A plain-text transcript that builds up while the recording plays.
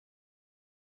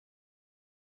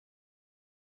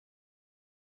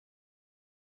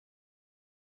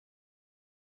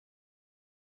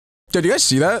Yo, do you guys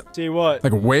see that? See what?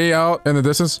 Like way out in the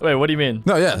distance? Wait, what do you mean?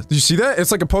 No, yeah. Did you see that?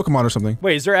 It's like a Pokemon or something.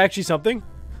 Wait, is there actually something?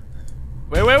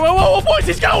 Wait, whoa, boys,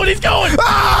 he's going!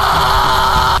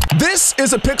 Ah! This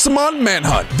is a PIXELMON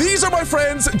manhunt. These are my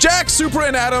friends, Jack, Super,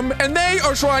 and Adam, and they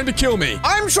are trying to kill me.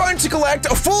 I'm trying to collect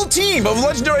a full team of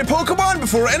legendary Pokemon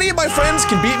before any of my friends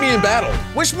can beat me in battle.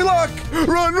 Wish me luck.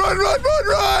 Run, run, run, run,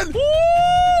 run!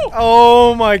 Woo!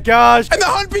 Oh my gosh. And the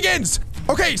hunt begins!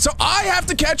 Okay, so I have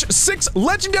to catch 6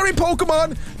 legendary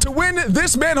Pokemon to win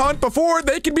this manhunt before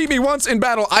they can beat me once in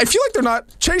battle. I feel like they're not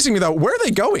chasing me though. Where are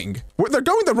they going? They're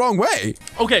going the wrong way.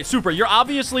 Okay, Super, you're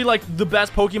obviously like the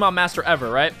best Pokemon master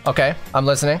ever, right? Okay, I'm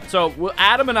listening. So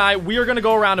Adam and we are gonna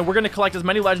go around and we're gonna collect as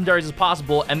many legendaries as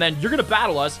possible, and then you're gonna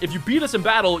battle us. If you beat us in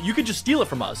battle, you can just steal it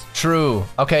from us. True.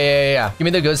 Okay, yeah. Give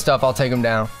me the good stuff. I'll take them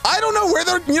down. I don't know where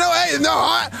they're, hey,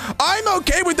 no, I'm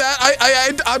okay with that.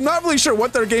 I'm not really sure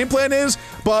what their game plan is,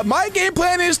 but my game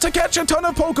plan is to catch a ton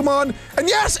of Pokemon, and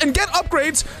yes, and get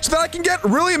upgrades so that I can get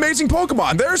really amazing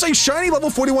Pokemon. There's a shiny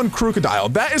level 41 Crocodile.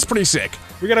 That is pretty sick.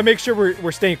 We gotta make sure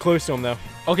we're staying close to him, though.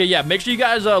 Okay, yeah, make sure you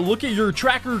guys look at your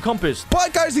tracker compass.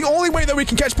 But guys, the only way that we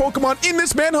can catch Pokemon in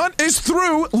this manhunt is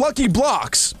through lucky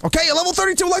blocks. Okay, a level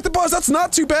 32 like the buzz, that's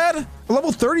not too bad. A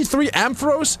level 33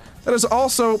 Ampharos, that is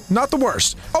also not the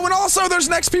worst. Oh, and also there's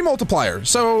an XP multiplier,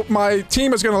 so my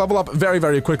team is gonna level up very,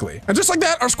 very quickly. And just like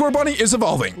that, our Square Bunny is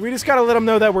evolving. We just gotta let them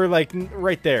know that we're like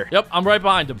right there. Yep, I'm right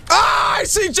behind him. Ah, I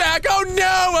see Jack. Oh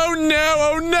no, oh no,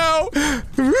 oh no.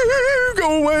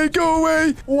 Go away, go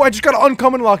away. Oh, I just got an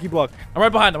uncommon Lucky Block. I'm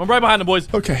right behind him. I'm right behind him,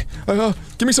 boys. Okay,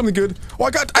 give me something good. Oh,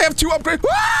 I have 2 upgrades.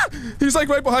 Ah! He's like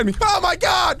right behind me. Oh my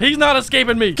God. He's not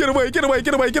escaping me. Get away, get away,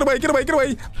 get away, get away, get away, get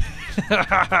away.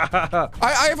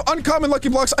 I have uncommon lucky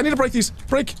blocks. I need to break these.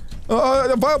 Break.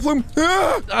 Vileplume.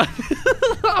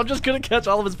 I'm just gonna catch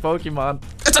all of his Pokemon.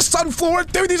 It's a Sunflower.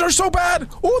 Dude, these are so bad.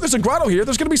 Oh, there's a grotto here.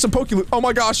 There's gonna be some Pokeloot. Oh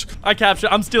my gosh.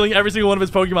 I'm stealing every single one of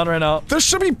his Pokemon right now. There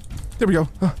should be. There we go.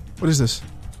 What is this?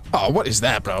 Oh, what is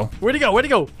that, bro? Where'd he go? Where'd he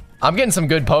go? I'm getting some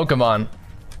good Pokemon.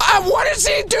 What is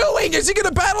he doing? Is he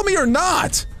gonna battle me or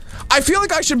not? I feel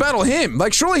like I should battle him.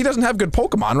 Like, surely he doesn't have good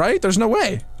Pokemon, right? There's no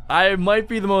way. I might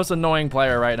be the most annoying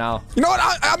player right now. You know what?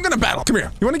 I'm gonna battle. Come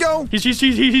here. You wanna go?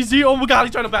 Oh my God,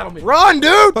 he's trying to battle me. Run,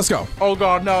 dude! Let's go. Oh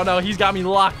God, no, he's got me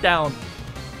locked down.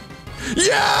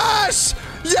 Yes!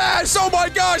 Yes! Oh my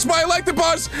gosh, my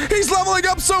Electabuzz! He's leveling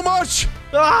up so much!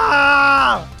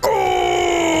 Ah!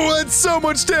 Oh, that's so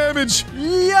much damage!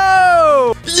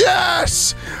 Yo!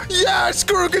 Yes! Yes,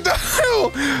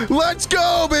 Crocodile! Let's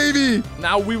go, baby!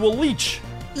 Now we will leech.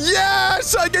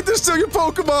 Yes! I get to steal your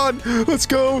Pokemon! Let's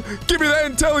go! Give me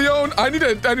that Inteleon! I need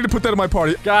to put that in my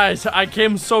party. Guys, I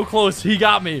came so close. He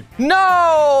got me.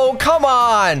 No! Come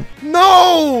on!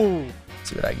 No! Let's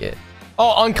see what I get.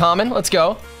 Oh, uncommon. Let's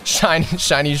go. Shiny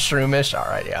Shroomish. All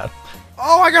right, yeah.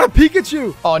 Oh, I got a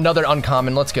Pikachu! Oh, another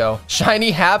uncommon. Let's go.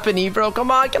 Shiny Happiny, bro. Come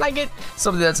on. Can I get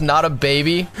something that's not a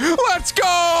baby? Let's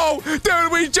go!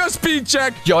 Dude, we just beat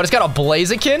Jack. Yo, I just got a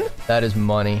Blaziken. That is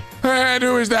money. And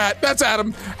who is that? That's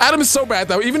Adam. Adam is so bad,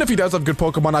 though. Even if he does have good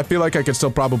Pokemon, I feel like I could still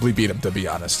probably beat him, to be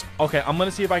honest. Okay, I'm gonna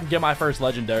see if I can get my first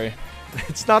legendary.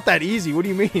 It's not that easy. What do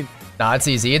you mean? Nah, it's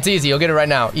easy. It's easy. You'll get it right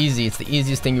now. Easy. It's the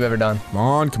easiest thing you've ever done. Come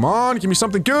on, come on. Give me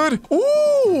something good.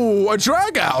 Ooh, a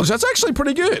Dragouge. That's actually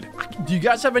pretty good. Do you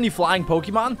guys have any flying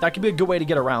Pokemon? That could be a good way to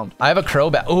get around. I have a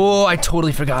Crobat. Oh, I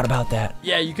totally forgot about that.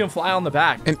 Yeah, you can fly on the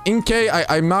back. An Inkay,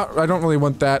 I don't really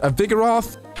want that. A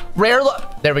Vigoroth. Rare.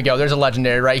 There we go. There's a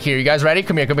legendary right here. You guys ready?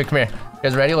 Come here. Come here. Come here. You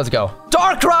guys ready? Let's go.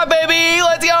 Darkrai, baby.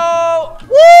 Let's go.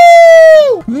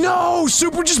 Woo! No,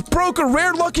 Super just broke a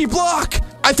rare lucky block.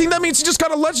 I think that means he just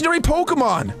got a legendary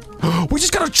Pokemon. We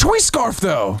just got a Choice Scarf,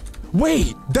 though.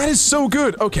 Wait, that is so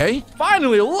good. Okay.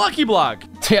 Finally, a Lucky Block.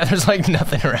 Yeah, there's like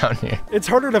nothing around here. It's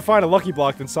harder to find a Lucky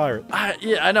Block than Sirud.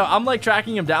 Yeah, I know. I'm like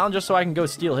tracking him down just so I can go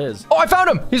steal his. Oh, I found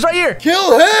him. He's right here.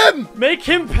 Kill him! Make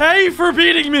him pay for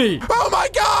beating me. Oh my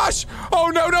gosh! Oh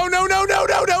no, no, no, no, no,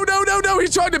 no, no, no, no, no.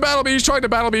 He's trying to battle me. He's trying to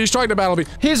battle me. He's trying to battle me.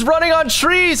 He's running on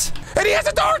trees. And he has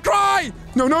a Darkrai!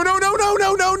 No, no, no, no, no,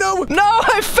 no, no, no. No,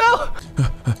 I fell.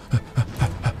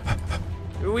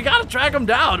 We gotta track him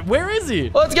down. Where is he?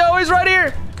 Let's go. He's right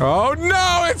here. Oh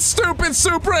no, it's stupid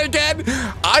Super again.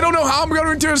 I don't know how I'm going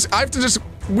to do this. I have to just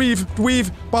weave,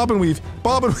 bob and weave.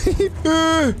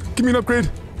 Give me an upgrade.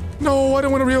 No, I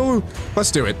don't want a Riolu.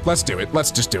 Let's do it. Let's do it. Let's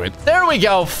just do it. There we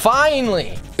go.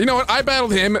 Finally. You know what? I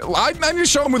battled him. I need to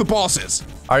show him who the boss is.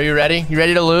 Are you ready? You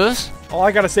ready to lose? All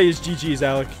I gotta say is GG's,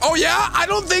 Alec. Oh yeah? I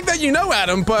don't think that you know,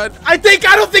 Adam, but... I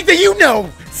don't think that you know,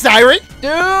 Sirud.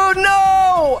 Dude,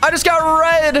 no! I just got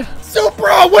red.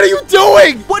 Supra, what are you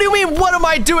doing? What do you mean, what am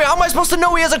I doing? How am I supposed to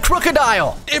know he has a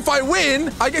crocodile? If I win,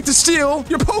 I get to steal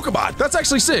your Pokemon. That's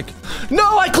actually sick.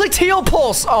 No, I clicked heal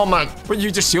pulse. Oh my. But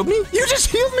you just healed me? You just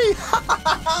healed me.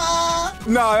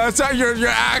 No, that's how you're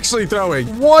actually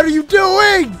throwing. What are you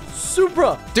doing?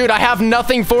 Supra. Dude, I have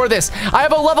nothing for this. I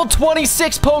have a level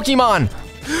 26 Pokemon.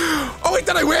 Oh, wait,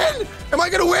 did I win? Am I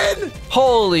gonna win?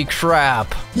 Holy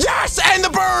crap. Yes, and the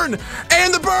burn!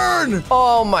 And the burn!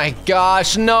 Oh my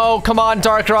gosh, no. Come on,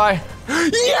 Darkrai.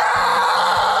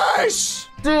 Yes!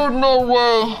 Dude, no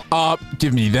way.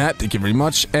 Give me that. Thank you very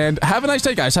much. And have a nice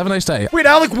day, guys. Have a nice day. Wait,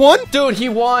 Alec won? Dude, he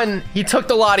won. He took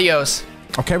the Latios.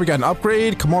 Okay, we got an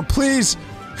upgrade. Come on, please.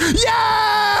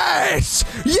 Yes!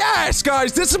 Yes,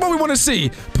 guys, this is what we want to see.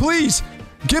 Please,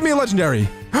 give me a legendary.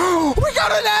 We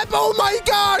got an app! Oh my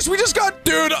gosh! We just got...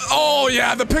 Dude, oh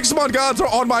yeah, the PIXELMON gods are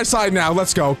on my side now.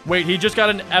 Let's go. Wait, he just got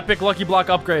an epic Lucky Block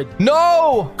upgrade.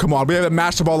 No! Come on, we have a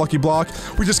Master Ball Lucky Block.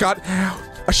 We just got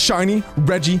a shiny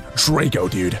Regidrago,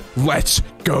 dude. Let's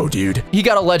go, dude. He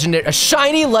got a legendary, a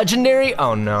shiny legendary?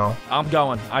 Oh no. I'm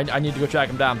going. I need to go track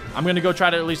him down. I'm gonna go try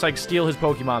to at least like steal his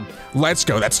Pokemon. Let's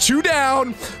go. That's 2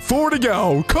 down, 4 to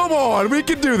go. Come on, we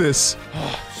can do this.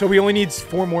 So we only need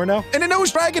 4 more now? And it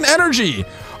knows Dragon Energy.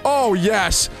 Oh,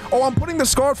 yes. Oh, I'm putting the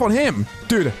Scarf on him.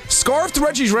 Dude, Scarfed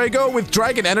Regidrago with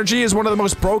Dragon Energy is one of the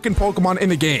most broken Pokemon in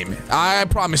the game. I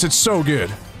promise, it's so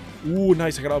good. Ooh,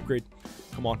 nice. I got an upgrade.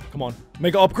 Come on, come on.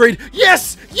 Mega upgrade.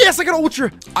 Yes! Yes, I got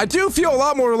Ultra. I do feel a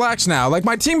lot more relaxed now. Like,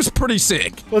 my team's pretty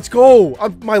sick. Let's go.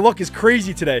 My luck is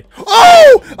crazy today.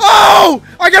 Oh! Oh!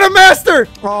 I got a Master!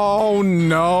 Oh,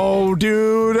 no,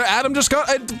 dude. Adam just got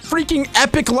a freaking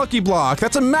epic Lucky Block.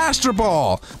 That's a Master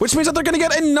Ball, which means that they're going to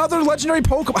get another legendary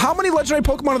Pokemon. How many legendary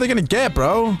Pokemon are they going to get,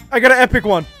 bro? I got an epic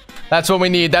one. That's what we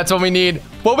need. That's what we need.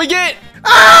 What we get?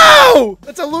 Oh!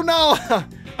 That's a Lunala.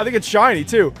 I think it's shiny,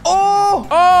 too. Oh!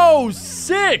 Oh,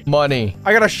 sick! Money.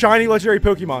 I got a shiny legendary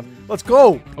Pokemon. Let's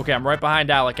go. Okay, I'm right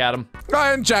behind Alec, Adam.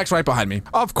 And Jack's right behind me.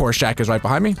 Of course, Jack is right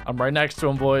behind me. I'm right next to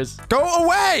him, boys. Go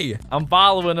away! I'm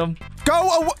following him. Go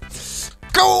away!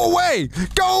 Go away!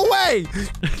 Go away!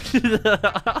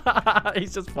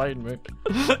 He's just fighting me.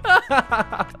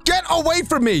 Get away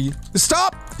from me!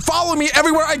 Stop following me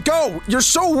everywhere I go! You're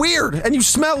so weird, and you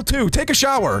smell too. Take a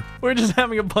shower. We're just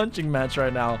having a punching match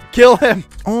right now. Kill him.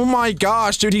 Oh my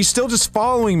gosh, dude, he's still just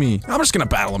following me. I'm just gonna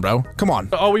battle him, bro. Come on.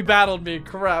 Oh, he battled me.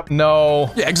 Crap. No.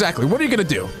 Yeah, exactly. What are you gonna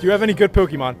do? Do you have any good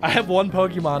Pokemon? I have one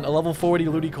Pokemon, a level 40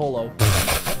 Ludicolo.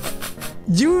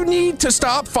 You need to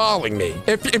stop following me.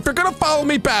 If you're gonna follow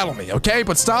me, battle me, okay?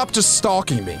 But stop just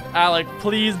stalking me. Alec,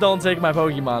 please don't take my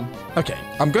Pokemon. Okay,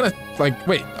 I'm gonna, like,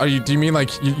 wait, do you mean,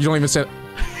 like, you don't even say...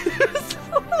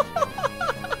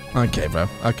 Okay, bro.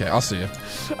 Okay, I'll see you.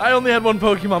 I only had one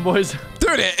Pokemon, boys.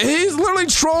 Dude, he's literally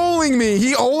trolling me.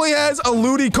 He only has a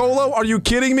Ludicolo. Are you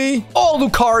kidding me? Oh,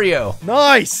 Lucario.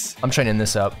 Nice. I'm training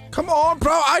this up. Come on,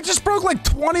 bro. I just broke like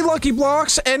 20 Lucky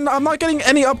Blocks, and I'm not getting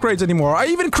any upgrades anymore. I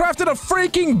even crafted a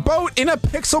freaking boat in a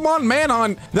PIXELMON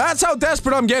Manhunt. That's how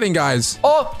desperate I'm getting, guys.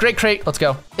 Oh, great crate. Let's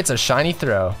go. It's a shiny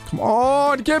throw. Come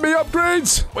on, give me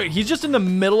upgrades. Wait, he's just in the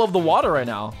middle of the water right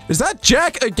now. Is that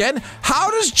Jack again?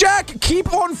 How does Jack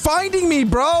keep on finding me,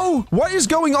 bro? What is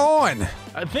going on?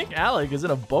 I think Alec is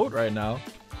in a boat right now.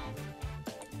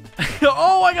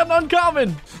 Oh, I got an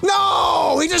uncommon.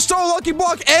 No, he just stole a Lucky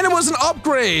Block and it was an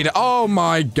upgrade. Oh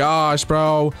my gosh,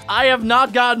 bro. I have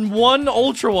not gotten one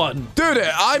Ultra one. Dude,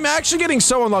 I'm actually getting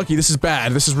so unlucky. This is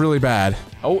bad. This is really bad.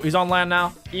 Oh, he's on land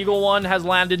now. Eagle one has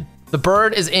landed. The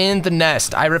bird is in the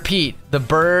nest. I repeat, the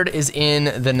bird is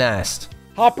in the nest.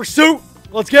 Hot pursuit.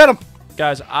 Let's get him.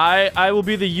 Guys, I will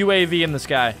be the UAV in the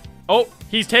sky. Oh,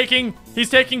 he's taking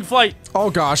flight. Oh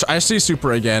gosh, I see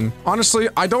Super again. Honestly,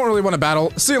 I don't really want to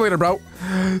battle. See you later, bro.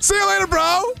 See you later,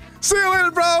 bro. See you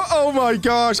later, bro. Oh my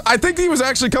gosh. I think he was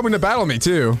actually coming to battle me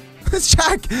too.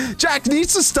 Jack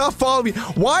needs to stop following me.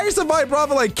 Why is the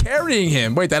Vibrava like carrying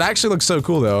him? Wait, that actually looks so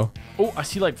cool though. Oh, I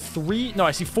see like 3. No,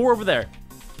 I see 4 over there.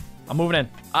 I'm moving in.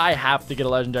 I have to get a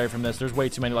legendary from this. There's way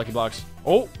too many Lucky Blocks.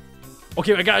 Oh.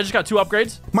 Okay, I just got 2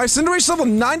 upgrades. My Cinderace's level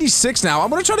 96 now. I'm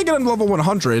gonna try to get him to level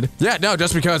 100. Yeah, no,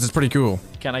 just because it's pretty cool.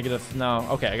 Can I get a... No.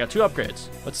 Okay, I got 2 upgrades.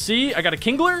 Let's see. I got a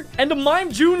Kingler and a Mime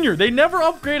Jr. They never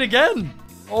upgrade again.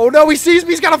 Oh no, he sees me.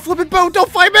 He's got a flipping boat. Don't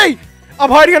fight me. I'm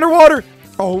hiding underwater.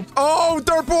 Oh,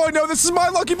 Dirt Boy, no, this is my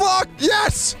Lucky Block.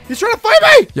 Yes. He's trying to fight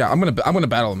me. Yeah, I'm gonna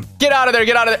battle him. Get out of there.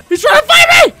 Get out of there. He's trying to fight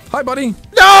me. Hi, buddy.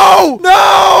 No.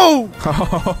 No.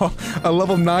 A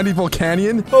level 90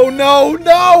 Volcanion. Oh no.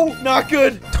 No. Not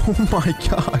good. Oh my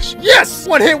gosh. Yes.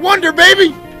 One hit wonder,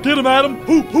 baby. Get him, Adam.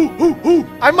 Hoo.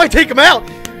 I might take him out.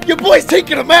 Your boy's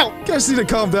taking him out. You guys need to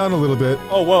calm down a little bit.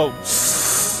 Oh, whoa.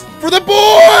 For the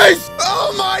boys!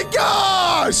 Oh my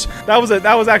gosh! That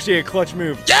was actually a clutch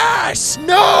move. Yes!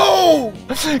 No!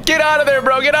 Get out of there,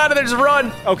 bro. Get out of there. Just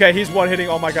run. Okay, he's one-hitting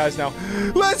all my guys now.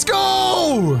 Let's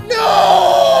go!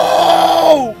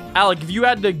 No! Alec, if you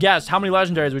had to guess, how many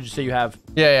legendaries would you say you have?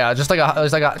 Yeah. Just like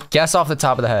a guess off the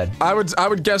top of the head. I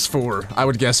would guess 4. I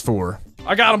would guess 4.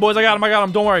 I got him, boys. I got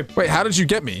him. Don't worry. Wait, how did you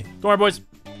get me? Don't worry, boys.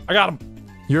 I got him.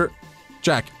 You're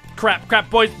Jack.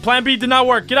 Crap, boys. Plan B did not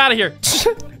work. Get out of here.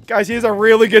 Guys, he has a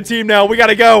really good team now. We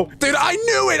gotta go. Dude, I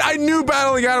knew it. I knew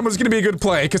battling Adam was gonna be a good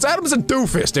play because Adam's a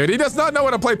doofus, dude. He does not know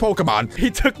how to play Pokemon.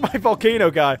 He took my volcano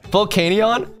guy.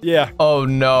 Volcanion? Yeah. Oh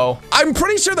no. I'm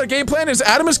pretty sure their game plan is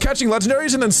Adam is catching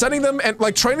legendaries and then sending them and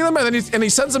like training them and then he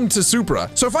sends them to Supra.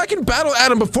 So if I can battle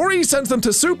Adam before he sends them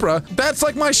to Supra, that's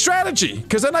like my strategy.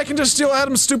 Because then I can just steal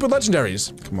Adam's stupid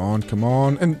legendaries. Come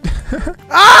on. And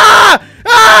Ah!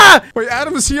 wait,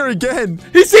 Adam's here again.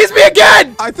 He sees me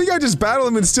again! I think I just battle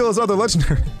him and steal his other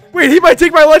legendary. Wait, he might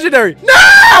take my legendary.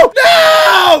 No!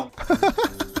 No!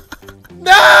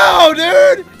 No,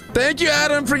 dude! Thank you,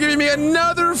 Adam, for giving me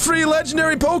another free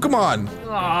legendary Pokemon.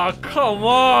 Aw, come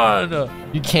on.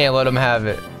 You can't let him have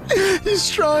it. He's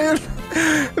trying,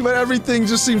 but everything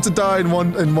just seems to die in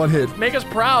one hit. Make us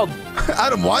proud.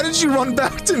 Adam, why did you run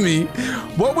back to me?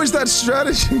 What was that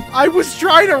strategy? I was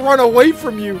trying to run away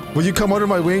from you. Will you come under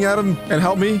my wing, Adam, and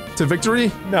help me to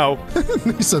victory? No.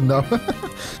 He said no.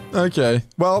 Okay.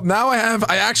 Well, now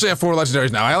I actually have 4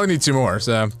 legendaries now. I only need 2 more,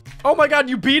 so. Oh my god,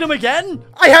 you beat him again?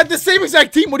 I had the same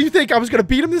exact team. What do you think? I was gonna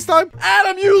beat him this time?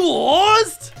 Adam, you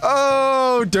lost?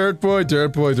 Oh, dirt boy.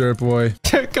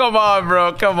 Come on,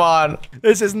 bro. Come on.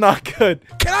 This is not good.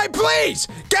 Can I please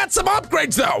get some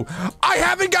upgrades, though? I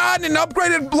haven't gotten an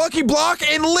upgraded Lucky Block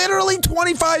in literally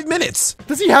 25 minutes.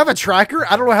 Does he have a tracker?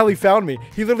 I don't know how he found me.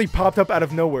 He literally popped up out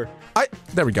of nowhere.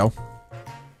 There we go.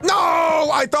 No!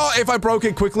 I thought if I broke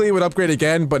it quickly, it would upgrade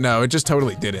again, but no, it just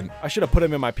totally didn't. I should have put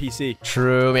him in my PC.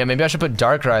 True. Yeah, maybe I should put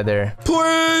Darkrai there.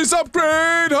 Please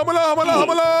upgrade!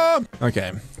 Humala!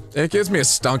 Okay. It gives me a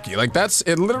Stunky. Like,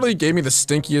 it literally gave me the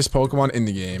stinkiest Pokemon in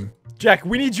the game. Jack,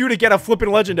 we need you to get a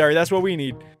flippin' legendary. That's what we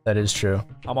need. That is true.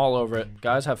 I'm all over it.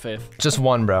 Guys, have faith. Just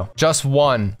one, bro. Just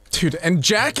one. Dude, and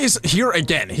Jack is here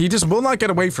again. He just will not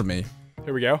get away from me.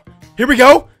 Here we go. Here we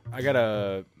go! I got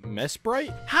a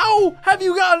Mesprit. How have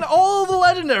you gotten all the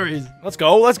legendaries? Let's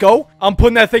go. I'm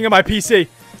putting that thing in my PC.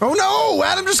 Oh no!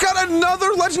 Adam just got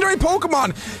another legendary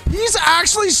Pokemon! He's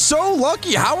actually so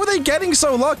lucky! How are they getting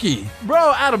so lucky?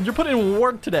 Bro, Adam, you're putting in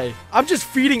work today. I'm just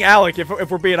feeding Alec, if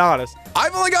we're being honest.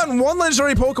 I've only gotten 1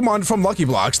 legendary Pokemon from Lucky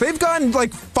Blocks. They've gotten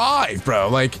like 5, bro.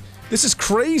 Like, this is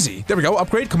crazy. There we go.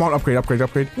 Upgrade. Come on,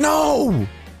 upgrade. No!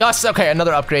 Yes, okay,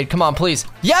 another upgrade. Come on, please.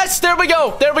 Yes, there we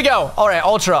go. All right,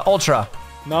 Ultra.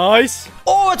 Nice.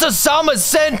 Oh, it's a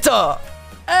Zamazenta.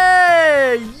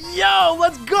 Hey, yo,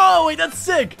 let's go. Wait, that's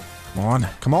sick.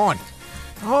 Come on.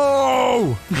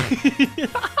 Oh!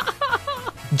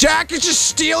 Jack is just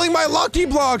stealing my Lucky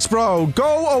Blocks, bro.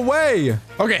 Go away.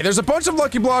 Okay, there's a bunch of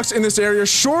Lucky Blocks in this area.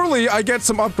 Surely I get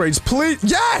some upgrades. Please.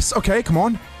 Yes! Okay, come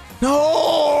on.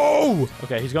 No!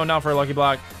 Okay, he's going down for a Lucky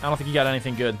Block. I don't think he got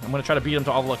anything good. I'm gonna try to beat him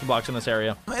to all the Lucky Blocks in this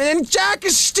area. And Jack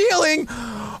is stealing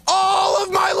all of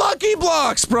my Lucky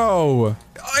Blocks, bro.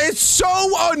 It's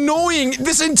so annoying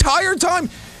this entire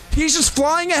time. He's just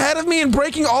flying ahead of me and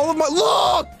breaking all of my—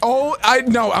 Look! Oh,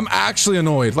 no, I'm actually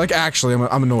annoyed. Like, actually,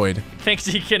 I'm annoyed. Thinks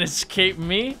he can escape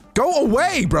me? Go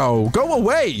away, bro. Go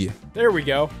away. There we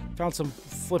go. Found some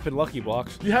flippin' Lucky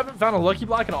Blocks. You haven't found a Lucky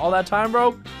Block in all that time,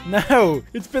 bro? No,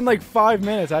 it's been like 5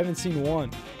 minutes. I haven't seen one.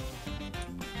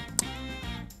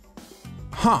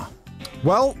 Huh.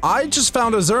 Well, I just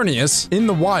found a Xerneas in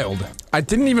the wild. I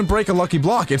didn't even break a Lucky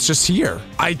Block, it's just here.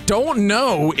 I don't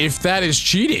know if that is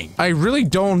cheating. I really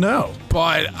don't know.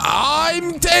 But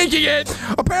I'm taking it!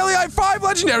 Apparently I have 5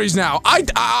 legendaries now.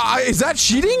 Is that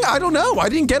cheating? I don't know. I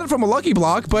didn't get it from a Lucky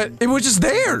Block, but it was just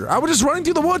there. I was just running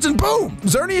through the woods and boom!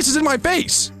 Xerneas is in my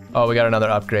face. Oh, we got another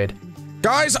upgrade.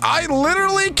 Guys, I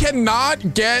literally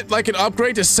cannot get like an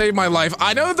upgrade to save my life.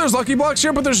 I know that there's Lucky Blocks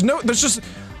here, but there's no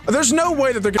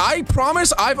way that they're— I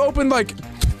promise I've opened like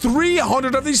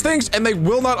 300 of these things and they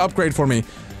will not upgrade for me.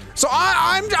 So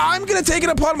I'm gonna take it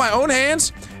upon my own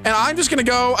hands and I'm just gonna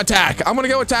go attack. I'm gonna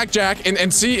go attack Jack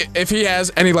and see if he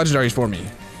has any legendaries for me.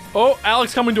 Oh,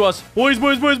 Alex coming to us. Boys.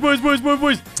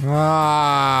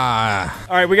 Ah.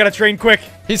 All right, we gotta train quick.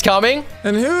 He's coming.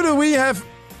 And who do we have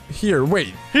here?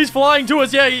 Wait. He's flying to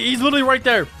us. Yeah, he's literally right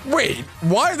there. Wait,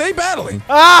 why are they battling?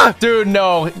 Ah! Dude,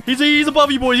 no. He's above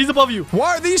you, boys. He's above you.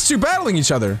 Why are these two battling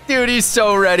each other? Dude, he's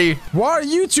so ready. Why are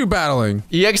you two battling?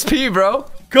 EXP, bro.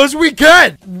 Cause we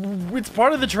can. It's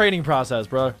part of the training process,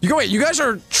 bro. Wait, you guys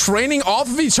are training off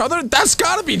of each other? That's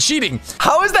gotta be cheating.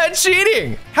 How is that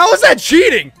cheating? How is that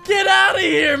cheating? Get out of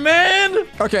here, man.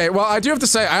 Okay, well, I do have to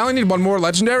say, I only need one more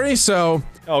legendary, so...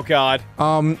 Oh, God.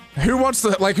 Who wants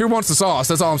the sauce?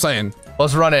 That's all I'm saying.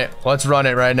 Let's run it. Let's run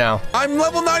it right now. I'm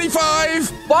level 95!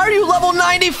 Why are you level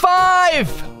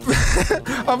 95?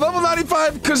 I'm level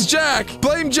 95 because Jack.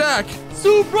 Blame Jack.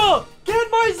 Supra,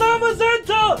 get my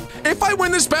Zamazenta. If I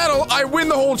win this battle, I win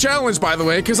the whole challenge, by the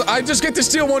way, because I just get to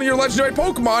steal one of your legendary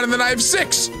Pokemon, and then I have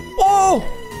 6. Oh!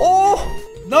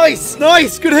 Oh! Nice.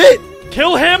 Nice. Good hit.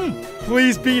 Kill him.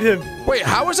 Please beat him. Wait,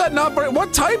 how is that not...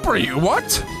 What type are you? What?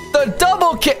 The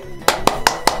double kick.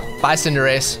 Bye,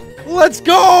 Cinderace. Let's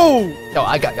go. Yo,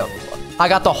 I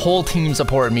got the whole team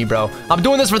supporting me, bro. I'm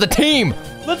doing this for the team.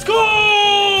 Let's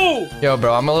go. Yo,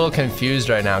 bro, I'm a little confused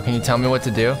right now. Can you tell me what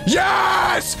to do?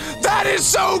 Yes! That is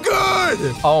so good!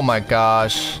 Oh my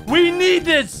gosh. We need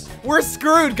this. We're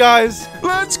screwed, guys.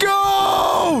 Let's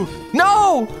go!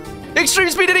 No! Extreme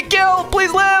speed didn't kill.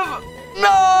 Please live.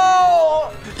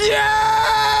 No!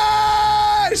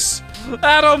 Yes!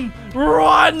 Adam,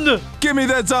 run. Give me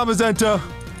that Zamazenta.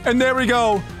 And there we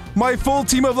go. My full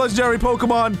team of legendary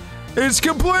Pokemon is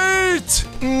complete!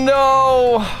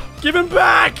 No! Give him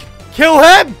back. Kill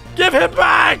him. Give him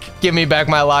back. Give me back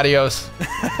my Latios.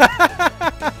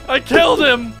 I killed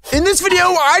him. In this video,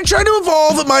 I try to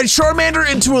evolve my Charmander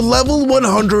into a level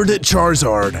 100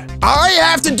 Charizard. I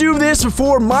have to do this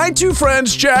before my 2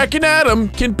 friends, Jack and Adam,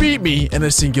 can beat me in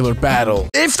a singular battle.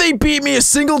 If they beat me a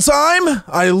single time,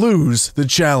 I lose the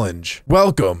challenge.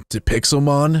 Welcome to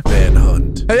PIXELMON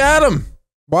Manhunt. Hey, Adam.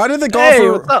 Why did the golfer? Hey,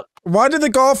 what's up? Why did the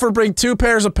golfer bring 2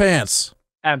 pairs of pants?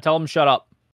 Adam, tell him shut up.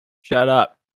 Shut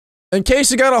up. In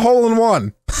case you got a hole in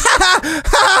one.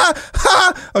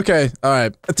 Okay, all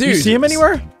right. Dude, You see him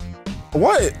anywhere?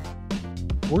 What?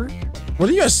 What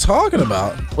are you guys talking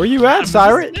about? Where you at,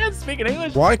 Sirud? Yeah, speaking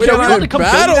English. Why Wait, can't are we I allowed to come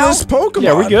battle kill you this Pokemon?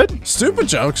 Yeah, we good? Stupid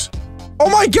jokes. Oh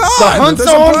my god! The hunt's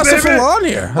There's a on, Blastophilon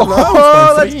baby. here. Hello, Oh,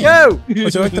 my let's friend. go.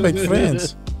 Would you like to make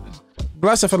friends?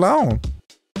 Blastophilon.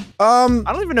 I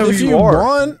don't even know if who you you are.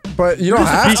 want, but you don't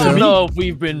I have don't to. know if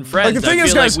we've been friends. Like, the thing I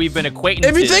is, feel guys, like we've been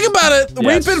acquaintances. If you think about it, we've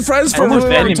Yes. been friends for a And really we're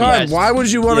long enemies. time. Why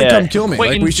would you want to Yeah. come kill me?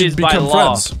 Like, we should Acquaintances by become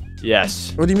law. friends.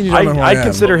 Yes. What do you mean you don't know who I am? I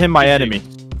consider him my enemy.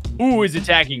 Who is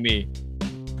attacking me?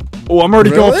 Oh, I'm already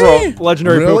going for Really? a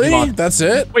legendary Really? Pokemon. That's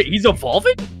it? Wait, he's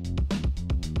evolving?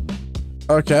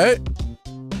 Okay.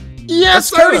 Yes,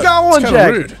 That's I already kinda- got one, it's kinda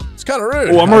Jack. rude. It's kind of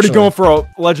rude. Oh, I'm already actually. going for a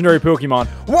legendary Pokemon.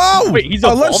 Whoa! Wait, he's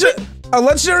a, evolving? a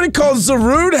legendary called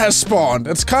Sirud has spawned.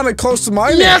 It's kind of close to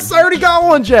my Yes, name. I already got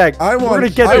one, Jack. I We're want- gonna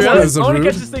get I this want one. his- I want to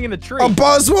rude. catch this thing in the tree. A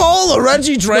Buzzwole, a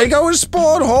Reggie Drago is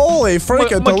spawned. Holy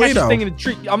frick, a I'm gonna catch this Toledo. thing in the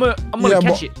tree. I'm gonna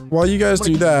catch it. While you guys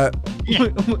do that,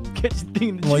 I'm gonna catch the thing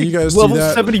in the tree. while you guys do Level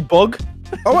that. 70 bug.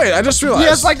 Oh wait, I just realized.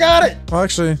 Yes, I got it. Well,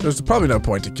 actually, there's probably no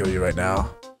point to kill you right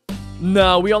now.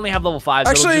 No, we only have level 5,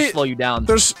 so it'll Actually, just slow you down.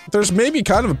 There's maybe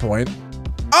kind of a point.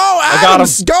 Oh, got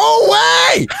Adams, go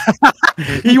away!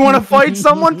 You want to fight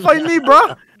someone? Fight me,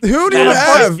 bro. Who do you Adam,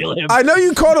 have? kill him. I know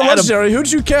you caught a Adam. legendary.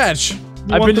 Who'd you catch? I've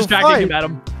want been to distracting fight? him,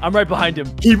 Adam. I'm right behind him.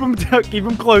 Keep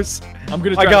him close. I'm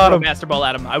gonna I try got to throw a him. Master Ball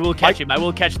at him. I will catch him. I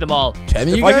will catch them all. Can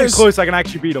you If I get guys? close, I can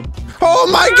actually beat him. Oh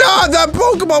my god, that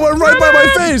Pokemon went right by my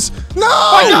face! No!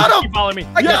 I got him. Keep following me.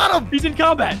 I got him. He's in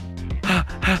combat.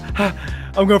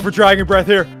 I'm going for Dragon Breath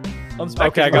here. I'm spectating.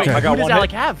 Okay, I got- Wait, I got who does one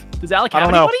Alec hit. have? Does Alec I have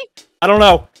don't know. anybody? I don't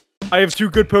know. I have 2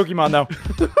 good Pokemon though.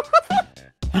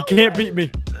 He can't beat me.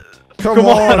 Come Come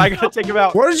on, on. I gotta take him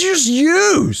out. What did you just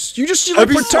use? You just like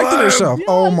Heavy protected Slam. yourself.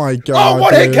 Oh my god. Oh,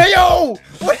 one hit dude. KO!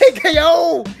 One hit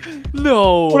KO!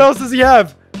 No. What else does he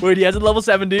have? Wait, he has a level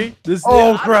 70. This.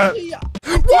 Oh, crap. One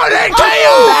hit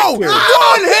KO!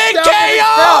 One hit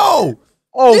KO!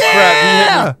 Oh crap!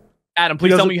 He hit me. Adam,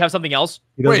 please tell me you have something else.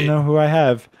 He doesn't Wait. know who I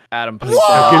have. Adam, please.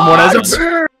 What? Good one as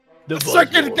a The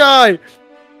second guy.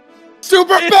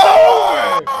 Super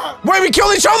Bowl! Wait, we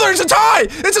killed each other! It's a tie!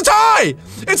 It's a tie!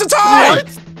 It's a tie!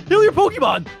 Heal your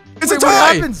Pokemon. It's Wait, a what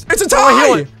tie! happens? It's a How do I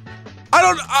heal tie! it? I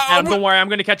don't. Adam, don't worry. I'm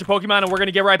gonna catch a Pokemon and we're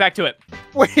gonna get right back to it.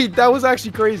 Wait, that was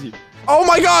actually crazy. Oh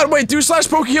my god! Wait,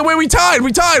 do/Pokemon. Wait, we tied.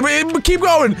 We tied. Wait, keep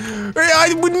going.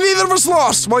 Neither of us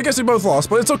lost. Well, I guess we both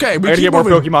lost, but it's okay. We I gotta keep get more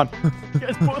moving. Pokemon. You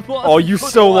guys both lost. Oh, you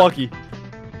so lucky.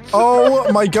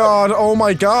 Oh my god! Oh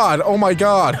my god! Oh my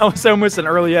god! That was almost an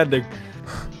early ending.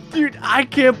 Dude, I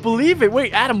can't believe it.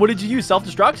 Wait, Adam, what did you use?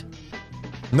 Self-destruct?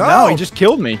 No, he just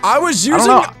killed me. I was don't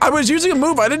using. know. I was using a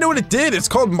move. I didn't know what it did. It's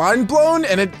called Mind Blown,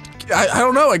 and it. I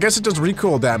don't know. I guess it does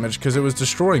recoil damage because it was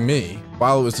destroying me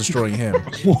while it was destroying him.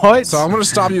 What? So I'm gonna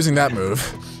stop using that move.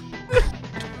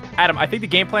 Adam, I think the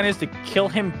game plan is to kill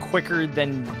him quicker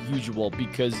than usual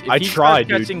because if I he tried,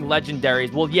 starts catching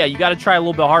legendaries, well, yeah, you got to try a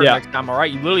little bit harder next time, all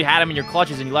right? You literally had him in your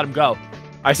clutches and you let him go.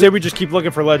 I say we just keep looking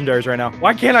for legendaries right now.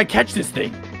 Why can't I catch this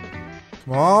thing?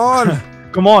 Come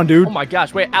on. Come on, dude. Oh my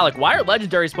gosh, wait, Alec, why are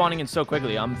legendaries spawning in so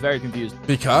quickly? I'm very confused.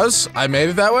 Because I made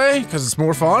it that way. Because it's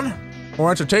more fun,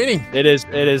 more entertaining. It is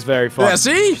very fun. Yeah,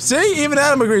 see, even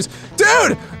Adam agrees,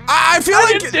 dude. I feel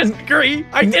like didn't disagree.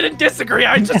 I didn't disagree.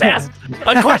 I just asked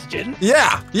a question.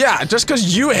 Yeah. Just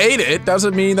because you hate it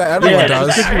doesn't mean that everyone does.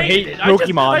 Just 'cause you hate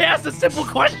Pokemon. I asked a simple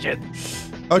question.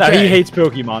 Okay. No, he hates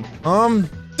Pokemon.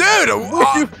 Dude, there's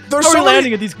How are so we landing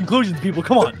many. at these conclusions, people?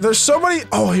 Come on. There's so many.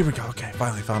 Oh, here we go. Okay,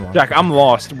 finally found one. Jack, I'm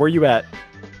lost. Where you at?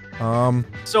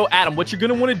 So, Adam, what you're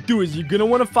gonna want to do is you're gonna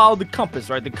want to follow the compass,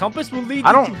 right? The compass will lead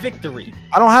you to victory.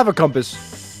 I don't have a compass.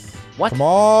 What? Come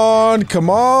on.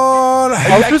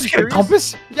 I was supposed to get a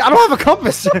compass? Yeah, I don't have a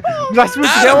compass. Was I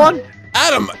supposed to get one?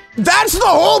 Adam, that's the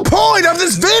whole point of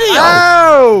this video.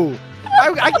 No!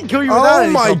 I can kill you without Oh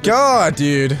any my compass. god,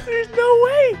 dude. There's no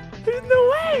way. There's no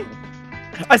way.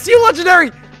 I see a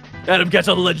legendary! Adam, catch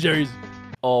all the legendaries.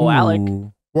 Oh, Alec.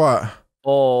 What?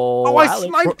 Oh, I Alec.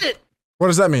 sniped it! What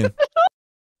does that mean?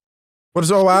 What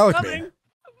does Alec mean?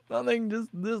 Nothing.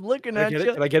 Just looking Did I at get you.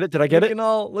 it? Did I get it? Did I get it? Looking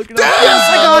all. Dude, Yes,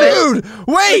 I got it!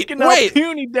 Dude, wait.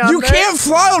 Puny down You there. can't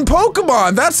fly on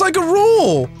Pokemon. That's like a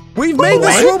rule. We've made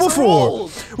this rule before.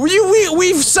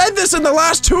 We've said this in the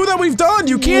last 2 that we've done.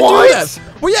 You can't do that.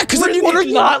 Well, yeah, because then you What,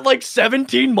 not like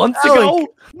 17 months Alec, ago.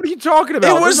 What are you talking about?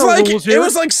 It was There's no like rules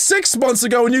here. 6 months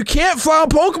ago, and you can't fly on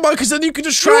Pokemon because then you can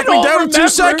just track me don't down in 2 remember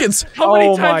seconds. How many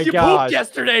Oh my times you gosh. pooped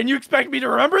yesterday, and you expect me to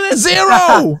remember this?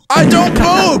 0. I don't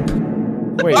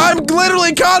poop. Wait. I'm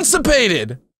literally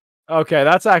constipated. Okay,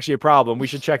 that's actually a problem. We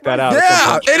should check that out. at Yeah,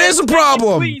 some point. it is a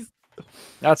problem. Please.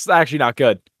 That's actually not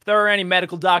good. If there are any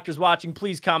medical doctors watching,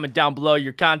 please comment down below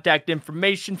your contact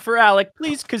information for Alec,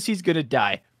 please, because he's gonna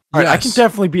die. All right, I can Yes.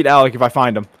 definitely beat Alec if I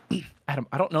find him. Adam,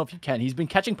 I don't know if you can. He's been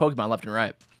catching Pokemon left and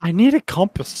right. I need a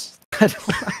compass.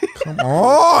 Come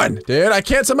on, dude. I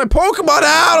can't send my Pokemon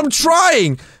out. I'm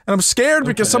trying. And I'm scared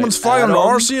because someone's flying on Adam,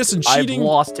 Arceus and cheating. I've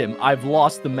lost him. I've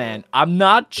lost the man. I'm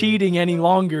not cheating any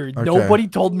longer. Nobody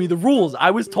told me the rules.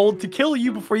 I was told to kill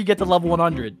you before you get to level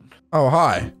 100. Oh,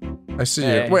 hi. I see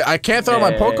Hey. you. Wait, I can't throw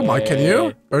my Pokemon. Can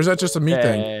you? Or is that just a me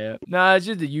thing? Nah, it's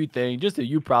just a you thing. Just a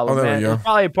you problem, Oh, there we man. go. It's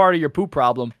probably a part of your poop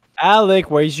problem. Alec,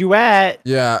 where's you at?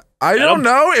 Yeah. I don't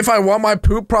know if I want my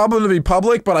poop problem to be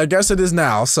public, but I guess it is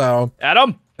now, so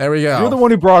Adam! there we go. You're the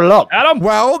one who brought it up. Adam!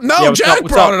 Well, no, Yeah, what's Jack up,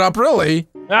 what's brought up? it up, really.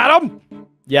 Adam!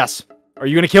 Yes. Are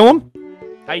you gonna kill him?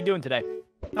 How you doing today?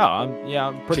 Oh,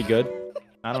 I'm pretty good.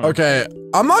 I don't know. Okay,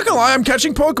 I'm not gonna lie, I'm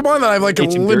catching Pokemon that I've like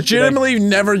Ate some dirt legitimately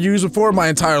never used before in my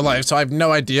entire life, so I have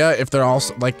no idea if they're all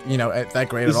like, you know, that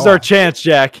great This at is all. our chance,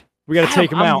 Jack. We gotta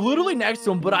take him I'm out. literally next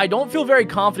to him, but I don't feel very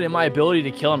confident in my ability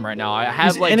to kill him right now. I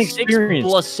have He's like 6 inexperienced.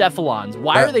 Blacephalons.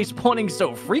 Why are they spawning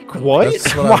so frequently? What?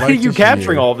 That's what I'd Why like are you to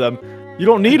capturing hear. all of them? You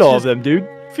don't need all of them, dude.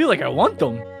 I feel like I want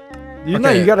them. You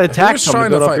know, you gotta attack who's someone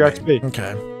to trying build up your fight me? XP.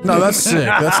 Okay. No, that's sick.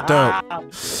 That's dope.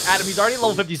 Adam, he's already at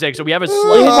level 56, so we have a slight.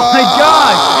 Oh my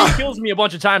gosh! If he kills me a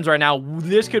bunch of times right now,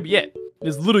 this could be it.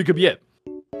 This literally could be it.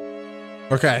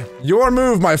 Okay, your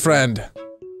move, my friend.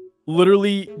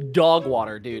 Literally dog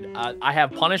water, dude. I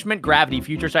have punishment, gravity,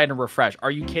 future sight, and refresh. Are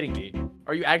you kidding me?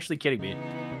 Are you actually kidding me?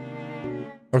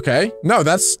 Okay. No,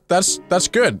 that's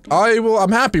good.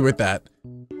 I'm happy with that.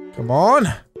 Come on.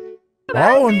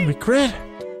 Oh, and we crit.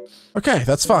 Okay,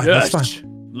 that's fine. That's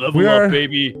fine. Level We are- up,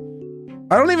 baby.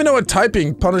 I don't even know what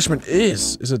typing punishment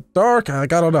is. Is it dark? I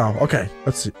don't know. Okay,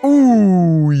 let's see.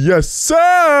 Ooh, yes,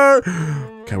 sir.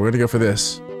 Okay, we're gonna go for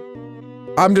this.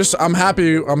 I'm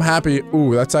happy.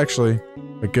 Ooh, that's actually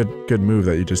a good move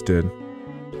that you just did.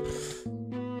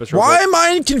 Why am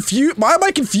I confused? Why am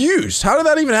I confused? How did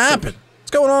that even happen?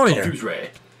 What's going on here? Ray.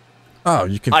 Oh,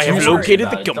 you I have confused. located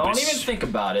the Don't even compass. think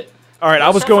about it. All right, I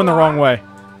was going the wrong way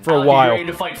for a Alec, while. You ready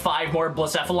to fight 5 more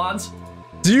Blacephalons?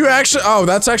 Do you actually? Oh,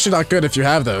 that's actually not good if you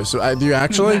have those. So, do you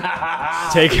actually?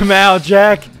 Take him out,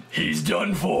 Jack. He's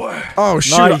done for. Oh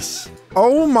shoot! Nice.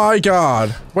 Oh my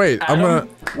God! Wait, I'm gonna.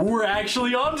 We're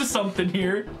actually onto something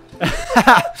here.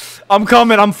 I'm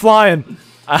coming. I'm flying.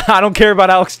 I don't care about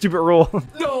Alec's stupid rule.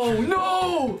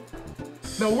 No,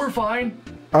 we're fine.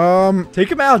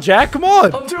 Take him out, Jack. Come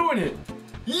on. I'm doing it.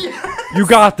 Yes. You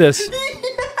got this.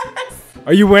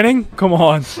 Are you winning? Come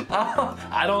on.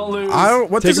 I don't lose. I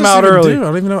don't. What Take does him this out even early. do? I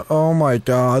don't even know. Oh my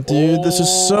God, dude, this is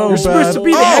so You're bad. supposed to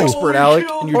be the oh. expert, Alec.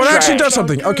 And you're Oh, it actually trash. does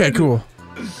something. Okay, cool.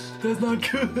 That's not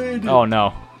good. Oh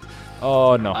no.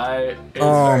 Oh no. It's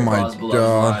Oh very my plausible I was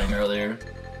God. lying earlier.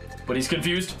 But he's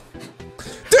confused.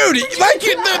 Dude, Dude,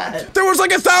 like there was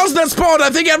like 1,000 that spawned. I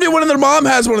think everyone and their mom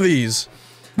has one of these.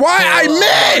 Why?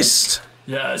 I missed!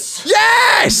 Yes.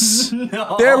 Yes!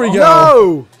 No. There we go.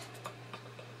 No!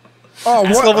 Oh,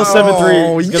 what? level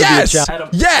 7-3 is gonna be a Yes! challenge. Adam,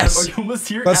 Yes! Adam, are you almost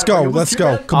here? Let's Adam, are go. you almost Let's here,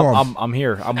 go. Adam? Come on. I'm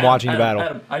here. I'm Adam, watching the Adam, battle.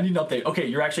 Adam, I need an update. Okay,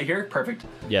 you're actually here? Perfect.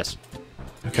 Yes.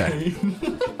 Okay.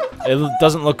 It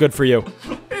doesn't look good for you.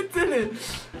 It didn't.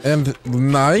 And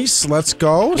nice. Let's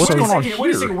go. What's So- going on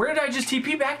Wait a second, here? where did I just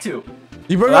TP back to?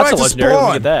 You better That's go a back to legendary. Look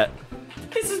spawn. at that.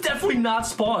 This is definitely not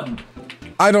spawn.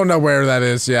 I don't know where that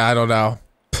is. Yeah, I don't know.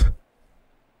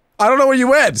 I don't know where you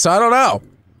went, so I don't know.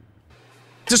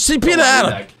 Just CP to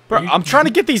Adam. Bro, I'm trying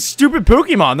to get these stupid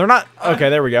Pokemon. They're not. Okay,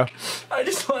 there we go. I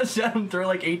just watched Adam throw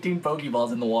like 18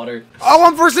 Pokeballs in the water. Oh,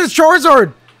 I'm versus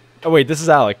Charizard. Oh wait, this is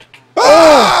Alec.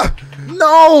 Ah!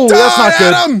 No, that's not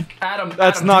good. Adam! Adam,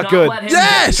 That's Adam, not do good. Let him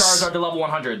Yes! get Charizard to level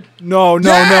 100. No, no,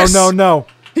 Yes! no, no, no.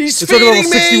 He's It's like feeding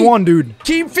level me! 61, dude.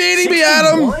 Keep feeding me,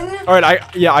 Adam! 61? All right,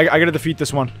 I gotta defeat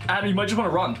this one. Adam, you might just want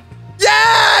to run.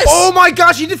 Yes! Oh my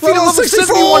gosh, you defeated Level level 64.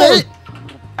 61 hit.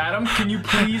 Adam, can you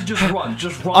please just run?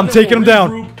 Just run. I'm and taking we'll him down.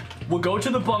 regroup. We'll go to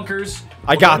the bunkers.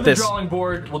 I We'll got go to this. The drawing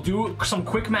board. We'll do some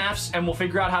quick maths and we'll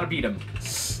figure out how to beat him.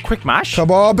 Quick mash.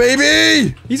 Come on,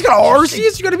 baby! He's got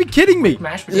Arceus. You gotta be kidding me.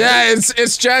 Mash potatoes. Yeah,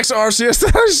 it's Jack's Arceus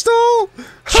that I stole.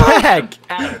 Jack.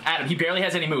 Adam, he barely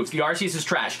has any moves. The Arceus is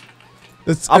trash.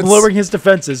 I'm lowering his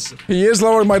defenses. He is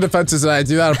lowering my defenses, and I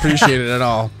do not appreciate it at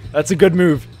all. That's a good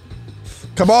move.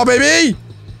 Come on, baby!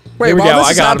 Wait, Here we while go, this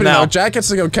I is got him happening now. though, Jack gets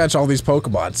to go catch all these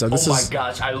Pokemon, so this Oh my is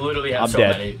gosh, I literally have I'm so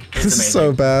dead. many. It's this is amazing.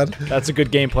 so bad. That's a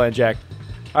good game plan, Jack.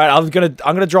 All right, I'm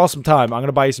gonna draw some time. I'm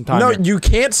gonna buy you some time. No, here. you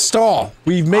can't stall.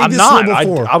 We've made I'm this not. here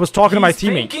before. I was talking to my He's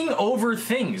teammate. thinking over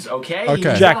things, okay? Okay. He's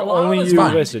got Jack, a lot only on his you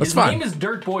mind. listen. That's His fine. name is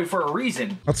Dirt Boy for a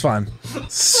reason. That's fine.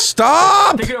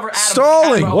 Stop Think it over, Adam.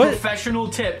 stalling. Adam, a What? professional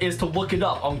tip is to look it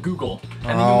up on Google, and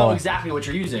then you'll Oh. know exactly what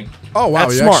you're using. Oh wow,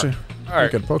 That's you smart. actually All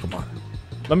right. good Pokemon.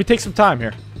 Let me take some time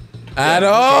here.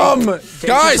 Adam, Take just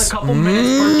guys, a couple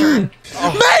minutes per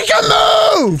turn. make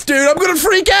a move, dude. I'm gonna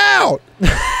freak out.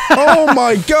 Oh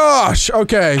my gosh.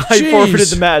 Okay. I forfeited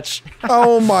jeez. the match.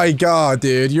 Oh my god,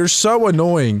 dude, you're so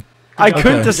annoying. I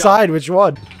couldn't Okay. decide which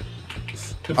one.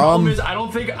 The problem is, I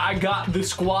don't think I got the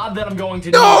squad that I'm going to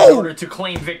need No! in order to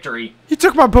claim victory. You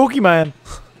took my Pokemon.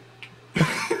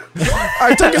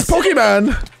 I took his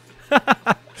Pokemon.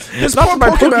 His Not poor my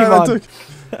I Pokemon. took.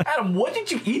 Adam, what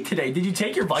did you eat today? Did you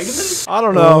take your vitamins? I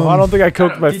don't know. I don't think I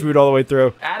cooked Adam, my did- food all the way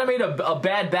through. Adam ate a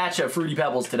bad batch of Fruity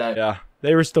Pebbles today. Yeah,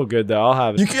 they were still good though. I'll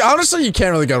have it. Honestly, you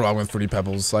can't really go wrong with Fruity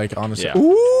Pebbles. Like honestly. Yeah.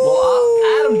 Ooh.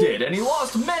 Well, Adam did, and he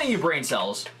lost many brain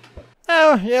cells.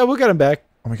 Yeah, we'll get them back.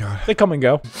 Oh my god. They come and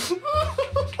go.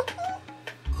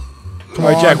 Come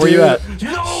All right, Jack, where you at?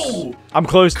 No! I'm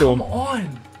close to Come him.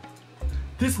 on!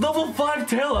 This level 5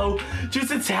 Talo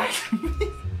just attacked me.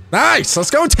 Nice.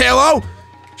 Let's go, Talo.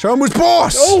 Show him who's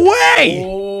boss. No way!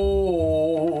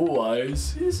 Oh, I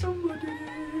see somebody.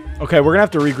 Okay, we're gonna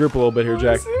have to regroup a little bit here,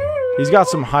 Jack. He's got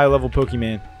some high-level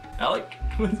Pokemon. Alec?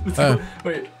 What's Oh.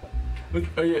 wait. What,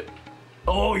 are you?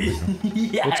 Oh,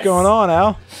 yes. What's going on,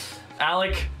 Al?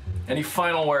 Alec, any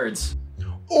final words?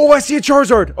 Oh, I see a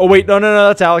Charizard. Oh wait, no,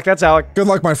 that's Alec. That's Alec. Good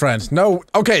luck, my friend. No,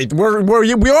 okay,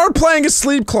 we are playing a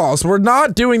sleep clause. We're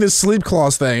not doing this sleep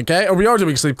clause thing, okay? Or we are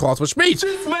doing sleep clause, which means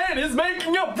This man is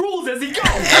making up rules as he goes.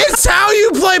 it's how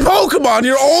you play Pokemon.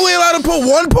 You're only allowed to put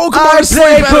one Pokemon I to sleep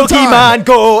play at a time. Pokemon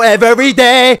Go every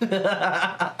day.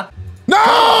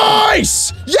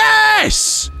 Nice!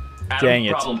 Yes! Adam, Dang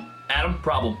it. Problem. Adam,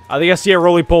 problem. I think I see a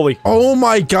roly-poly. Oh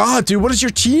my god, dude, what is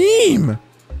your team?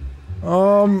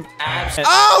 Abs.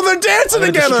 Oh, they're dancing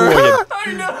I'm gonna together. destroy him.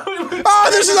 I know. Oh,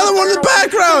 there's another one in the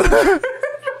background.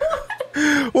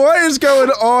 What is going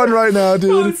on right now,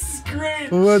 dude? This is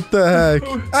great. What the heck?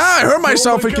 Ah, I hurt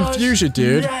myself Oh my in gosh. confusion,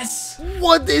 dude. Yes.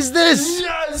 What is this?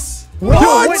 Yes.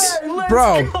 What? Let's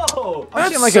Bro, go. that's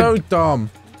getting like so dumb.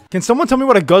 Can someone tell me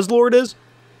what a Guzzlord is?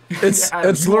 It's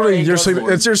Adam, it's you are literally a your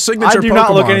Guzzlord. it's your signature I do Pokemon.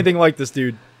 not look anything like this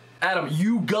dude. Adam,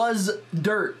 you guzz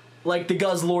dirt like the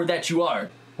Guzzlord that you are.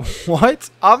 What?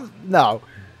 No.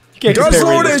 You can't compare me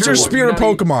Guzzlord to this is your dude. spirit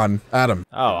Pokemon, Adam.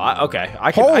 Oh, okay.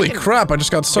 I can. Holy I can crap! I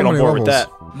just got so get on many board levels.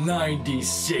 with that.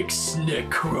 96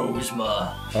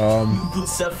 Necrozma. The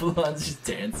Cephalon's just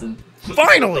dancing.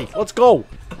 Finally, let's go.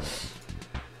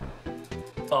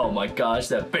 Oh my gosh,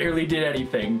 that barely did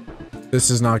anything. This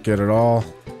is not good at all.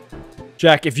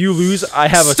 Jack, if you lose, I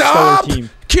have a Stop stellar team.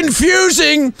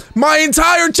 confusing my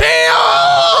entire team!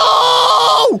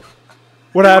 Oh!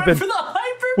 What happened? For the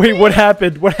hyper Wait, what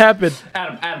happened? What happened?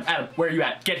 Adam, where are you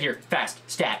at? Get here, fast,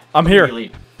 stat. I'm here.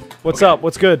 Immediately. What's up?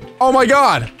 What's good? Oh my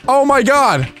god! Oh my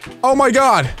god! Oh my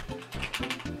god!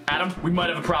 Adam, Adam, we might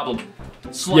have a problem.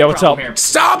 Slight Yeah, what's problem up? Here.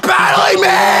 Stop battling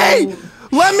me!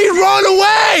 Let me run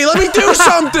away! Let me do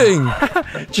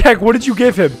something! Jack, what did you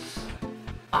give him?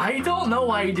 I don't know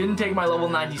why he didn't take my level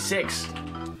 96.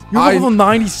 You're level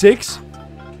 96?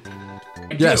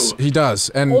 Yes, he does.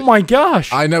 And Oh my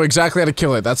gosh. I know exactly how to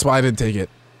kill it. That's why I didn't take it.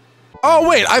 Oh,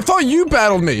 wait. I thought you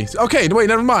battled me. Okay, wait,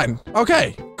 never mind.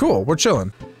 Okay, cool. We're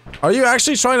chilling. Are you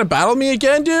actually trying to battle me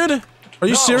again, dude? Are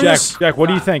you serious? Jack, what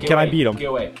do you think? Get Can I away, beat him? Get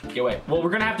away. Get away. Well,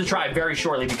 we're gonna have to try very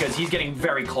shortly because he's getting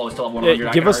very close to level 100.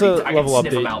 Yeah, give us a level I can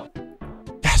sniff him update.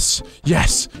 out. Yes,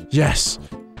 yes, yes.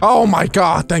 Oh my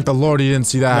god, thank the Lord he didn't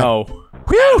see that. No.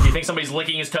 Do you Whew! think somebody's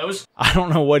licking his toes? I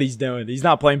don't know what he's doing. He's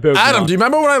not playing Pokemon. Adam, do you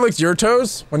remember when I licked your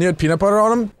toes? When you had peanut butter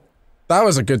on them? That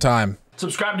was a good time.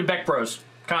 Subscribe to Beck Bros.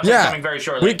 Content Yeah. coming very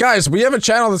shortly. Guys, we have a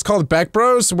channel that's called Beck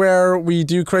Bros where we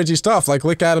do crazy stuff like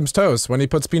lick Adam's toes when he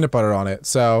puts peanut butter on it.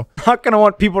 So, I'm not gonna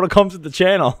want people to come to the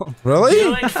channel. really?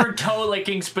 Like for toe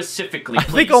licking specifically, I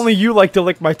think only you like to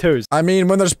lick my toes. I mean,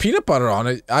 when there's peanut butter on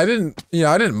it, I didn't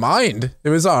mind. It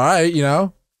was all right, you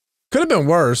know. Could have been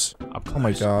worse. Oh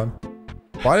my god.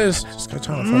 Why is this guy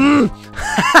trying to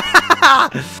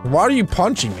fight me? Why are you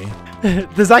punching me?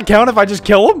 Does that count if I just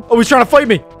kill him? Oh, he's trying to fight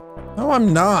me. No,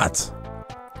 I'm not.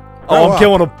 Oh, Grow I'm up.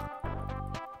 killing him.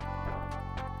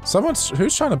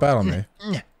 Who's trying to battle me?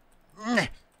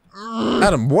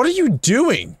 Adam, what are you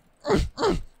doing?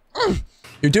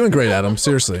 You're doing great, Adam.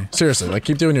 Seriously. Seriously, like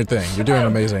keep doing your thing. You're doing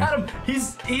amazing. Adam,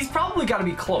 he's probably got to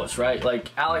be close, right? Like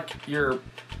Alec, you're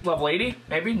level 80,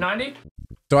 maybe 90.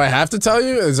 Do I have to tell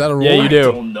you? Is that a rule? Yeah, you do.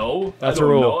 I don't know. That's I don't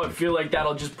a rule. know. I feel like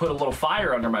that'll just put a little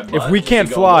fire under my butt. If we just can't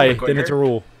to go a little fly, bit then it's a quicker.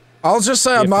 rule. I'll just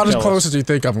say I'm have not to as tell close us. as you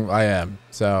think I am.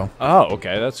 So Oh,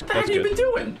 okay. That's What have you been good.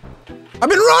 doing? I've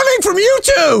been running from you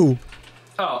two.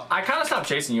 Oh, I kind of stopped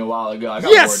chasing you a while ago. I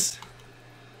got Yes!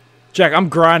 Jack, I'm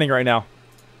grinding right now. bored.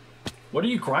 What are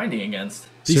you grinding against?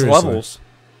 These Seriously. levels.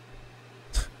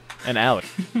 And Alec.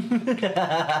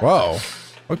 Whoa.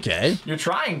 Okay. You're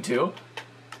trying to.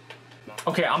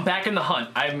 Okay, I'm back in the hunt.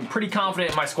 I'm pretty confident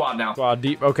in my squad now. Wow,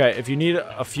 deep. Okay, if you need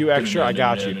a few extra, I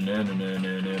got you.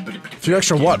 A few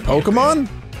extra what? Pokemon?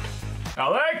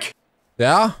 Alec,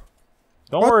 Yeah.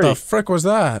 Don't What worry. the frick was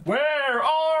that? where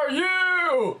are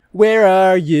you? Where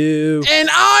are you? And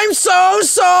I'm so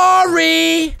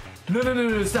sorry.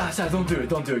 No, stop, don't do it,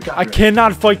 don't do it. I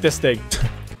cannot fight this thing.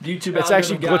 YouTube It's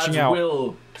actually glitching out.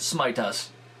 will smite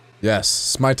us. Yes,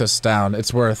 smite us down.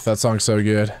 It's worth. That song's so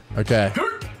good. Okay.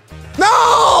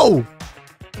 No!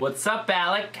 What's up,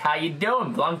 Alec? How you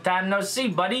doing? Long time no see,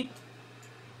 buddy.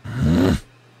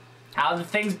 How the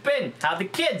things been? How the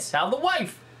kids? How the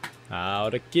wife? How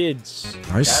the kids.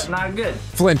 Nice. That's not good.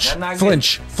 Flinch. That's not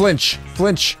Flinch. Flinch.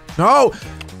 Flinch. No!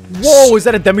 Whoa, is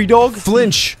that a demidog?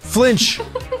 Flinch. Flinch.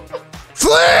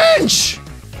 Flinch!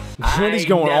 What is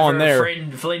going on there?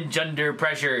 Flinch under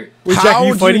pressure. Wait, Jack, are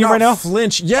you do fighting him not right now?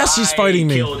 Flinch. Yes, he's fighting I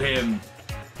me. killed him.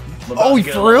 I'm Oh, about to he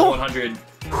get for a level real? 100.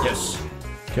 Yes.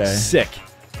 Okay. Sick.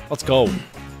 Let's go.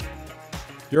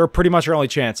 You're pretty much our only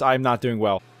chance. I'm not doing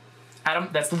well. Adam,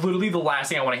 that's literally the last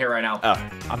thing I want to hear right now. Oh,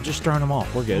 I'm just throwing him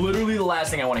off. We're good. Literally the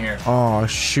last thing I want to hear. Oh,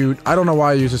 shoot. I don't know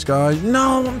why I use this guy.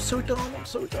 No, I'm so dumb. I'm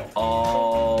so dumb.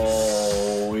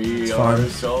 Oh, we It's are fine.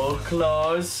 so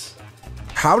close.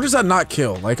 How does that not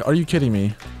kill? Like, are you kidding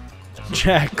me?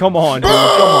 Jack, come on, dude. Come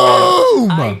on.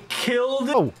 Boom! I killed.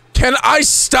 Oh. Can I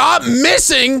stop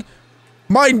missing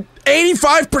my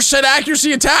 85%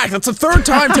 accuracy attack? That's the third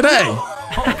time today.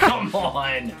 Oh, come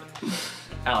on.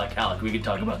 Alec, we can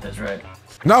talk about this, right?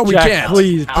 No, we Jack, can't.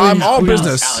 please, I'm all please.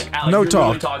 business. Alec, No you're talk.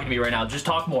 literally talking to me right now. Just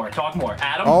talk more. Talk more.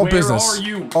 Adam, All where business. are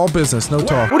you? All business. No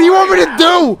talk. What do you want me to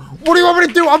do? What do you want me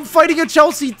to do? I'm fighting a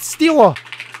Chelsea Steeler.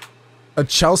 A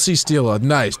Chelsea Steeler.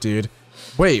 Nice, dude.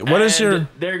 Wait, what is your...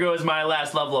 There goes my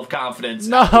last level of confidence.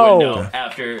 No. out the window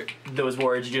after those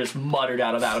words just muttered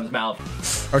out of Adam's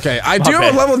mouth. Okay, I do have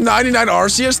bad. a level 99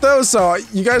 Arceus, though, so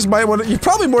you guys might want to... You're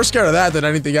probably more scared of that than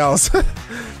anything else.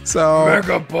 So...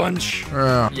 Mega punch.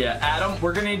 Yeah, Adam,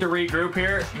 we're gonna need to regroup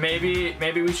here. Maybe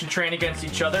we should train against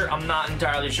each other. I'm not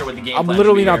entirely sure what the game I'm plan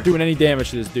literally should be not here. doing any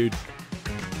damage to this dude.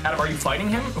 Adam, are you fighting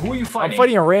him? Who are you I'm fighting?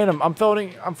 fighting a random. I'm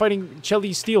fighting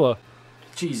Chelsea Steeler.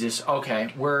 Jesus.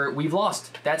 Okay, we've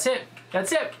lost. That's it.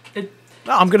 That's it.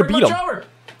 No, I'm gonna Pretty beat much him. over.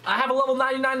 I have a level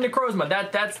 99 Necrozma.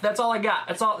 That's all I got.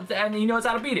 That's all. And you know it's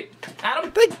how to beat it.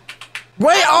 Adam,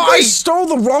 Wait, oh, I stole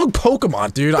the wrong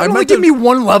Pokemon, dude. I only meant give to... me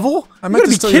one level. I You meant gotta to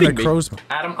be steal your kidding me. Necrozma.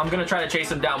 Adam, I'm gonna try to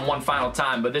chase him down one final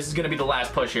time, but this is gonna be the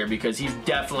last push here because he's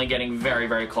definitely getting very,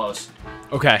 very close.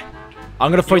 Okay, I'm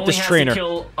gonna He fight only this has trainer. to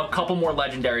kill a couple more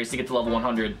legendaries to get to level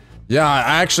 100. Yeah,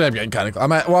 I actually am getting kind of...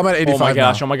 I'm at 85 Oh my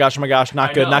gosh! now. Oh my gosh! Oh my gosh!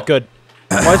 Not I good! know. Not good.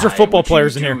 Why is there Why football would you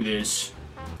players in do here? This?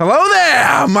 Hello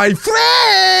there, my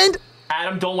friend.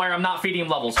 Adam, don't worry, I'm not feeding him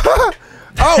levels. Oh,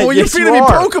 well, you're Yes, feeding you me are.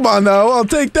 Pokemon, though. I'll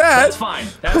take that. That's fine.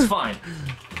 That's fine.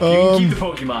 You can keep the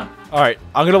Pokemon. All right,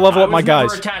 I'm gonna level up my guys. I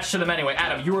was never attached to them anyway.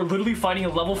 Adam, you are literally fighting a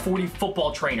level 40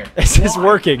 football trainer. Is this Why?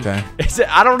 working? Okay. Is it?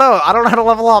 I don't know. I don't know how to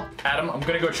level up. Adam, I'm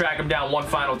gonna go track him down one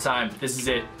final time. This is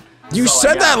it. This You is all I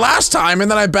said got. that last time,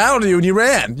 and then I battled you, and you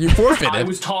ran. You I forfeited.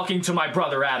 was talking to my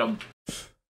brother, Adam.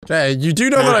 Hey, you do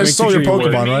know that I make stole sure your you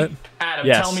would. Pokemon, right? Adam,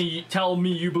 Yes. tell me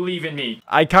you believe in me.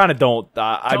 I kind of don't.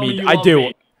 I Tell me mean, you I love do.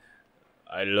 me.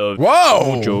 I love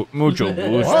Whoa! mucho.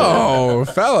 Whoa,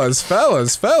 fellas.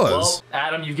 Well,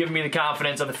 Adam, you've given me the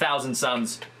confidence of 1,000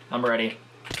 suns. I'm ready.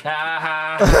 He's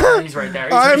right there.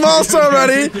 I'm also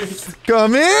ready.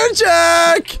 Come here,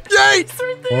 Jack. Yay!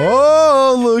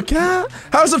 Oh, look out.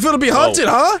 How's it feel to be hunted,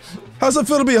 huh? How's it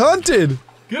feel to be hunted?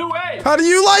 Get away! How do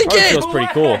you like That it? feels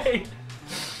pretty cool. Away!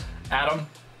 Adam,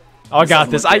 Oh, I got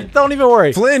this. I don't even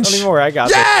worry. Flinch. Don't even worry. I got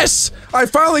this. Yes! I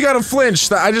finally got a flinch.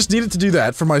 That I just needed to do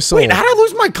that for my soul. Wait, how did I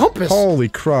lose my compass? Holy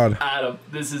crud. Adam,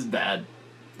 this is bad.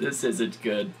 This isn't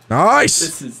good. Nice.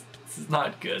 This is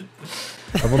not good.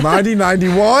 Level 90,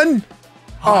 91. will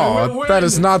Oh, that win.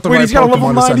 is not the Wait, right he's got a level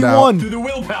Pokemon to send out. 91. Through the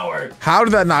willpower. How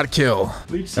did that not kill?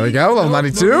 Leech There we seed. go, level No,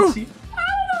 92. no, Leech seed.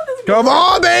 Come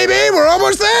on, baby. We're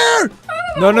almost there.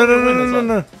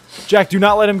 No. Jack, do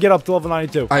not let him get up to level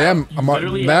 92. I am. You I'm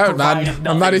literally on, have no, provided I'm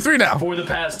nothing 93 now. For the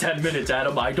past 10 minutes,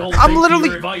 Adam, I don't I'm think literally-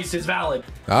 your advice is valid.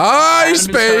 Nice, Adam is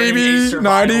starting a baby.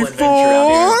 survival adventure out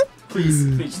 94. here. Please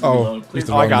leave me alone. Please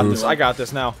Oh, I got move. this. I got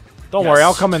this now. Don't Yes. worry,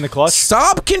 I'll come in the clutch.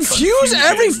 Stop confuse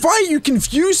every fight. You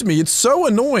confuse me. It's so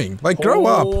annoying. Like, grow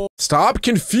Oh. up. Stop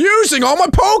confusing all my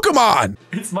Pokemon.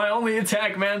 It's my only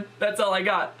attack, man. That's all I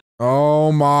got.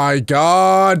 Oh my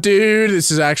god, dude. This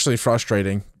is actually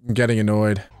frustrating. I'm getting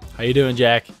annoyed. How you doing,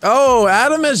 Jack? Oh,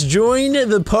 Adam has joined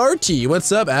the party.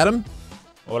 What's up, Adam?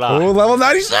 Hola. Oh, level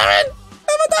 97.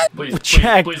 Please,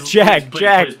 Jack,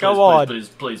 Jack, come on. Please.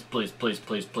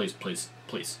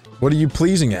 What are you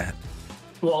pleasing at?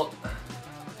 Well,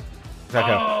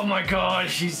 Okay. oh my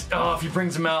gosh, he's. Oh, if he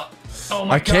brings him out. Oh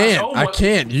my I gosh. can't. Oh, I what-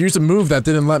 can't use a move that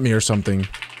didn't let me or something.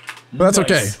 But that's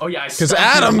Nice. okay. Oh yeah, I Because stunned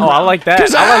Adam. him. Oh, I like that.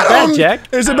 Because I like that, Adam Jack.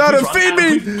 is Adam, about to please run. feed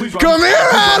Adam, me. please run. Come here,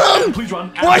 Adam. Please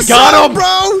run. What's got up, him.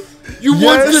 bro? You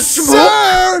Yes,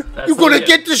 sir. That's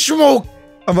legit. the smoke.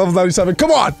 I'm level 97.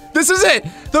 Come on. This is it.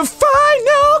 The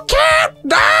final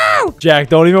countdown. Jack,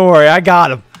 don't even worry. I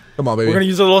got him. Come on, baby. We're gonna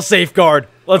use a little safeguard.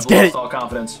 Let's I've get lost it. all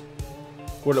confidence.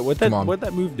 Come on. What'd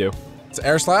that move do? It's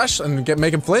air slash and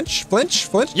make him flinch. Flinch.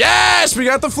 Yes, we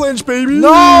got the flinch, baby.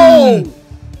 No!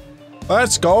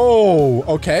 Let's go.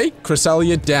 Okay,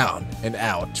 Cresselia down and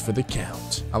out for the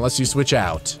count. Unless you switch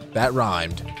out. That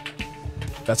rhymed.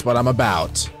 That's what I'm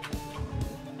about.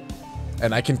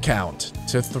 And I can count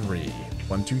to 3.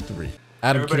 1, 2, 3.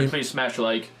 Adam, Everybody, can you... please smash a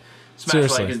like. Smash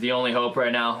Seriously. like is the only hope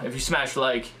right now. If you smash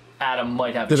like, Adam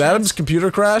might have a Did chance. Adam's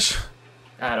computer crash?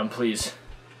 Adam, please.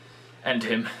 End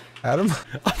him. Adam?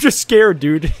 I'm just scared,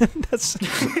 dude.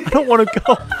 I don't want to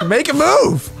go. Make a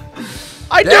move!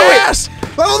 I do Yes!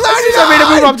 Level 99! I made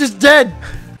a move. I'm just dead.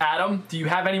 Adam, do you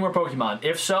have any more Pokemon?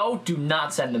 If so, do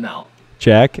not send them out.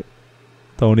 Jack,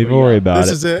 don't even worry about This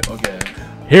it. is it. Okay.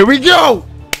 Here we go.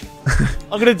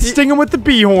 I'm gonna sting him with the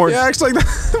bee horn. He acts like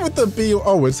that with the B.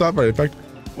 Oh, it's not very effective.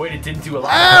 Wait, it didn't do a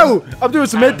lot. Ow! I'm doing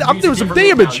some. Adam, I'm use doing a some different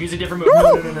move now. damage. Use a different move. No,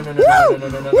 no, no, no, no, no, no,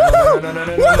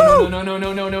 no, no, no, no,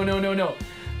 no, no, no, no, no, no.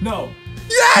 No.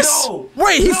 Yes! No!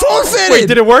 Wait, he No! forfeited! Wait,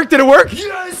 did it work? Did it work?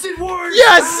 Yes, it worked!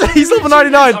 Yes! He's level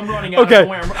 99. I'm running out. Okay.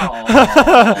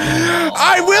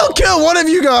 I will kill one of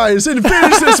you guys and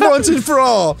finish this once and for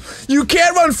all. You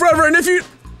can't run forever, and if you...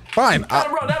 Fine.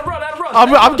 Adam, run, Adam, run, Adam,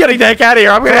 run. I'm getting the heck out of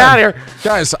here. I'm getting out of here.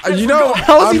 Guys, you know...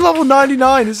 How is he level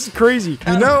 99? This is crazy.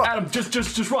 You know... Adam, just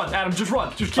run. Adam, just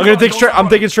run. Just keep I'm gonna running. take Don't straight- stop I'm running.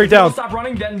 taking straight If you don't down. Stop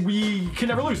running, then we can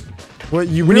never lose. What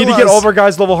you We need to get all of our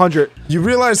guys level 100. You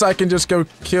realize I can just go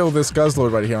kill this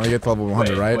Guzzlord right here and I get to level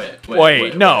 100, right?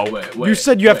 Wait, no. You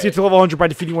said you have to get to level 100 by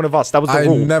defeating one of us. That was the I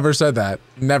rule. never said that.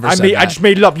 Never said I that. just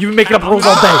made it up. You've been making up rules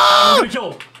all day. I'm gonna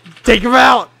kill him. Take him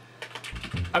out.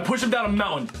 I push him down a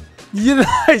mountain. You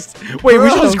nice. Wait, we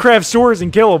should just craft swords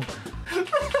and kill him.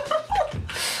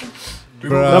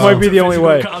 That might be the only Physical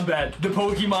way. Combat. The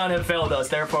Pokemon have failed us,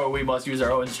 therefore we must use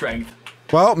our own strength.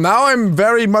 Well, now I'm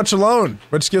very much alone,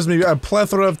 which gives me a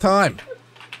plethora of time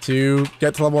to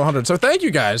get to level 100. So thank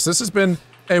you guys. This has been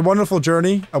a wonderful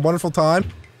journey, a wonderful time.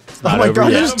 Oh my over god,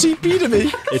 you yet. just TP to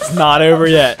me. It's not over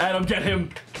yet. Adam, get him.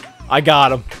 I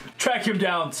got him. Track him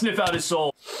down. Sniff out his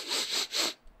soul.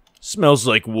 Smells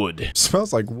like wood.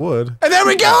 Smells like wood. And there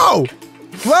we go!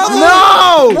 Level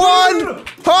No!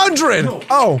 100.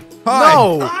 Oh, hi.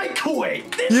 No. I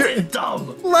quit. This is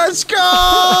dumb. Let's go.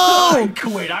 I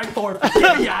quit. I forfeit.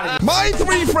 Get me out of here. My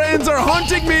 3 friends are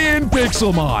hunting me in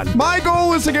PIXELMON. My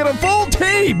goal is to get a full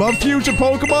team of future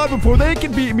Pokemon before they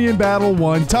can beat me in battle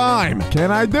one time.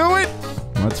 Can I do it?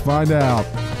 Let's find out.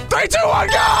 3, 2, 1,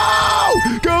 go!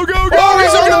 Go, go, go! Oh,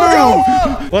 he's go, on go, the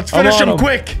go! move. Let's finish him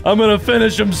quick. I'm gonna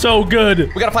finish him so good.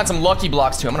 We gotta find some lucky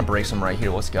blocks too. I'm gonna break some right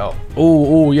here. Let's go.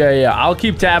 Ooh, yeah. I'll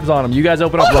keep tabs on him. You guys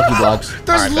open up lucky blocks.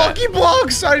 There's Alright, lucky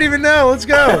blocks. I didn't even know. Let's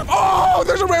go. Oh,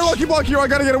 there's a rare lucky block here. I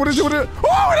gotta get it. What is it? What is it?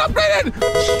 Oh, it upgraded!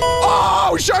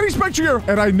 Oh, shiny Spectrier!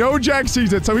 And I know Jack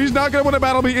sees it, so he's not gonna want to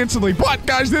battle me instantly. But,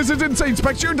 guys, this is insane.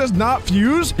 Spectrier does not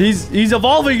fuse. He's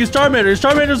evolving his Charmander. His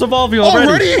Charmander's evolving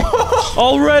already.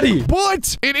 Already.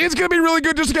 But it is going to be really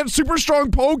good just to get super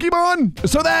strong Pokemon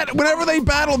so that whenever they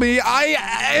battle me, I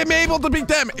am able to beat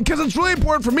them. Because it's really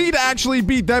important for me to actually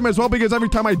beat them as well, because every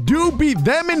time I do beat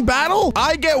them in battle,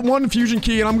 I get 1 fusion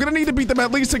key, and I'm going to need to beat them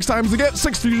at least 6 times to get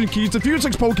 6 fusion keys, to fuse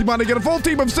 6 Pokemon, to get a full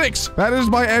team of 6. That is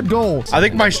my end goal. I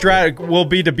think my strat will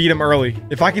be to beat him early.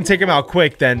 If I can take him out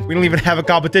quick, then we don't even have a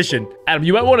competition. Adam,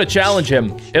 you might want to challenge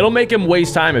him. It'll make him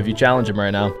waste time if you challenge him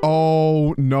right now.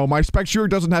 Oh, no, my Spectrier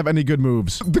doesn't have any good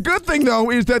moves. The good thing,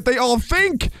 though, is that they all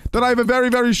think that I have a very,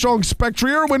 very strong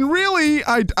Spectrier, when really,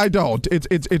 I don't. They're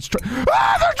trying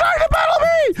to battle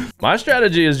me! My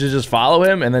strategy is to just follow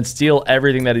him and then steal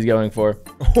everything that he's going for.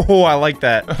 Oh, I like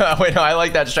that. Wait, no, I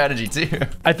like that strategy too.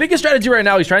 I think his strategy right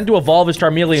now, he's trying to evolve his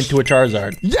Charmeleon to a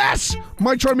Charizard. Yes!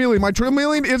 My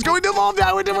Charmeleon is going to evolve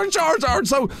now into a Charizard.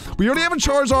 So we already have a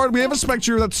Charizard. We have a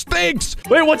Spectrier that stinks.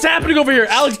 Wait, what's happening over here?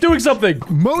 Alex doing something.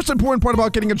 Most important part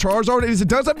about getting a Charizard is it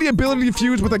does have the ability to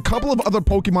fuse with a couple of other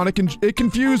Pokemon. It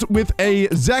can fuse with a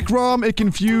Zekrom. It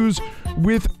can fuse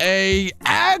with a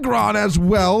Aggron as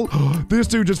well. This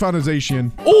dude just found a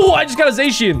Zacian. Oh, I just got a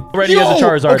Zacian. Already has a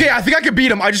Charizard. Okay, I think I can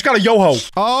beat him. I just got a Yo-Ho.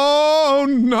 Oh,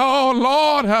 no,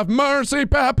 Lord, have mercy,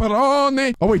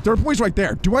 pepperoni. Oh, wait, Dirt Boy's right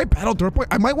there. Do I battle Dirt Boy?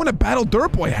 I might want to battle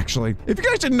Dirt Boy, actually. If you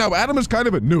guys didn't know, Adam is kind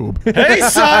of a noob. Hey,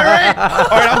 Siren! All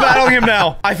right, I'm battling him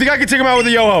now. I think I can take him out with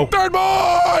a Yo-Ho. Dirt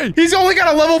Boy! He's only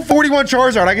got a level 41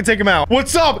 Charizard. I can take him out.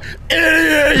 What's up,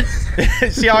 idiot?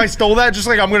 See how I stole that? Just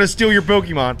like I'm going to steal your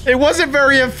Pokemon. It wasn't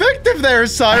very effective there,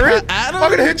 Siren. Adam? I'm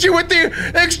going to hit you with the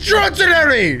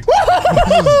extraordinary.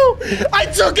 I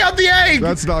took out the egg.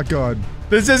 That's not good.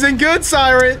 This isn't good,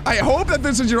 Siren. I hope that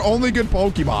this is your only good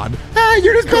Pokemon. Ah,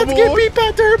 you're just about to get on. beat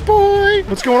by Dirt Boy.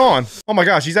 What's going on? Oh my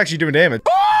gosh, he's actually doing damage.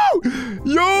 Oh!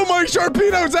 Yo, my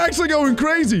Sharpedo's actually going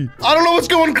crazy. I don't know what's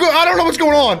going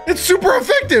on. It's super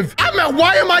effective.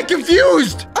 Why am I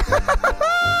confused?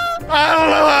 I don't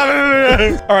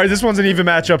know. All right, this one's an even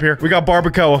matchup here. We got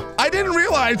Barbacoa. I didn't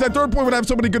realize that Dirt Boy would have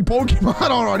so many good Pokemon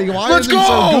already. Why Let's is he so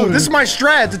go. good? This is my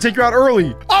strat to take you out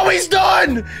early. Oh, he's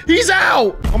done. He's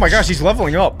out. Oh my gosh, he's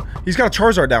leveling up. He's got a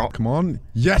Charizard now. Come on.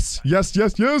 Yes. And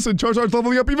Charizard's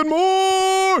leveling up even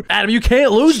more. Adam, you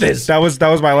can't lose this. That was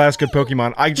my last good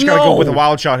Pokemon. I just gotta go with a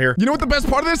wild shot here. You know what the best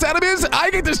part of this, Adam, is? I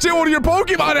get to steal one of your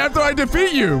Pokemon after I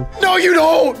defeat you. No, you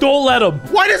don't. Don't let him.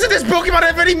 Why doesn't this Pokemon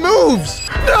have any moves?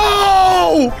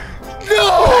 No!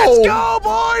 No! Let's go,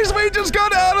 boys! We just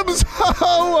got Adam's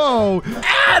Ho-Oh!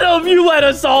 Adam, you let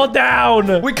us all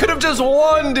down. We could have just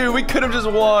won, dude. We could have just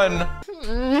won.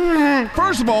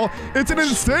 First of all, it's an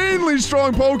insanely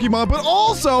strong Pokemon, but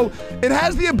also, it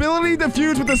has the ability to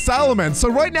fuse with the Salamence.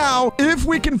 So right now, if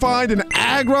we can find an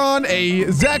Aggron, a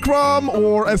Zekrom,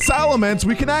 or a Salamence,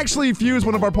 we can actually fuse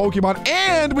one of our Pokemon,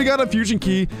 and we got a fusion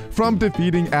key from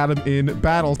defeating Adam in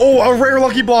battle. Oh, a rare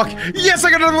lucky block. Yes,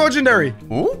 I got another legendary.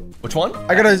 Ooh, which one?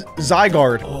 I got a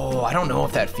Zygarde. Oh, I don't know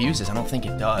if that fuses. I don't think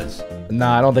it does.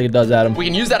 Nah, I don't think it does, Adam. We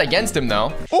can use that against him,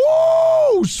 though.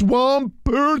 Oh,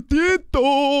 Swampertito!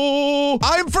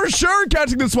 I'm for sure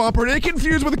catching the Swampert. It can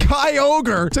fuse with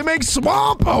Kyogre to make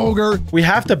Swamp Ogre. We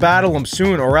have to battle him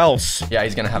soon or else. Yeah,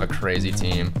 he's gonna have a crazy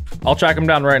team. I'll track him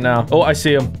down right now. Oh, I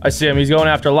see him. He's going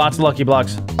after lots of lucky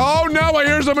blocks. Oh no, I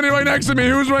hear somebody right next to me.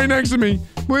 Who's right next to me?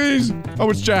 Please. Oh,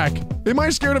 it's Jack. Am I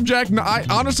scared of Jack? No, I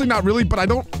honestly not really, but I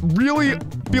don't really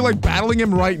feel like battling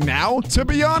him right now. To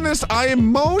be honest, I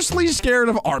am mostly scared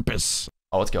of Arpus.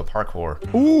 Oh, let's go parkour.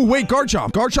 Ooh, wait,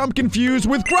 Garchomp. Garchomp confused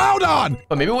with Groudon.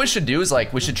 But maybe what we should do is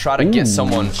like, we should try to get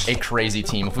someone a crazy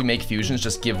team. If we make fusions,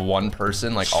 just give one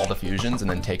person like all the fusions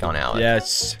and then take on Alex.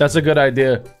 Yes. That's a good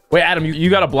idea. Wait, Adam, you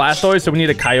got a Blastoise, so we need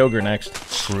a Kyogre next.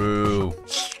 True.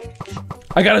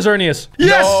 I got a Xerneas.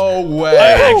 Yes! No way.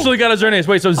 I actually got a Xerneas.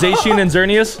 Wait, so Zacian and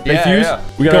Xerneas, they Yeah, fuse? yeah.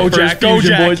 We got Go, our first Jack, go,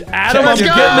 fusion, Jack. boys. Adam, Let's I'm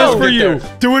go. getting this for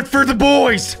Get you. Do it for the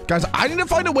boys. Guys, I need to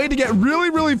find a way to get really,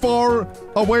 really far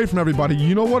away from everybody.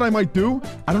 You know what I might do?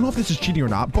 I don't know if this is cheating or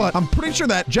not, but I'm pretty sure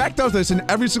that Jack does this in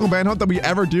every single manhunt that we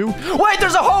ever do. Wait,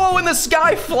 there's a Ho-Oh in the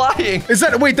sky flying. Is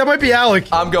that, wait, that might be Alec.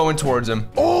 I'm going towards him.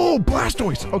 Oh,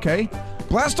 Blastoise. Okay.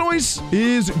 Blastoise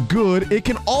is good. It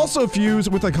can also fuse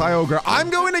with a Kyogre. I'm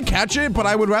going to catch it, but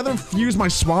I would rather fuse my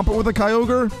Swampert with a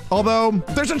Kyogre. Although,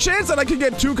 there's a chance that I could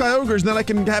get 2 Kyogres and then I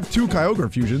can have 2 Kyogre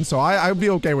fusions, so I would be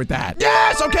okay with that.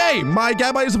 Yes, okay. My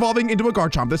Gabite is evolving into a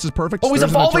Garchomp. This is perfect. Oh, he's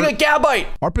evolving a Gabite.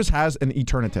 Arpus has an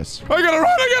Eternatus. I gotta run,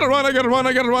 I gotta run, I gotta run,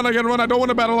 I gotta run, I gotta run. I don't want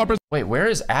to battle Arpus. Wait, where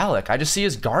is Alec? I just see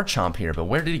his Garchomp here, but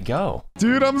where did he go?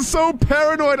 Dude, I'm so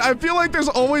paranoid. I feel like there's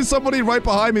always somebody right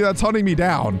behind me that's hunting me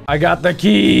down. I got the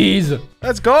keys.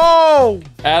 Let's go.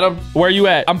 Adam, where you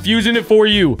at? I'm fusing it for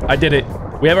you. I did it.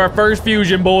 We have our first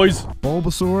fusion, boys.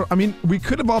 Bulbasaur. I mean, we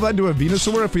could evolve that into a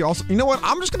Venusaur if we also... You know what?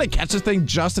 I'm just going to catch this thing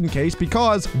just in case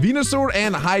because Venusaur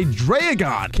and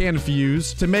Hydreigon can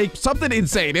fuse to make something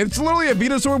insane. It's literally a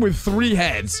Venusaur with 3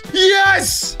 heads.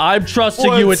 Yes. I'm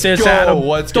trusting you with this, go. Adam.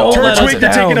 Let's go. Don't let us Turtwig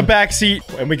down. taking a back seat,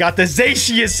 and we got the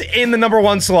Zacius in the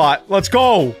 #1 slot. Let's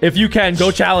go. If you can,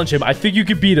 go challenge him. I think you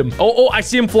could beat him. Oh, I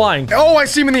see him flying. Oh, I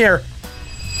see him in the air.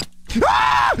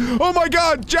 Ah! Oh my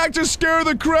god, Jack just scared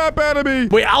the crap out of me.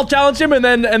 Wait, I'll challenge him, and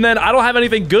then I don't have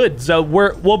anything good, so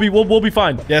we'll be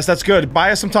fine. Yes, that's good.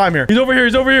 Buy us some time here. He's over here.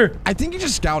 He's over here. I think he's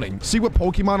just scouting. See what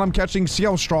Pokemon I'm catching, see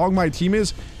how strong my team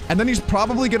is, and then he's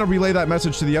probably going to relay that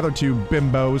message to the other 2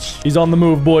 bimbos. He's on the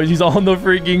move, boys. He's on the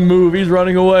freaking move. He's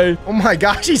running away. Oh my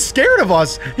gosh, he's scared of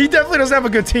us. He definitely doesn't have a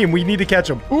good team. We need to catch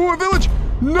him. Ooh, a village.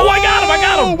 No! Oh, I got him. I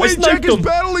got him. I Wait, sniped Jack is him.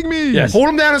 battling me. Yes. Hold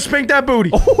him down and spank that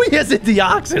booty. Oh, he has a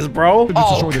Deoxys, bro. Just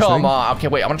Oh, destroy this come thing. on. Okay,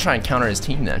 wait. I'm going to try and counter his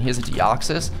team then. He has a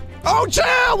Deoxys. Oh, chill!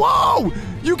 Whoa!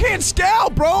 You can't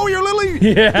scout, bro. You're literally...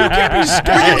 Yeah. You can't be We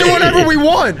scouting. can do whatever we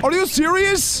want. Are you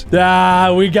serious?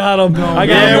 Ah, we got him. I got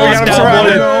Yeah, him. we got him locked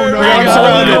surrounded. down, boys. We got him I'm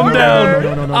surrounded. holding him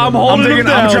down. No. I'm holding him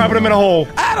down. I'm trapping him in a hole.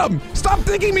 Adam, stop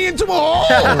digging me into a hole.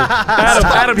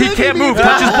 Adam, he can't move.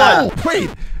 Touch his butt. Wait,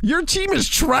 your team is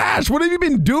trash. What have you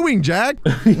been doing, Jack?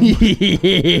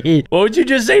 What would you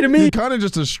just say to He me? kind of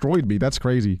just destroyed me. That's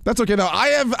crazy. That's okay. Now I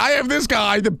have this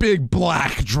guy, the big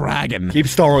black dragon. Keep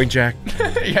stalling, Jack.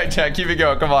 Yeah, Jack, keep it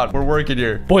going. Come on. We're working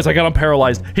here. Boys, I got him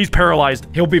paralyzed. He's paralyzed.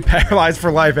 He'll be paralyzed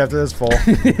for life after this fall.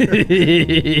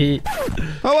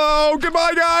 Hello,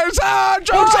 goodbye, guys. Ah,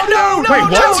 joke's on you. Wait,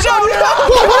 what? Joke's on you.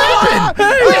 What happened?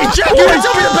 Hey, Jack, you didn't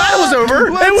tell me the battle was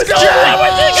over. Let's was go.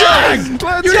 Jack.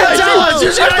 Let's You didn't tell us. You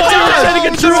go. didn't tell us. trying to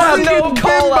get through him. No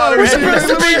call out. We're supposed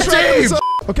to be a team.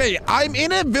 Okay, I'm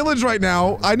in a village right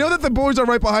now. I know that the boys are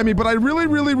right behind me, but I really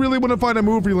want to find a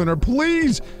move relearner.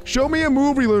 Please show me a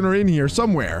move relearner in here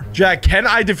somewhere. Jack, can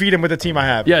I defeat him with the team I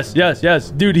have? Yes.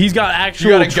 Dude, he's got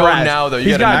actual You gotta go trash. now, though. You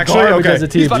He's gotta got actually- garbage okay. as a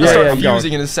team. He's about to Yeah, start yeah.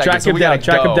 fusing in a second. Track so him we down. gotta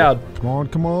Track go. him down.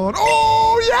 Come on.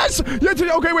 Oh, yes.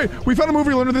 Yeah, okay, wait. We found a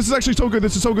movie learner. This is actually so good.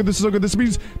 This is so good. This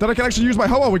means that I can actually use my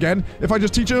Ho-Oh again if I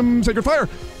just teach him Sacred Fire.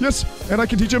 Yes, and I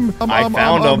can teach him I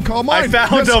found him. Calm I Mind.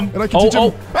 found Yes, him. And I can teach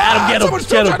him. Adam, get him. Someone's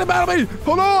still Get him. trying to battle me.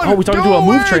 Hold on. Oh, we're talking Go to a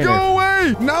move away, trainer. Go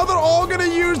away. Now they're all going to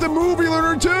use the movie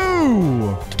learner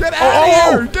too. Get out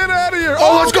oh. of here. Get out of here.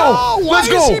 Oh, let's go. no. Why Let's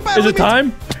is go. he Is battling Is it me?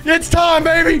 time? It's time,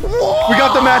 baby. We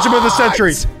got the matchup of the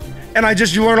century. And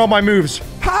you learn all my moves.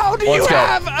 How do Let's you go.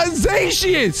 have a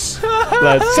Zacius?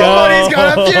 Let's Somebody's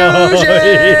got a fusion.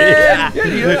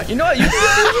 Yeah, you know what? You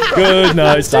Good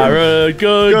night, Sirud.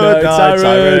 Good night,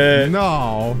 Sirud.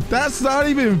 No, that's not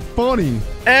even funny.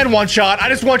 And one shot. I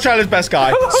just one shot his best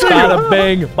guy. Bada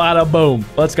bing, bada boom.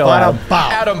 Let's go, Adam. Bow.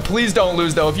 Adam, please don't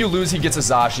lose, though. If you lose, he gets a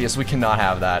Zacius. We cannot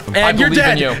have that. I And you're believe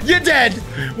dead. in you. You're dead.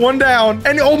 One down.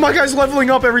 And oh my guy's leveling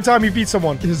up every time he beats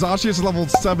someone. His Zacius is level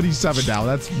 77 now.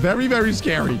 That's very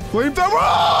scary. Flamethrower!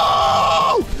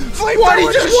 Oh! Flamethrower! What? He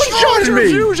just one-shotted destroyed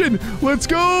me. your fusion. Let's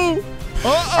go.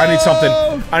 I need something.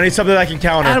 I need something that I can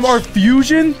counter. Adam, our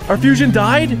fusion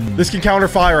died? This can counter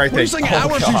fire, I What are you think. saying our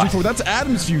God. fusion for? That's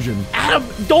Adam's fusion. Adam,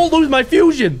 don't lose my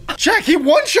fusion. Check, he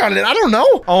one-shotted it. I don't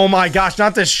know. Oh my gosh,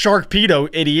 not this Sharkpedo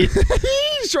idiot.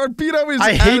 Sharpedo is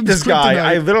I hate Adam's this guy. kryptonite.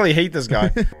 I literally hate this guy.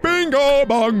 Bingo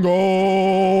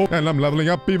bongo. And I'm leveling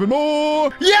up even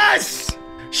more. Yes!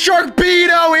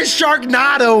 Sharkpedo is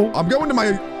Sharknado. I'm going to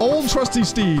my old trusty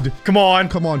steed. Come on.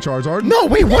 Come on, Charizard. No,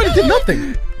 wait, what? It did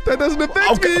nothing. That doesn't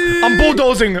affect Okay, me. I'm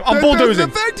bulldozing. I'm That bulldozing.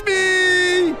 doesn't affect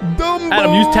me. Dumbo.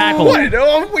 Adam, use tackle. What?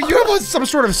 Oh, you have some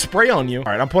sort of spray on you. All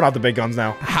right, I'm pulling out the big guns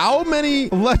now. How many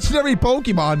legendary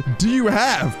Pokemon do you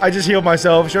have? I just healed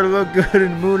myself. Should have looked good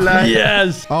in the moonlight.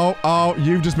 Yes. Oh,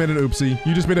 you've just made an oopsie.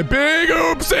 You just made a big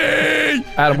oopsie.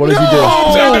 Adam, what does he do?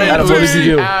 Not an Adam, what does he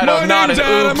do? My not name's an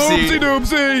Adam oopsie.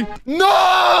 Doopsie.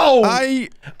 No! I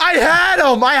had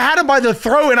him. I had him by the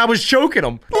throat, and I was choking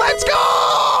him. Let's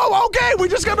go! Okay, we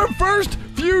just got our first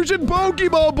fusion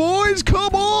Pokemon, boys.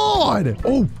 Come on!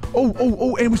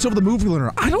 Oh, and we still have the movie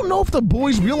learner. I don't know if the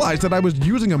boys realized that I was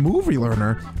using a movie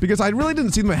learner because I really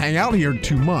didn't see them hang out here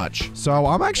too much. So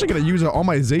I'm actually gonna use it on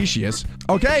my Zacius.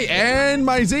 Okay, and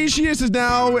my Zacius is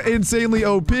now insanely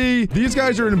OP. These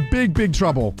guys are in big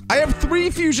trouble. I have 3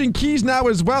 fusion keys now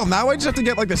as well. Now I just have to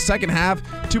get like the second half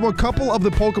to a couple of the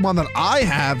Pokemon that I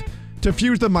have to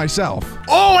fuse them myself.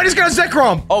 Oh, I just got a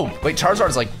Zekrom. Oh, wait,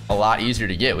 Charizard's like a lot easier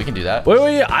to get. We can do that.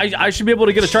 Wait, I should be able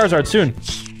to get a Charizard soon.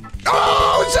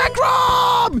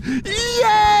 Oh, Zekrom!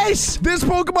 Yes! This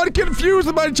Pokemon can fuse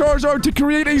with my Charizard to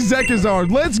create a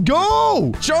Zekazard. Let's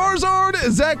go! Charizard,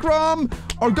 Zekrom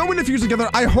are going to fuse together.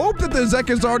 I hope that the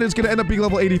Zekazard is going to end up being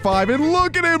level 85. And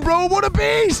look at him, bro. What a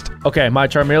beast! Okay, my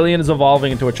Charmeleon is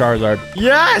evolving into a Charizard.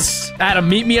 Yes! Adam,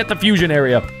 meet me at the fusion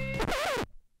area.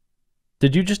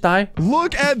 Did you just die?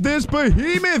 Look at this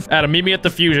behemoth! Adam, meet me at the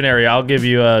fusion area. I'll give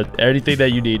you anything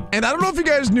that you need. And I don't know if you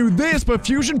guys knew this, but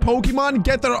fusion Pokemon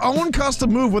get their own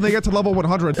custom move when they get to level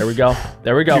 100. There we go.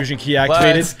 There we go. Fusion key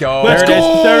activated. Let's go. There it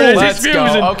is. There it is. Let's He's go.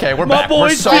 fusing. Okay, we're My back. We're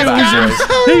boy's so back, fusion.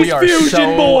 guys. He's We are fusion,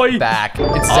 so boy. back.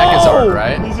 It's Zekazard,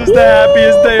 right? This is the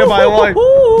happiest day of my life.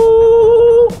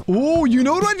 Oh, you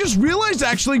know what I just realized,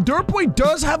 actually? Dirt Boy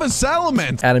does have a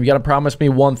Salamence. Adam, you gotta promise me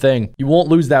one thing. You won't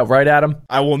lose that, right, Adam?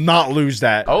 I will not lose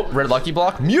that. Oh, red lucky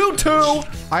block. Mewtwo.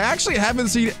 I actually haven't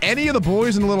seen any of the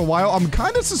boys in a little while. I'm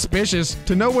kind of suspicious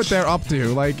to know what they're up to.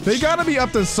 Like, they gotta be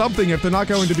up to something if they're not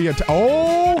going to be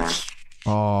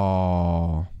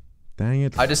Oh, dang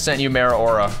it. I just sent you Mara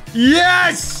Aura.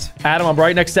 Yes! Adam, I'm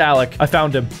right next to Alec. I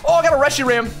found him. Oh, I got a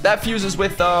Reshiram. That fuses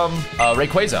with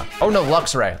Rayquaza. Oh no,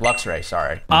 Luxray. Luxray,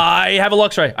 sorry. I have a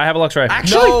Luxray.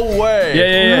 Actually? No way.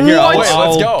 Yeah. Here, Wait,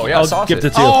 let's go. Yeah, I'll sauce gift it.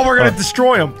 it to you. Oh, we're gonna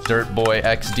destroy him. Dirt Boy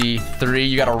XD3.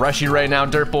 You got a Rushy right now,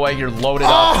 Dirt Boy. You're loaded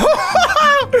up.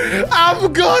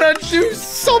 I'm gonna do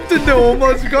something to him.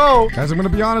 Let's go. Guys, I'm gonna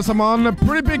be honest, I'm on a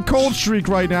pretty big cold streak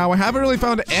right now. I haven't really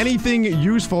found anything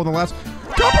useful in the last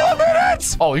couple of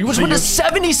minutes. Oh, you just went to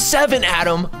 77,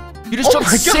 Adam. You just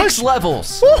jumped my 6 gosh.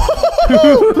 levels.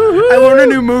 I learned a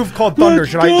new move called Thunder.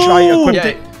 Should I equip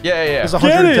it? Yeah. It's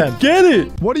 110. Get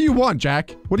it. What do you want,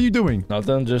 Jack? What are you doing?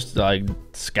 Nothing, just like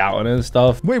scouting and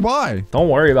stuff. Wait, why? Don't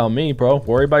worry about me, bro.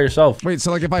 Worry about yourself. Wait,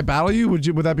 so like if I battle you, would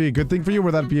that be a good thing for you or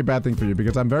would that be a bad thing for you?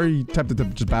 Because I'm very tempted to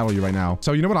just battle you right now.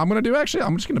 So you know what I'm gonna do actually?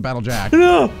 I'm just gonna battle Jack.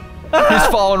 No. He's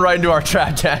falling right into our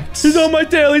trap, Jax. He's on my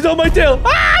tail. He's on my tail.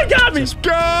 Ah, he got me.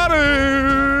 Got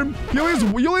him! You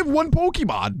only have one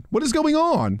Pokemon. What is going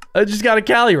on? I just got a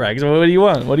Calyrex. What do you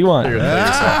want? What do you want? Here, Oh,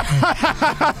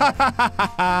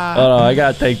 no, I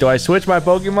gotta think. Do I switch my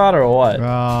Pokemon or what?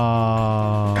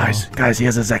 Guys, he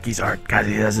has a Zekizard. I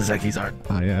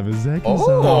have a Zekizard.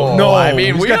 Oh, No, I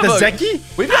mean, he's we got have the a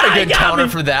Zeki? We've got a good got counter me.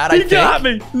 for that, He I think. got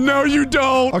me. No, you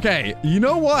don't. Okay, you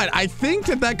know what? I think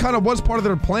that kind of was part of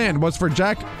their plan was for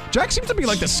Jack. Jack seems to be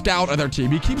like the scout of their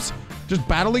team. He keeps just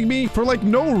battling me for like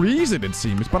no reason, it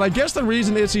seems. But I guess the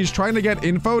reason is he's trying to get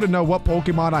info to know what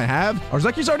Pokemon I have. Our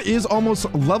Zekizard is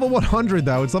almost level 100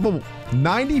 though. It's level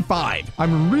 95.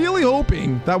 I'm really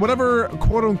hoping that whatever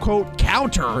quote unquote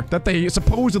counter that they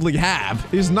supposedly have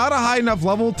is not a high enough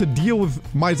level to deal with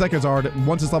my Zekizard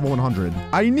once it's level 100.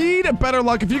 I need better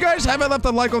luck. If you guys haven't left a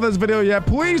like on this video yet,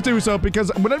 please do so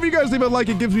because whenever you guys leave a like,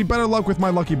 it gives me better luck with my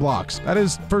lucky blocks. That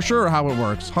is for sure how it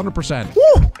works. 100%.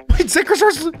 Woo! Wait,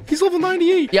 Zekizard's, he's level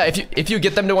 98. Yeah, if you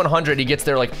get them to 100, he gets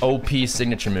their like OP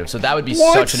signature move. So that would be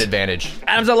such an advantage.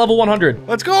 Adam's at level 100.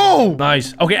 Let's go.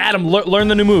 Nice. Okay, Adam, learn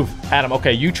the new move. Adam,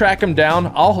 okay, you track him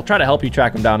down. I'll try to help you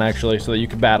track him down, actually, so that you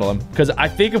can battle him. Because I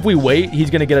think if we wait, he's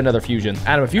going to get another fusion.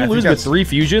 Adam, if you lose with 3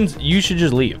 fusions, you should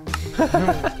just leave.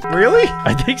 Really?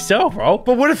 I think so, bro.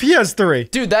 But what if he has 3?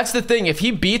 Dude, that's the thing. If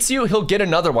he beats you, he'll get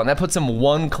another one. That puts him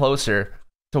 1 closer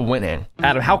to winning.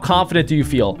 Adam, how confident do you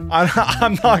feel?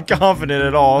 I'm not confident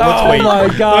at all. Let's Oh wait.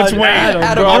 my God, Let's wait.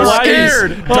 Adam, I'm bro,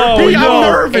 scared. Oh, I'm no.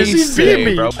 nervous. He's beating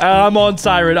me. Bro. I'm on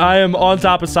Sirud. I am on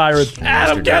top of Sirud.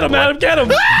 Adam, get him, Adam, get him.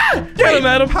 Get him,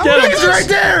 Adam, How get are him. you He's right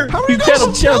there. How are you Get guys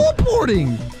him, get him. teleporting?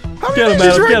 How are Get you him, guys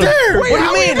Adam, right get him. there. Wait, What do you how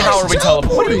are mean? you How guys are we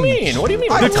teleporting? What do you teleporting? mean? What do you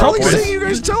mean? I've The only compass. seen you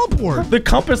guys teleport. The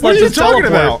compass What are lets you us talking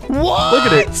teleport. about? What?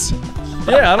 Look at it.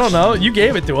 Yeah, I don't know. You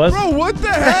gave it to us. Bro, what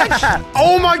the heck?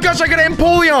 Oh my gosh, I got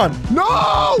Empoleon.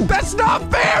 No! That's not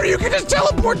fair! You can just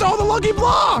teleport to all the lucky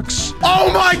blocks!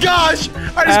 Oh my gosh!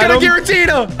 I just got a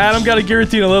Giratina. Adam got a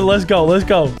Giratina. Let's go. Let's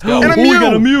go. And a We Mew.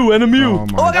 got a Mew and a Mew.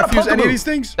 Oh, I got a Fuse any of Pokemon. these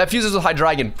things? That fuses with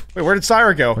Hydreigon. Wait, where did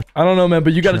Syra go? I don't know, man,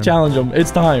 but you got to challenge him.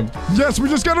 It's time. Yes, we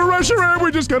just got a Reshiram!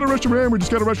 We just got a Reshiram! We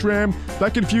just got a Reshiram!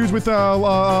 That confused with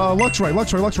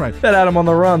Luxray. That Adam on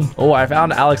the run. Oh, I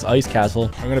found Alex Ice Castle.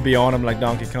 I'm gonna be on him like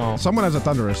Donkey Kong. Someone has a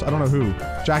Thundurus. I don't know who.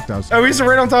 Jack does. Oh, he's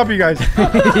right on top of you guys.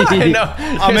 I know.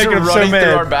 I'll make him so running mad.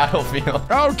 through our battlefield.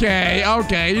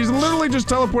 Okay. He's literally just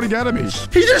teleporting enemies.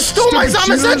 He just stole my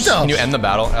Stupid shooters. Zamazenta. Can you end the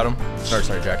battle, Adam? Sorry,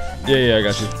 Jack. Yeah, I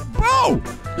got you. Bro!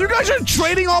 You guys are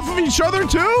trading off of each other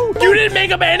too? You didn't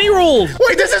make up any rules.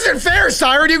 Wait, this isn't fair,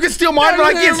 Syra. You can steal mine, but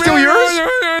I can't steal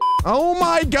yours? Oh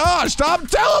my gosh, stop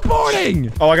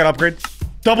teleporting! Oh, I got upgrade.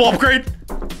 Double upgrade.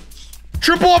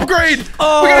 Triple upgrade. We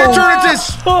got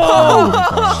Eternatus.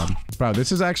 Oh. Bro,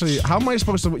 this is actually, how am I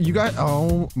supposed to, you guys,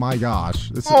 oh my gosh.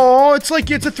 This is, Oh, it's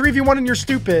like it's a 3v1 and you're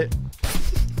stupid.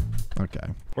 okay.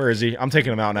 Where is he? I'm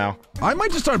taking him out now. I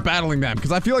might just start battling them,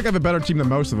 because I feel like I have a better team than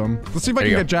most of them. Let's see if I can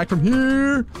you get go. Jack from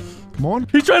here. Come on.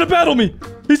 He's trying to battle me.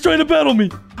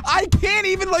 I can't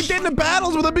even like get into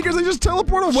battles with him because they just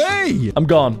teleport away. I'm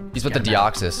gone. He's with the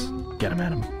Deoxys. Get him,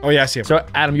 Adam. Oh, yeah, I see him. So,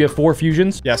 Adam, you have 4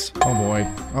 fusions? Yes. Oh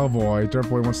boy. Dirt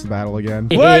Boy wants to battle again.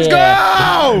 Let's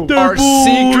go! Our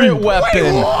secret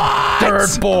weapon, What?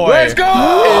 Dirt Boy, Let's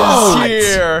go!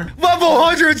 is here. Level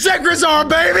 100 Zekrazar,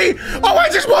 baby! Oh, I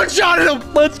just one-shotted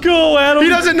him! Let's go, Adam. He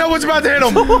doesn't know what's about to hit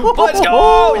him. Let's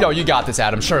go. No, you got this,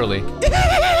 Adam. Surely.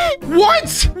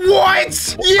 What?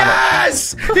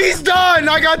 Yes! He's done!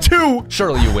 I got 2!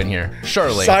 Surely you win here.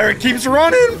 Surely. Syra keeps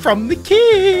running from the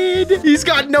kid. He's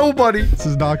got nobody. This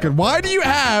is not good. Why do you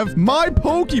have my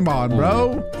Pokemon,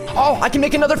 bro? Oh, I can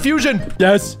make another fusion.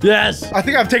 Yes. I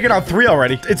think I've taken out 3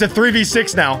 already. It's a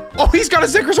 3v6 now. Oh, he's got a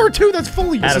Zekrazar too. That's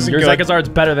fully. This Adam, isn't your good. Zekazard's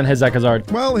better than his Zekazard.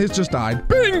 Well, his just died.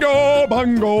 Bingo,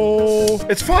 bungo.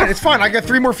 It's fine. I got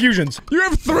 3 more fusions. You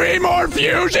have 3 more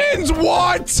fusions?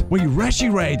 What? Wait,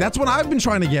 Reshiram. That's what I've been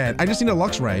trying to get. I just need a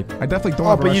Luxray. I definitely don't Oh,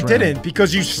 have a but you Reshiram. didn't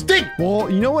because you stink. Well,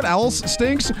 you know what else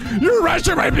stinks? Your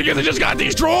Reshiram because it just got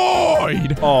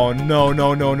destroyed. Oh, no.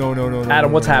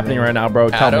 Adam, what's happening right now, bro?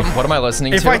 Tell Adam, me. what am I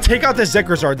listening If to? I take out this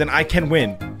Zekrazar, then I can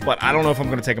win. But I don't know if I'm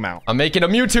going to take him out. I'm making a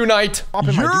Mewtwo Knight.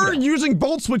 You're using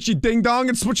Volt Switch, you ding dong,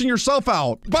 and switching yourself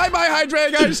out. Bye-bye,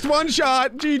 Hydreigon. One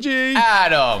shot. GG.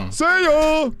 Adam. See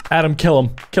ya. Adam, kill him.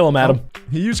 Kill him, Adam.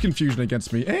 He used Confusion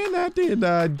against me, and that did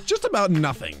just about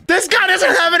nothing. This guy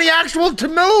doesn't have any actual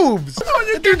moves.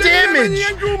 you Do didn't have damage. any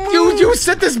actual You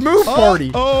set this move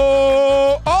party.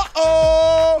 Uh-oh.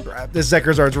 This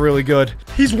Zekrazar's really good.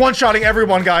 He's one-shotting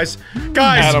everyone, guys.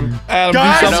 Adam,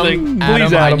 Guys. do something. Adam,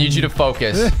 Please, I Adam. need you to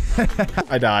focus.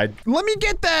 I died. Let me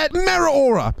get that Mera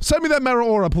Aura. Send me that Mera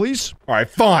Aura, please. All right,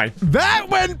 fine. That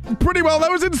went pretty well. That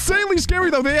was insanely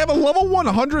scary, though. They have a level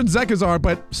 100 Zekazar,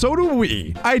 but so do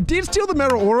we. I did steal the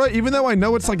Mera Aura, even though I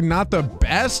know it's, like, not the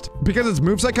best because its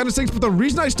moveset kind of stinks, but the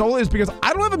reason I stole it is because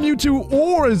I don't have a Mewtwo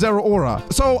or a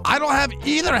Zeraora, so I don't have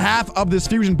either half of this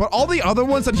fusion, but all the other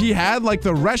ones that he had, like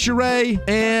the Reshiram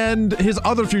and his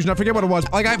other fusion, I forget what it was,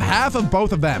 like, I have half of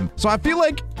both of them. So I feel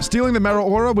like stealing the Mera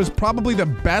Aura was probably the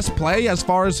best play as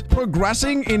far as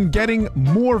progressing in getting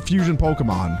more fusion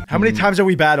Pokemon. How many times have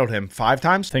we battled him? 5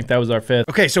 times? I think that was our 5th.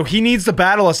 Okay, so he needs to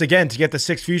battle us again to get the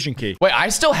 6th fusion key. Wait, I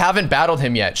still haven't battled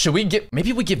him yet. Should we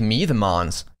maybe we give me the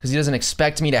Mons because he doesn't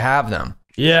expect me to have them.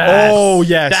 Yes. Oh,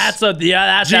 yes. That's a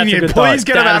Genius, a good please thought.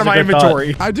 get him That out is of a my good thought.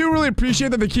 inventory. I do really appreciate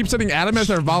that they keep sending Adam as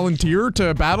their volunteer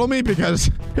to battle me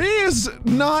because he is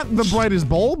not the brightest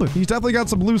bulb. He's definitely got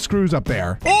some loose screws up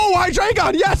there. Oh,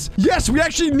 Hydreigon, yes, we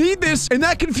actually need this. And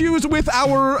that confused with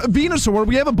our Venusaur.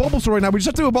 We have a Bulbasaur right now. We just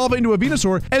have to evolve it into a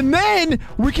Venusaur. And then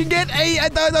we can get a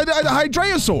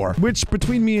Hydreisaur, which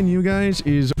between me and you guys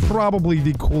is probably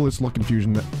the coolest looking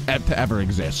fusion to ever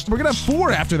exist. We're gonna have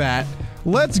 4 after that.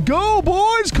 Let's go,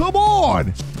 boys! Come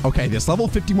on! Okay, this level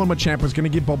 51 Machamp is going to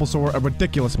give Bulbasaur a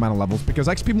ridiculous amount of levels because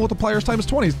XP multipliers times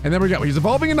 20s. And there we go. He's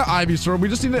evolving into Ivysaur. We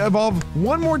just need to evolve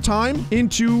one more time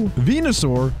into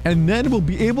Venusaur, and then we'll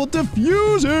be able to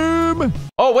fuse him!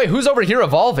 Oh, wait, who's over here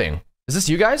evolving? Is this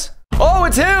you guys? Oh,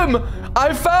 it's him!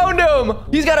 I found him!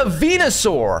 He's got a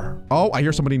Venusaur. Oh, I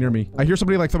hear somebody near me. I hear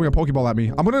somebody like throwing a Pokeball at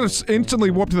me. I'm going to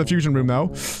instantly warp to the fusion room,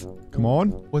 though. Come on.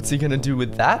 What's he gonna do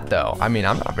with that, though? I mean,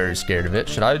 I'm not very scared of it.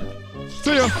 Should I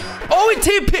See ya. Oh, he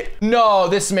TP. No,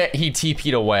 this man, he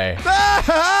TP'd away.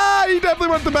 He definitely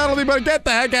wants to battle me, but get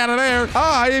the heck out of there.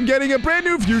 I am getting a brand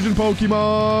new fusion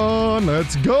Pokemon.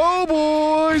 Let's go,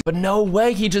 boys. But no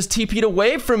way, he just TP'd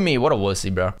away from me. What a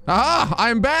wussy, bro. Aha,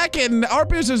 I'm back and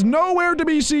Arpus is nowhere to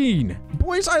be seen.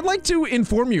 Boys, I'd like to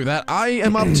inform you that I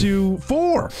am up to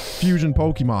 4 fusion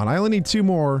Pokemon. I only need 2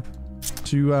 more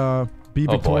to be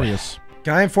victorious.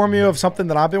 Can I inform you of something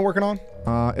that I've been working on?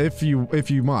 If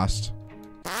you must.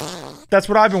 That's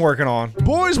what I've been working on.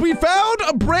 Boys, we found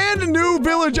a brand new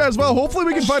village as well. Hopefully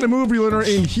we can find a movie learner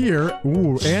in here.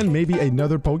 Ooh, and maybe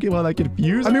another Pokemon I can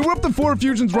fuse. I mean, we're up to 4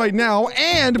 fusions right now,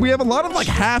 and we have a lot of like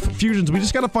half fusions. We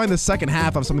just gotta find the second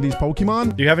half of some of these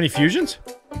Pokemon. Do you have any fusions?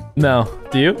 No.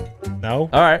 Do you? No.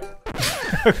 All right.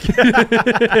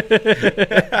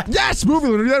 Yes, movie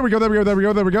learner. There we go. There we go. There we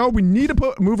go. There we go. We need to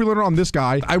put movie learner on this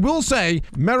guy. I will say,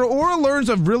 Meraora learns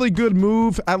a really good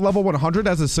move at level 100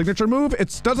 as a signature move.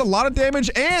 It does a lot of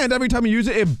damage, and every time you use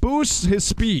it, it boosts his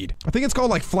speed. I think it's called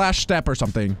like Flash Step or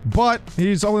something. But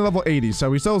he's only level 80,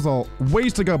 so he still has a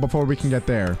ways to go before we can get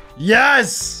there.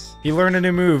 Yes! He learned a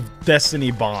new move,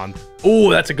 Destiny Bond. Ooh,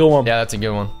 that's a good one. Yeah, that's a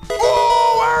good one.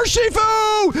 Oh,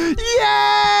 Urshifu!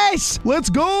 Yes!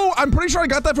 Let's go! I'm pretty sure I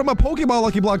got that from a Pokemon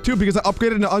Lucky Block too, because I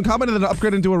upgraded into uncommon and then I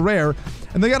upgraded into a rare.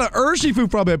 And they got an Urshifu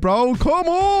from it, bro. Come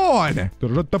on!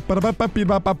 Boom.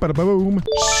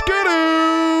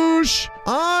 Skadoosh!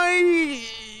 I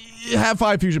have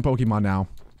 5 fusion Pokemon now.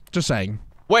 Just saying.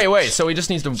 Wait, so he just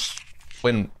needs to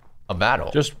win a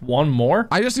battle. Just one more?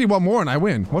 I just need one more and I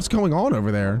win. What's going on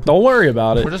over there? Don't worry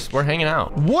about it. We're hanging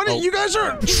out. What? You guys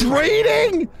are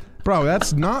trading? Bro,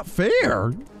 that's not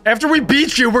fair. After we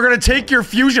beat you, we're gonna take your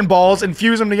fusion balls and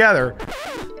fuse them together.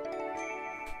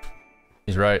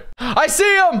 He's right. I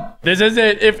see him! This is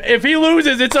it. If he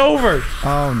loses, it's over.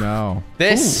 Oh no.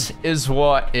 This is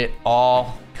what it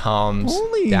all comes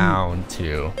down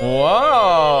to.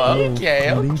 Whoa,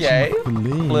 okay.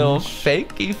 Little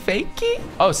fakey.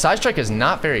 Oh, Side Strike is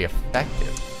not very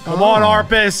effective. Come on,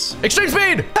 Arpus. Extreme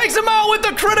Speed takes him out with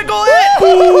the critical hit.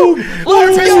 Boom!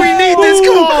 Let's go. We need this.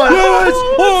 Come on.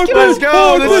 Let's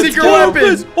go. The secret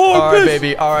weapon. All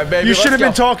right, baby. You should have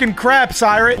been talking crap,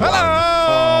 Siren. Hello. Oh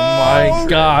my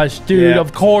gosh, dude.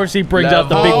 Of course he brings out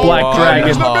the big black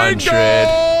dragon.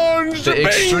 100. The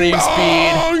extreme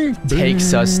speed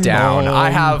takes us down. I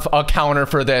have a counter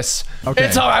for this. Okay.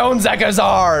 It's our own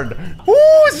Zekazard.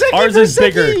 Ooh, Zeki. Ours is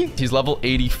bigger. He's level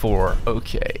 84.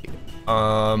 Okay.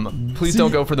 Please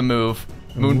don't go for the move.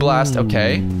 Moonblast,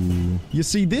 okay. You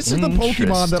see, this is the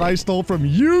Pokemon that I stole from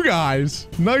you guys.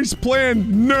 Nice plan,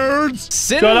 nerds.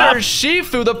 Cinder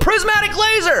Shifu, the prismatic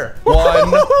laser.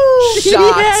 One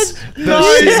shot. Yes. The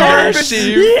Cinder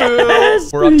Shifu.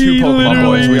 Yes. We're up 2 Pokemon,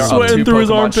 boys. We are up 2 sweating through his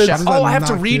Pokemon. armpits. Oh, I have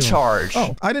to Not recharge.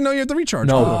 Oh, I didn't know you had to recharge.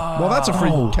 No. Cool. Well, that's a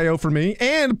free KO for me.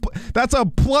 And that's a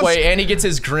plus. Wait, and he gets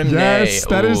his Grim Yes,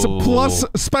 that is a plus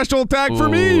special attack for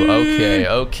me. Okay.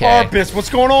 Arpus, what's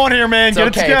going on here, man? Get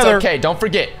it together. It's okay. Don't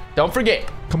forget.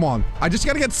 Come on. I just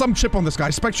gotta get some chip on this guy.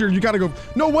 Spectre, you gotta go.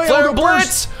 No way, Flare I'll go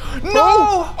Blitz! first. No!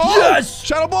 Oh, Yes!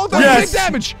 Shadow Ball does big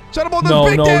damage. Shadow Ball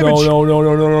does big damage.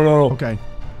 No. Okay.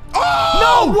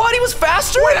 No! What? He was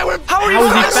faster? Wait, I went. How are How you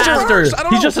is he faster? faster? I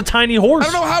don't He's know. just a tiny horse.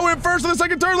 I don't know how I went first in the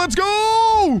second turn. Let's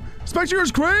go! Spectre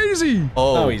is crazy.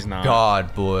 Oh, No, he's not.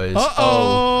 God, boys.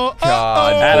 Uh-oh.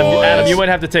 God, Adam, you might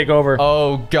have to take over.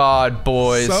 Oh, God,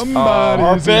 boys.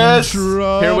 Somebody's in Arpus.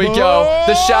 trouble. Here we go.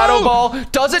 The Shadow Ball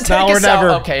doesn't Now take or us out. never.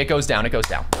 Okay, it goes down.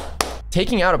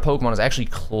 Taking out a Pokemon is actually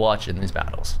clutch in these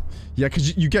battles. Yeah,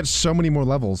 because you get so many more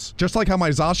levels. Just like how my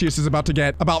Zacius is about to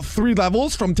get about 3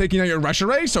 levels from taking out your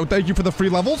Reshiray, so thank you for the free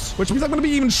levels, which means I'm going to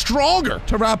be even stronger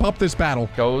to wrap up this battle.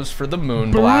 Goes for the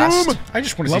Moonblast. Boom! I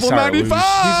just want to see Level Siren lose.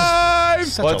 95!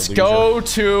 Such a Let's loser. go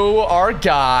to our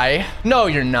guy. No,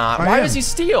 you're not. I Why am. does he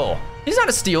steal? He's not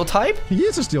a steel type. He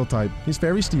is a steel type. He's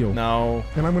very steel. No.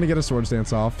 And I'm going to get a Swords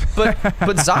Dance off. But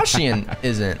Zacian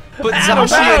isn't. But Adam,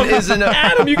 Zacian isn't a...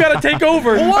 Adam, you gotta take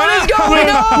over. What is going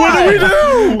on? What do we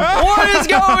do? What is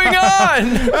going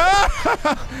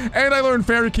on? And I learned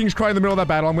Fairy King's Cry in the middle of that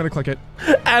battle. I'm going to click it.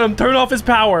 Adam, turn off his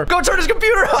power. Go turn his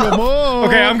computer Come off. on.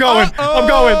 Okay, I'm going. I'm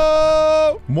going.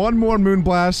 One more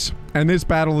Moonblast, and this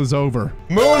battle is over.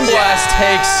 Moonblast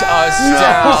takes us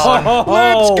down.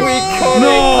 Let's We couldn't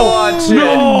clutch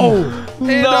it.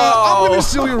 And I'm going to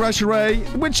steal your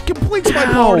Reshiray, which completes my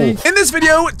party. In this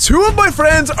video, 2 of my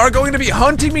friends are going to be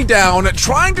hunting me down,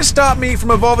 trying to stop me from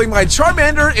evolving my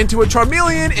Charmander into a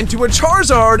Charmeleon, into a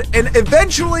Charizard, and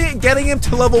eventually getting him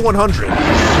to level 100.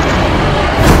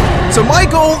 So my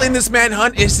goal in this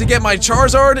manhunt is to get my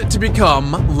Charizard to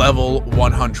become level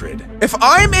 100. If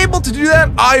I'm able to do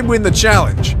that, I win the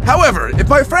challenge. However, if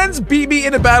my friends beat me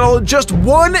in a battle just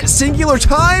one singular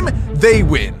time, they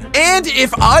win. And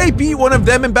if I beat one of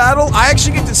them in battle, I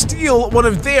actually get to steal one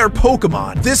of their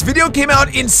Pokemon. This video came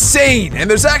out insane, and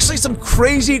there's actually some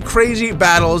crazy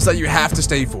battles that you have to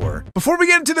stay for. Before we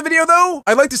get into the video though,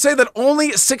 I'd like to say that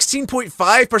only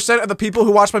 16.5% of the people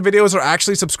who watch my videos are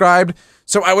actually subscribed,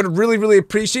 so I would really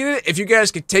appreciate it if you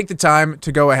guys could take the time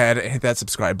to go ahead and hit that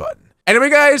subscribe button. Anyway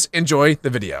guys, enjoy the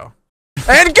video.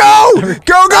 And go!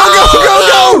 Go!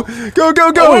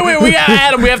 Oh, wait, we got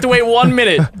Adam. We have to wait 1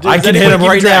 minute. I can hit him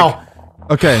right now.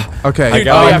 Okay. I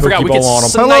got I forgot. We can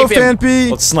Hello, Fanpy.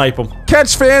 Let's snipe him.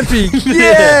 Catch Fanpy.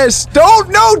 Yes.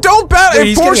 Don't battle.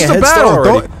 Wait, Force the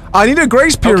battle. I need a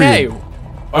grace period.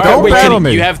 Okay. Don't battle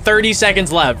me. You have 30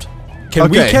 seconds left. Can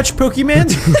we catch Pokemon?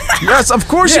 Yes, of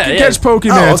course you can catch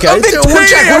Pokemon. Oh, okay.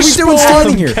 What are we doing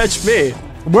standing here? Catch me.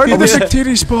 Where did the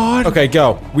Victini spawn? Okay,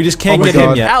 go. We just can't get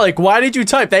him yet. Alec, why did you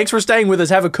type? Thanks for staying with us.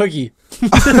 Have a cookie.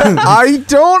 I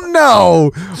don't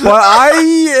know, but I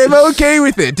am okay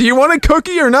with it. Do you want a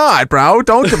cookie or not, bro?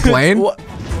 Don't complain. All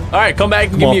right, come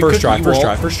back and give me a first cookie.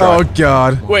 First try. Oh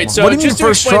God. Wait, so just to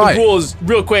explain the rules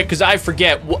real quick, because I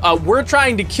forget, we're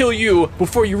trying to kill you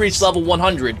before you reach level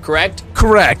 100, correct?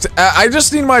 Correct. I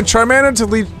just need my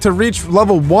Charmander to reach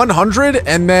level 100,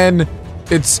 and then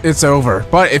it's over.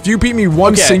 But if you beat me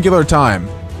one singular time,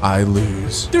 I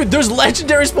lose. Dude, there's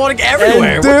legendary spawning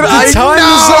everywhere. And, dude, I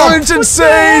know, it's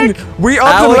insane. We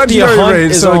up the legendary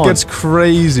rate, so it gets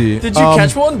crazy. Did you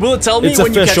catch one? Will it tell me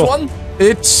when you catch one?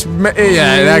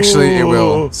 It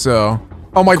will. So,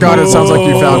 oh my God, it sounds like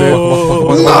you found it.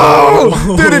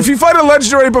 No, dude, if you fight a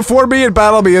legendary before me and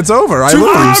battle me, it's over. I lose.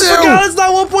 Oh God, it's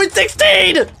not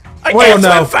 1.16. I can't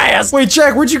swim fast. Wait,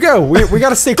 Jack, where'd you go? We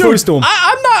gotta stay close to him.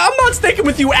 I'm not sticking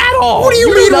with you at all. What do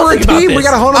you mean we're a team? We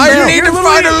gotta hunt him down. I need to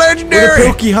find a legendary.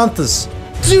 We're the Poke Hunters.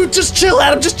 Dude, just chill,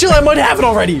 Adam. Just chill. I might have it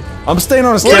already. I'm staying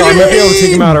on his tail. I might be able to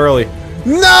take him out early.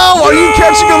 No, are you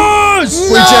catching him?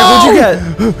 Wait, Jack,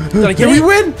 what'd you get? Did we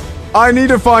win? I need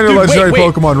to find a legendary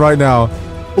Pokemon right now.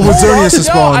 Xerneas to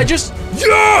spawn.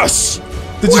 Yes!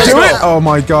 Did you do it? Oh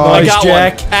my God. I got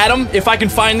Jack. one. Adam, if I can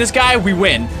find this guy, we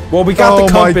win. Well, we got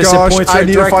the compass. Oh my gosh, it points I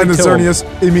need to find the Xerneas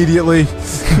Xerneas immediately.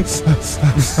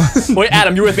 Wait,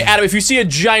 Adam, you're with me. Adam, if you see a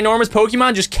ginormous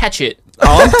Pokemon, just catch it.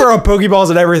 Oh, I'm throwing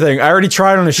Pokeballs at everything. I already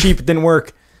tried on a sheep. It didn't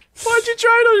work. Why'd you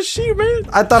try it on a sheep, man?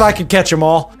 I thought I could catch them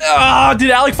all. Oh,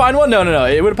 did Alec find one? No.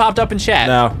 It would have popped up in chat.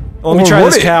 No. Let me try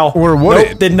this cow. Or would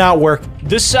it? Did not work.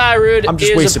 This Sirud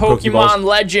is a Pokemon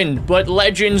legend, but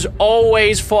legends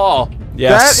always fall.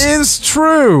 Yes. That is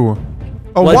true.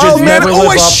 A Legends wild man. never Oh,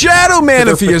 live a up shadow to man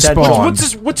their if he is potential.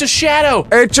 spawned. What's a shadow?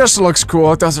 It just looks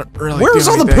cool. It doesn't really Where's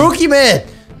do all the anything. Pokemon?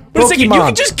 Wait a second, you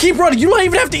can just keep running. You don't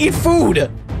even have to eat food.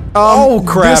 Oh,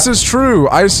 crap. This is true.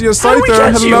 I see a How do we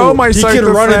Scyther. catch Hello, you? my He Scyther can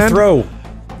run friend. and throw.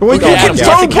 Well, Okay, you Adam, can you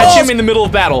throw have to catch balls. him in the middle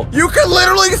of battle. You can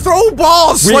literally throw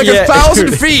balls like Yeah, 1,000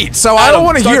 dude. feet, so I don't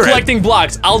want to hear Start it. collecting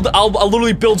blocks. I'll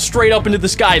literally build straight up into the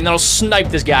sky, and then I'll snipe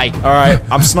this guy. All right,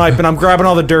 I'm sniping. I'm grabbing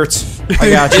all the dirts.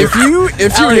 I got you.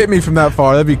 If you hit me from that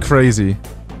far, that'd be crazy.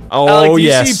 Oh, Alec, do you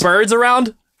yes. see birds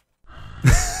around?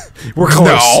 We're close.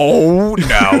 No,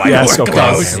 I Yes, know okay.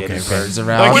 close. Okay. Birds I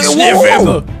around. can sniff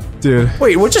him. Dude.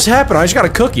 Wait, what just happened? I just got a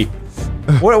cookie.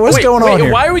 What's going on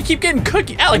here? Why do we keep getting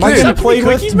cookies? Alec, Am I you getting accept played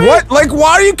with? cookies, man? What? Like, why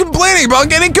are you complaining about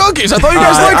getting cookies? I thought you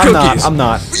guys liked cookies. I'm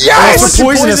not. Yes! Those are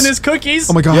Poisonous cookies.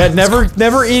 Oh my God. Yeah,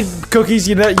 never eat cookies.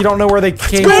 You don't know where they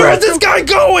came from. Where is this guy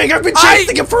going? I've been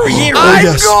chasing him for a year. I'm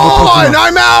yes, gone!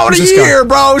 I'm out of Who's this guy? here,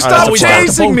 bro! Stop he's got the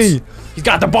chasing boats. me! He's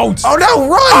got the boats. Oh no,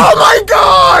 run! Oh my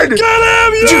God! Get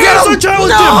him! Did you get him? I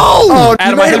challenged No! him. Oh,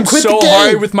 Adam, you I made hit him him quit so the game.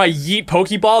 hard with my yeet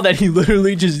Pokeball that he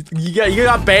literally just you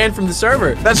got banned from the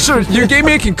server. That's true. You gave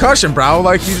me a concussion, bro.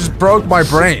 Like, you just broke my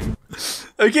brain.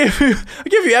 I gave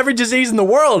you every disease in the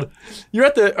world. Are you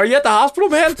at the hospital,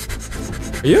 man?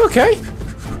 Are you okay?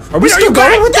 Are we Wait, are still you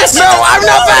going back? with this? No, I'm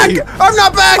not back! I'm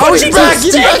not back! Oh, he's back!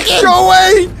 He's back! Go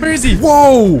away! Where is he?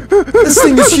 Whoa! This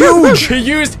thing is huge!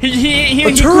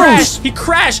 He turtle. crashed. He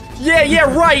crashed.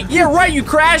 Yeah, right. You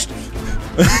crashed.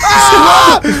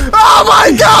 Ah! Oh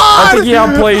my God! I think he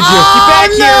outplayed you. Ah,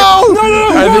 Back no! here.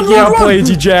 No, I think he run. outplayed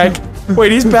you, Jack.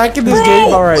 Wait, he's back in this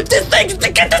game? Alright. This thing,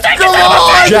 get this thing. Come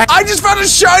on! Jack- I just found a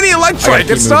shiny electric.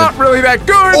 keep It's moving. not really that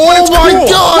good, but Oh it's my cool.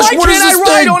 gosh, Why what is can't I this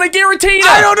ride thing? on a Giratina?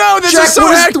 I don't know. This Jack, is so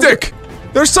what is the- hectic.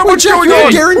 There's so much Jack, going you're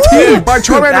on. guaranteed. My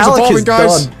Charmander's Alec evolving, is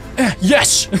guys. done.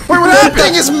 Yes. Wait, what That happened?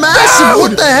 thing is massive!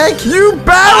 What the heck? You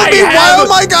battled me while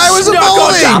my guy was snuck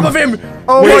on top evolving. of him.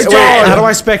 Oh my Wait, God! how do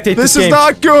I spectate this This is game?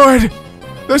 not good.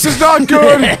 This is not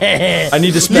good. I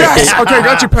need to spectate. Yes. Okay,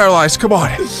 got you paralyzed. Come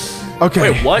on.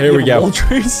 Okay. Wait, what? Here we go.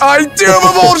 I do have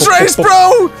a Volt Trace,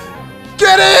 bro.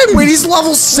 Get him. Wait, he's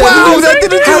level 7. Wow, that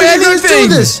didn't do How did you guys anything.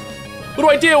 do this? What do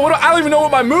I do? I don't even know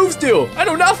what my moves do. I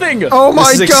know nothing. Oh my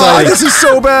This is god, exciting. this is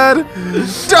so bad.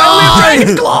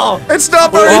 Die. Claw. It's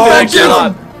not very Oh, effective.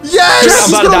 God. Yes. I'm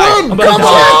about to die. I'm about to Come die.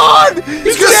 on.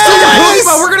 He's gonna steal your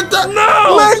Pokemon. We're gonna die.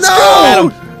 No. Let's No. go.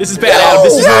 Adam, this is bad. Adam,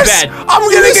 this is really Yes. bad. I'm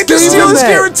gonna get to This steal game this is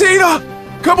bad. Giratina.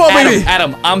 Come on, baby.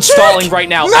 Adam, I'm stalling right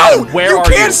now. No, Adam, where you are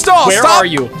can't you? stall. Where Stop. are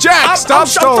you? Jack, stop I'm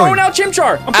stalling. throwing out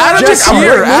Chimchar. I'm throwing Adam out is I'm Chimchar.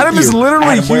 here. right with Adam is you. literally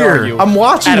Adam, where are here. you? I'm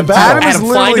watching Adam, the battle. Adam is Adam,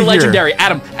 find literally a here. legendary.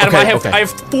 Adam, Okay. I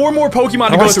have 4 more Pokemon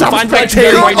to Oh, go stop through. Find a spectating.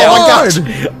 legendary right Oh my now. gosh.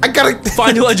 I gotta.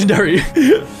 Find a legendary.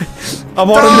 I'm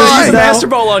on a Die. mission Use now. Master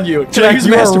Ball on you. Can I Jack, use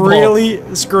you Master are Ball? really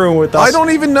screwing with us. I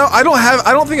don't even know. I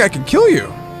don't think I can kill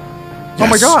you. Oh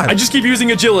my god. I just keep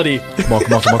using agility. Come on.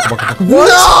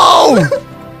 No!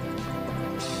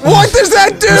 What does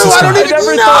that do? I don't I even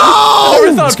never know. thought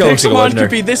Let's go, let's go, Pixelmon legendary.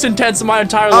 could be this intense in my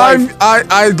entire life.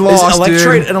 I Is lost,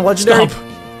 Electrate dude. and a legendary? Stop.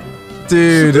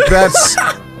 Dude, this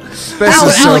Alan,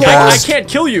 is so Alan, I bad. can't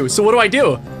kill you, so what do I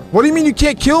do? What do you mean you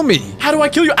can't kill me? How do I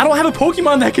kill you? I don't have a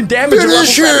Pokemon that can damage a level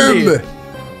Finish 70. him.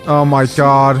 Oh my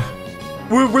god.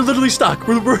 We're literally stuck.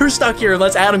 We're stuck here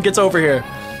unless Adam gets over here.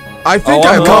 I think Oh,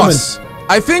 I I'm lost.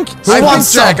 I think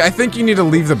wants Jack, some? I think you need to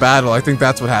leave the battle. I think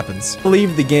that's what happens.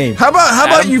 Leave the game. How about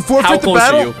Adam, you how forfeit the close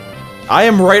battle? Are you? I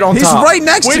am right on He's top. right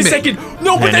next Wait to a me. second.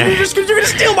 No, but then you're gonna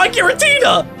steal my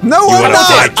Giratina. No, I'm wanna not.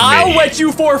 fight? I'll let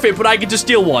you forfeit, but I can just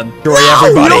steal one. Destroy No,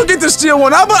 everybody. you don't get to steal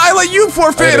one. How about I let you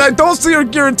forfeit and I don't steal your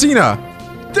Giratina?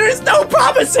 There's no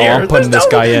promise here. I'm putting There's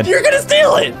this guy in. You're gonna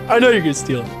steal it. I know you're gonna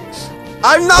steal it.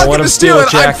 I'm not Don't let gonna him steal steal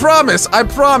it. it, I Jack. promise. I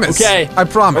promise. Okay. I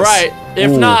promise. All right. If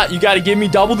Ooh. not, you gotta give me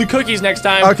double the cookies next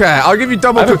time. Okay, I'll give you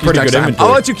double I have a cookies pretty next good time. inventory.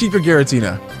 I'll let you keep your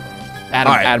Giratina.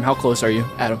 Adam, All right. Adam, how close are you?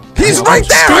 Adam. He's Adam, right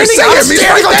there. I see him. He's Standing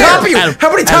right on there. top of you. Adam, How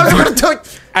many times Adam, am I gonna tell you?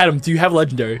 Adam, do you have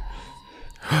legendary?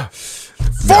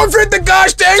 Forfeit the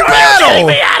gosh dang Are you kidding battle.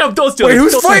 me, Adam? Don't steal Wait, it.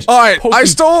 who's Don't fighting? steal it. All right, I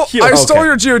stole Heal.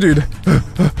 your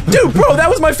Geodude. Dude, bro, that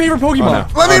was my favorite Pokemon.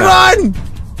 Oh, Let me run.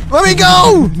 Let me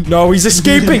go. No, he's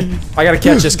escaping. I gotta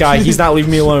catch this guy. He's not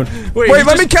leaving me alone. Wait, he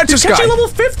let me catch this catch guy. you level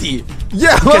 50.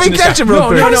 Yeah, let me Catching this catch guy. him real No,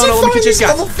 quick. no, no, let me catch this guy.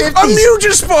 Level 50. A Mew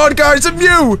just spawned, guys. A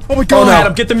Mew. Oh my god. Oh, no.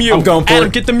 Adam, get the Mew. I'm going for Adam,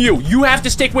 it. get the Mew. You have to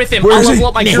stick with him. Where I'll is he? level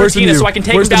up my Where's the Giratina Mew? so I can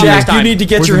take Where's him the down Mew? next Jack, you time. need to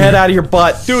get Where's your the head Mew? out of your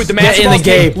butt. Dude, the Get Master in Ball the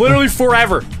game. literally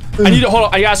forever. I need to hold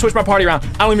on. I gotta switch my party around.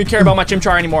 I don't even care about my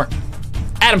Chimchar anymore.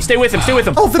 Adam, stay with him. Stay with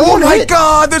him. Oh, then Oh one my hit.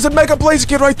 god, there's a Mega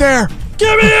Blaziken right there.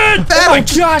 Get me in! Oh my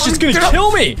gosh, it's gonna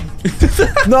kill me.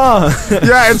 Nah.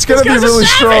 Yeah, it's gonna be Guy's a really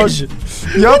strong.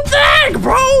 savage. Yup. Dang,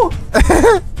 bro.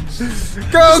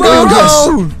 Go, go,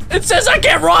 go. It says I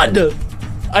can't run.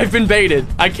 I've been baited.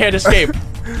 I can't escape.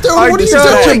 Dude, I what are you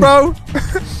got doing? you, bro.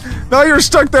 Now you're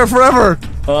stuck there forever.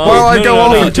 While I go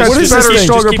over and catch What is better, this thing?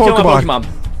 stronger Just keep killing Pokemon.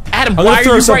 Adam, I'm gonna why are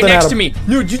throw you right something next at to him.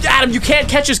 me? Dude, Adam, you can't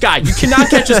catch this guy. You cannot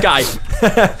catch this guy.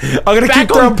 I'm gonna keep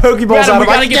throwing Pokeballs Adam, out we of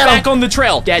gotta him. get back on the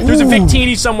trail. Yeah, there's a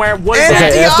Victini somewhere. What is And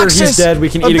that? Okay, after Deoxys. he's dead, we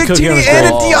can eat a cookie on his and a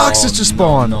ball. Deoxys just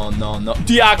spawned. No.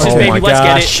 Deoxys, Oh baby. my Let's get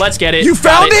gosh. it. Let's get it. You Got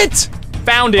found it?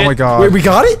 Found it. Oh my god. Wait, we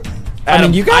got it? Adam, I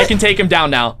mean, you got I it? can take him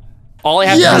down now. All I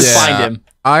have to do is Yes. find him.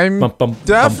 I'm Bum, bum,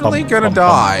 definitely bum, gonna bum,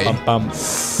 die. bum, bum, bum.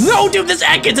 No, dude, this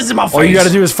egg is in my face. All you gotta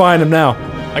do is find him now.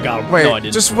 I got him. Wait, no, I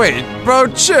didn't. just wait.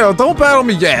 Bro, chill. Don't battle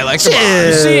me yet. Like, come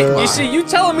on. You see, you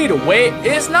telling me to wait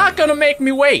is not gonna make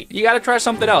me wait. You gotta try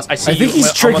something else. I see. I think you. he's I'm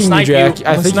gonna tricking you, snipe Jack.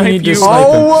 I I'm think gonna you need to snipe snipe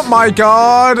him. Oh my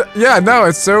god. Yeah, no,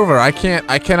 it's over. I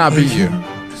cannot beat you.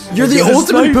 You're the gonna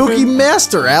ultimate snipe Poke him.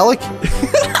 Master, Alec.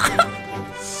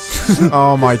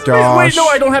 Oh my gosh. Wait, no,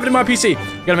 I don't have it in my PC.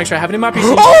 Gotta make sure I have it in my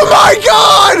PC. Oh my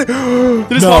god!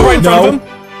 Did it spawn right in front of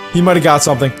him? He might have got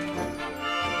something.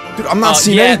 Dude, I'm not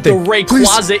seeing Yeah, anything. the Ray Please,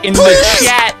 Plaza in please. the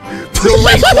chat. The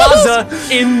Ray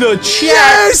Plaza in the chat.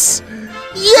 Yes!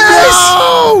 Yes!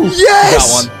 No!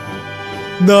 Yes! Got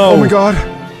one. No. Oh my god.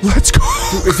 Let's go.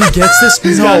 If he gets this,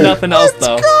 He's got nothing else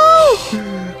though.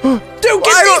 Go! Dude,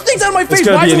 get these things out of my face!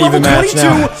 gonna Why be is an level even match 22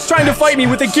 now. trying to fight me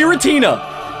with a Giratina?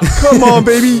 Come on,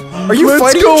 baby. Are you Let's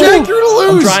fighting go. Jack? You're gonna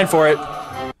I'm lose. trying for it.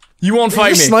 You won't fight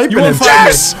You're me. sniping You won't him. fight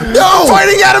Yes! me. No!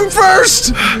 Fighting Adam first!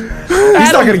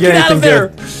 He's not gonna get out of anything there.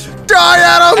 good. Die,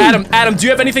 Adam! Adam, do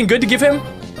you have anything good to give him?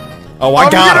 Oh, I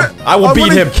got him. I will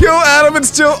beat him. Kill Adam and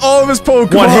steal all of his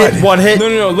Pokemon. One hit.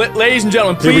 No. Ladies and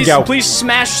gentlemen, Here we please, go. please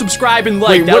smash, subscribe, and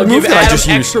like. Wait, That'll what move give did I Adam just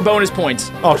use? extra bonus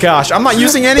points. Oh gosh, I'm not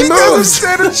using any He doesn't moves.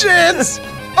 stand a chance.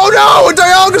 Oh no, a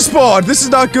Dialga spawn. This is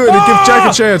not good. It gives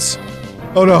Jack a chance.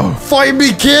 Oh no. Fight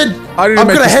me, kid. I didn't I'm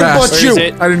make gonna this fast. headbutt Where is you.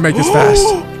 it? I didn't make this fast.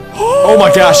 Oh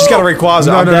my gosh, he's got a Rayquaza.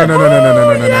 No, I'm no,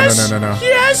 dead. no.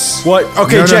 Yes. What?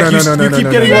 Okay, No, Jack, no, you keep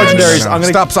getting legendaries. I'm gonna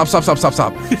Stop.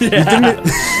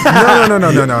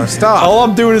 No, stop. All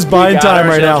I'm doing is buying time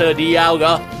right now.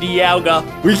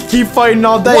 Dialga. We can keep fighting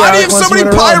all day. Why do you have Alex so many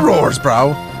wants to win a run. Pyroars,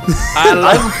 bro? I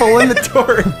I have a full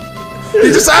inventory.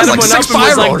 He just has Adam like went up 6 and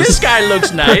was like, this Pyroars. guy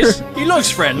looks nice. He looks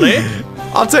friendly.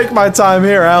 I'll take my time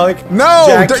here, Alec. No,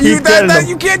 Jack, you keep getting them.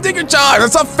 you can't take your time.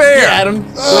 That's not fair. Yeah, Adam.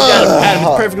 Look at him. Adam,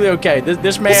 it's perfectly okay.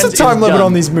 This man's What's the time is limit done.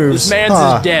 on these moves? This man's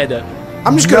Huh. is dead.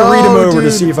 I'm just gonna No, read him over to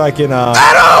dude. see if I can.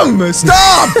 Adam,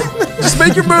 stop! Just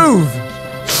make your move.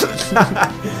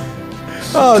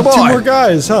 Oh, Come two on. more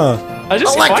guys, huh? Why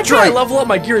can't I Electrike. level up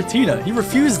my Giratina? He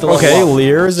refused to level Okay, up.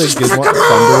 Lear's a good one.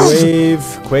 Thunder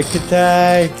Wave, Quick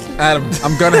Attack. Adam,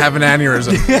 I'm gonna have an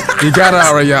aneurysm. You gotta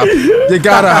hurry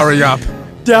up.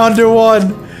 Down to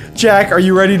 1. Jack, are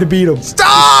you ready to beat him?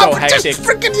 Stop! So hectic. Just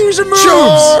freaking use your moves.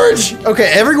 Charge!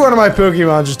 Okay, every one of my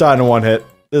Pokemon just died in 1 hit.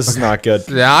 This is not good.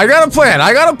 Yeah, I got a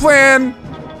plan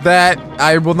that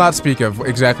I will not speak of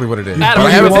exactly what it is. Adam, But I are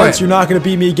have you a with plan. Once, you're not gonna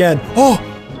beat me again. Oh,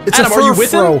 it's Adam, a are you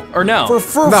with Furfro. him or no? For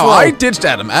Furfro. No, I ditched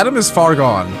Adam. Adam is far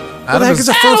gone. What the heck is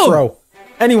a Furfro?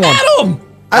 Anyone. Adam!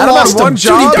 I Adam lost had one him.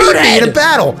 job. Dude, he beat me in a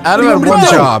battle. Adam What had do you one want me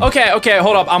to do? job. Okay,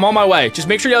 hold up. I'm on my way. Just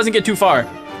make sure he doesn't get too far.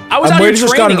 I was I'm out here waiting,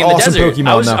 just got training an in the awesome desert.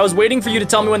 Pokemon now. I was waiting for you to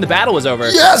tell me when the battle was over.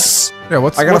 Yes! Yeah,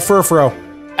 what's I got a Furfro.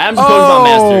 Adam's a Pokemon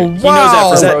master. He knows wow.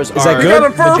 that Is that- Furfros is that are You good? got a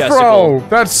majestical. Furfro.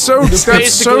 That's so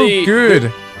basically-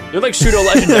 good. They're like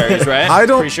pseudo-legendaries, right? I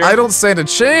Pretty sure. don't stand a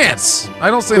chance. Wait, I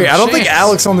don't think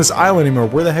Alex on this island anymore.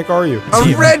 Where the heck are you?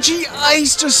 A Reggie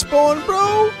Ice just spawned,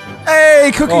 bro.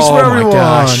 Hey, cookies Oh for my everyone.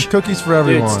 gosh. Cookies for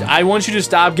Dude, everyone. I want you to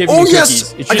stop giving Oh, me yes!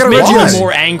 cookies. It I just got a makes me Reggie.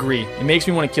 more angry. It makes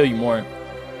me want to kill you more.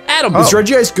 Adam, Is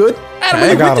Reggie Ice good? Adam, Hey, are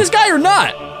I you got with this him. guy or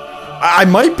not? I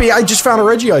might be. I just found a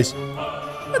Reggie Ice.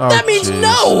 Oh, That means jeez.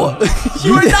 no.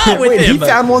 You are not with Wait, him. he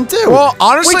found one too. Well,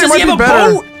 honestly, Wait, it does might he be have a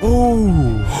better. boat?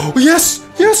 Oh, yes,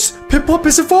 yes. Piplup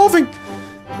is evolving.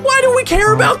 Why do we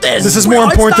care about this? This is more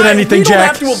It's important than not- anything, we don't Jack.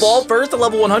 have to evolve first to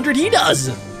level 100. He does.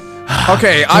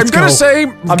 Okay, I'm Let's gonna go. say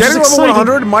I'm getting just level excited.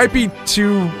 100 might be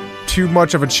too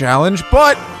much of a challenge,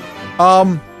 but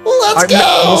Let's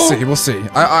go. we'll see.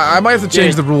 I might have to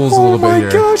change Dude. the rules a little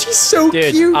bit here. Oh my gosh, he's so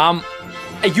Dude, cute.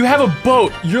 you have a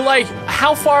boat. You're like,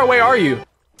 how far away are you?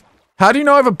 How do you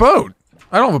know I have a boat?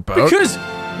 I don't have a boat. Because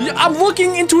I'm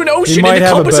looking into an ocean might and the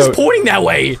have a compass is boat. pointing that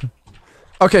way.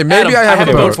 Okay, maybe Adam, I have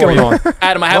a boat. What's going on?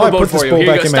 Adam, I have How a do I boat put this for you. bowl Here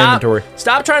you back go. in my Stop. inventory?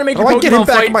 Stop trying to make your How do I get him Pokemon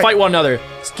back in my- fight one another.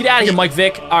 Just get out of here, Mike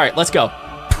Vick. All right, let's go.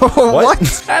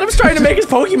 What? Adam's trying to make his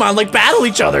Pokemon like battle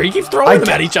each other. He keeps throwing them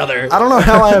at each other. I don't know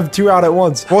how I have 2 out at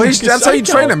once. Well, that's how you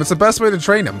Psycho. train him. It's the best way to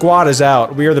train him. Squad is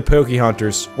out. We are the Poke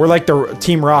Hunters. We're like the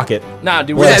Team Rocket. Nah,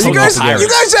 dude. Yeah, Yeah, Let's you hold guys, up together. you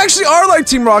guys actually are like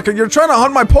Team Rocket. You're trying to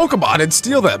hunt my Pokemon and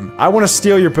steal them. I want to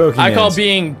steal your Pokemon. I call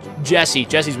being Jesse.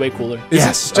 Jesse's way cooler.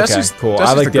 Yes. Jesse's okay, cool.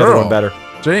 Jesse's I like the girl. other one better.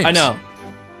 James. I know.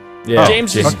 Yeah.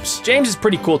 James is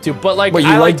pretty cool too, but like Wait, you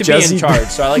I like like to Jesse? be in charge,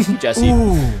 so I like to be Jesse.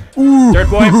 Dirt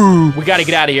boy, we gotta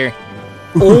get out of here.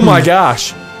 Oh my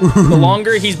gosh. The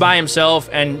longer he's by himself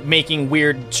and making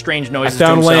weird, strange noises to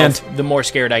found himself, the more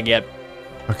scared I get.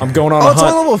 I'm going on Oh, a it's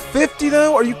hunt. on level 50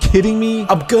 though? Are you kidding me?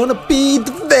 I'm gonna be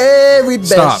the very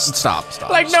best. Stop.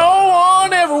 Like no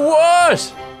one ever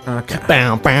was. Okay.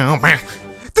 Bow, bow, bow.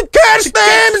 The cat's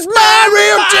name is my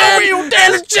real Jen,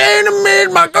 and it's Jen to meet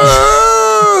my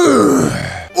girl.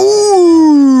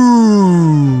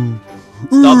 Ooh.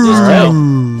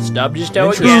 Stub just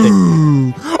toe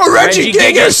again. A Reggie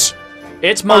Gigas!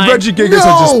 It's A mine. Reggie Gigas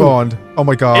has just spawned. Oh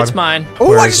my god. It's mine. Oh,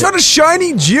 Where I is just it? found a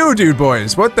shiny Geodude,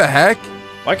 boys. What the heck?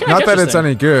 Why can't I Not catch that this it's thing?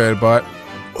 any good, but...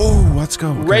 Oh, let's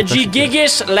go. Okay, Reggie that's good.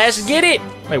 Gigas, let's get it.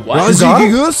 Wait, what? Reggie got it?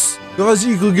 Gigas? Reggie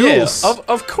Yeah, Gigas.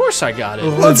 of course I got it.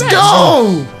 Let's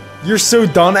go! You're so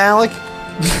done, Alec.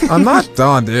 I'm not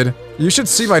done, dude. You should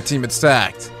see my team. It's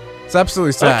stacked. It's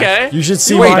absolutely stacked. Okay. You should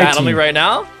see Wait, my battle me team. right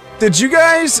now? Do you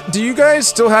guys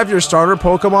still have your starter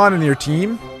Pokemon in your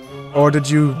team? Or did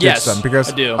you ditch Yes, them?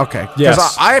 Because I do. Okay. Yes.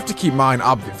 Because I have to keep mine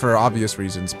for obvious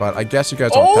reasons, but I guess you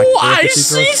guys don't Oh, technically have I to keep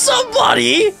see yours.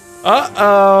 somebody.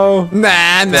 Uh-oh.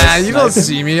 Nah, you don't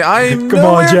see me. I'm Come on,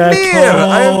 nowhere Jack. near.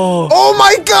 Oh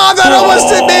my god, that almost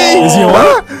hit me! Is he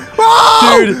on?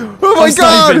 Oh, Dude, oh my I'm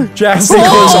god! sniping. Jack, stay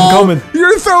close, I'm coming.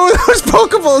 You're throwing those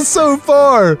Pokeballs so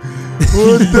far!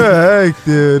 What the heck,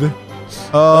 dude?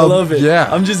 I love it. Yeah,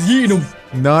 I'm just eating them.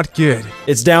 not good.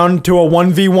 It's down to a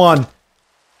 1v1.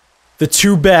 The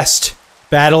 2 best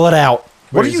battle it out.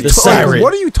 What are you the talking? Siren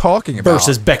What are you talking about?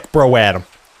 versus Beck Bro Adam.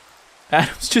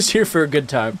 Adam's just here for a good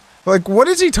time. Like, what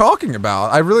is he talking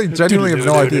about? I really genuinely have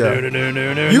no idea.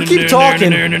 You keep talking,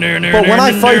 but when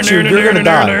I fight you, you're gonna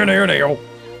die.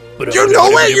 You're no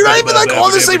way. You're not even like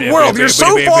on the same world. You're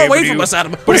so far away from us,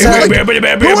 Adam. What is that? Like,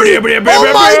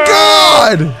 oh my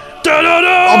god!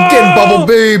 I'm getting bubble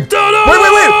babe.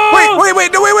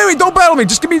 Wait! No, wait! Don't battle me.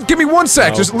 Just give me 1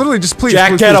 sec. Just literally, just please,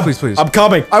 Jack, get him. please. I'm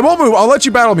coming. I won't move. I'll let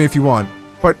you battle me if you want,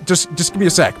 but just give me a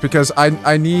sec because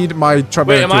I need my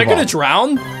Tribarian. Wait, am I gonna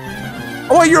drown?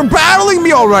 Oh, you're battling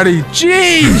me already.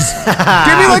 Jeez!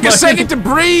 Give me like a second to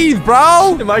breathe,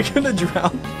 bro. Am I gonna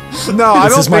drown? No, I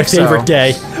don't think so. This is my favorite day.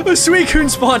 A Suicune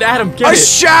spawned, Adam. Get A it.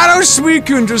 Shadow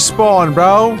Suicune just spawned,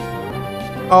 bro.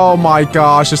 Oh my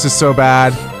gosh, this is so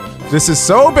bad. This is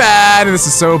so bad. This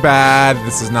is so bad.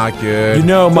 This is not good. You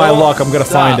know my luck. I'm gonna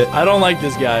find it. I don't like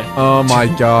this guy. Oh my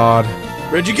god.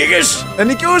 Regigigas. And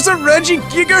he goes to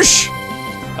Regigigas.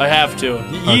 I have to.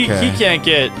 He can't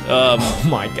get. Oh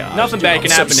my god. Nothing bad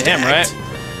can happen to him, right?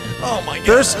 Oh my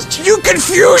god. You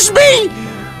confuse me.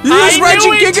 You use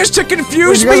Regigigas to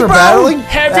confuse me, bro. Battling?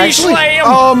 Heavy slam.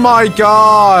 Oh my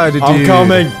god, dude. I'm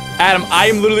coming. Adam, I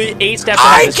am literally 8 steps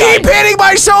ahead of this I keep guy. hitting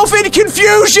myself in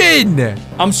confusion.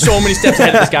 I'm so many steps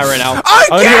ahead of this guy right now. I'm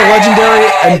gonna get a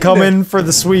legendary and come in for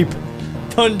the sweep.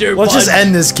 Thunder. Let's just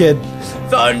end this kid.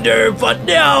 Thunder, but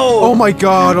no. Oh my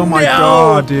god,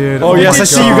 dude. Oh yes, I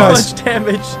see you guys. Much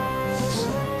damage.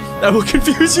 That will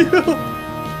confuse you.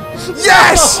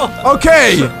 Yes!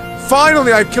 Okay!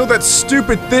 Finally, I killed that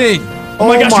stupid thing. Oh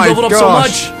my gosh, you leveled up so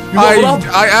much. You leveled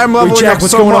up? I am leveling Jack, up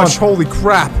what's so going much. on? Holy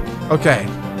crap. Okay.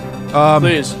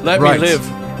 Please, let me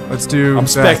live. Let's do I'm that,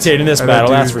 spectating this and then battle,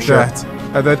 do that's for sure. that.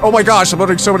 And then, oh my gosh, I'm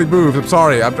learning so many moves. I'm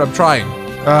sorry. I'm trying.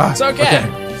 It's okay.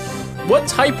 What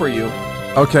type are you?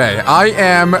 Okay, I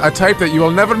am a type that you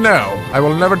will never know. I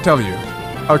will never tell you.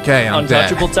 Okay, I'm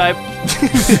Untouchable type?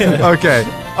 dead. Okay.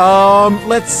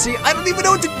 Let's see. I don't even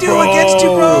know what to do against you,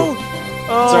 bro. It's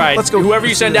alright. Let's go. Whoever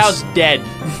you send out is dead.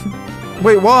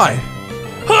 Wait, why?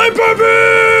 Hyper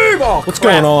beam! Oh, What's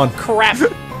going on? Crap.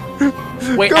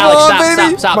 Wait, Come Alex, on,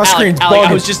 baby. stop. My Alex, screen's Alex, I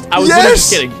bugging. was literally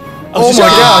just kidding. Oh my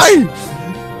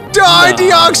gosh! Die,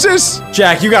 Deoxys!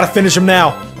 Jack, you gotta finish him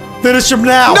now. Finish him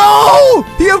now. No!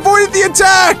 He avoided the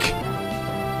attack!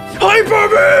 Hyper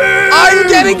beam! I'm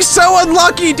getting so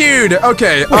unlucky, dude!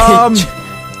 Okay,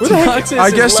 Deoxys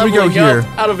I guess is we go leveling here.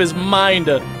 up out of his mind.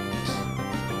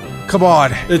 come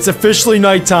on. It's officially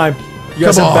nighttime. You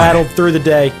guys Come have on. battled through the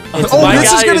day. Oh, My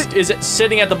this is guy gonna- is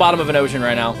sitting at the bottom of an ocean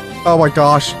right now. Oh my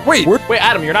gosh. Wait. Wait,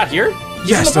 Adam, you're not here? He's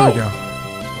Yes, in there the we boat.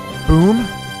 go. Boom.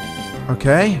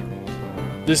 Okay.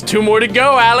 There's 2 more to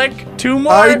go, Alec. 2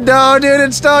 more. I know, dude.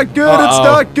 It's not good. It's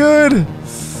not good.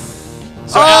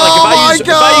 So, Alec,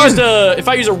 if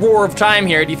I use a roar of time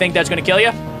here, do you think that's gonna kill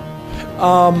you?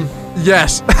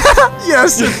 Yes.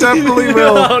 Yes, it definitely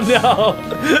will. Oh no!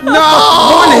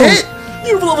 No! One hit.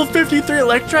 You have level 53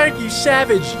 Electrike, you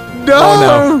savage.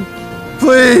 No. Oh,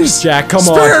 Please. Jack, come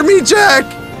Spare on. me, Jack.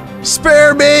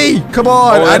 Spare me. Come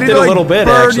on. Oh, I that need did to a like little bit,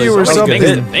 burn actually, you so or that was a good something.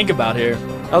 Things to think about here.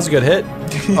 That was a good hit.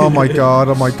 Oh my god.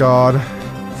 Oh my god.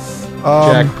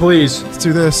 Jack, please. Let's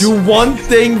do this. Do one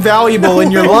thing valuable in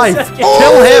your life. Oh!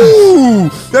 Kill him.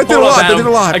 That did a Hold on, lot. That Adam. did a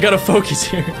lot. I gotta focus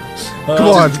here. Come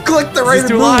on. Click the Does right this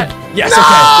do a move. lot? Yes, No!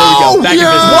 okay. There we go. Back in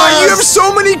business. Why? You have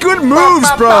so many good moves,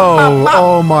 bro.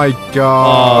 Oh my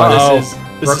god.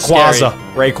 This is scary.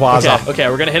 Rayquaza. Okay,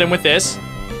 we're gonna hit him with this.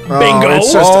 Oh, Bingo.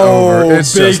 It's just over.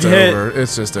 It's big just hit. over.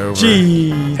 It's just over.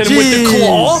 Jeez. Hit him with the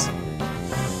claw.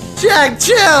 Jack,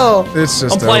 chill. It's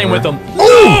just I'm playing over. with him.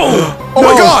 Oh my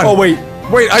god. Oh, wait.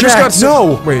 Wait, I just Jack, got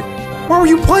no. Wait. Why were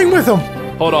you playing with him?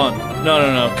 Hold on.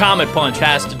 No. Comet Punch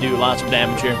has to do lots of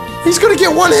damage here. He's gonna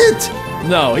get one hit.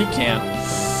 No, he can't.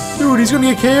 Dude, he's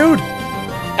gonna get KO'd.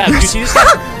 Adam, do you see this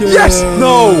guy? Yes.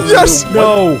 No. Yes.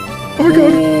 No. Oh my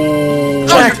god.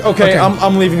 Jack, okay, Okay.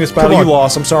 I'm leaving this battle. Come on. You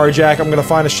lost. I'm sorry, Jack. I'm gonna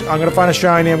find a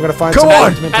shiny. I'm gonna find Come some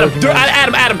on. ultimate Adam,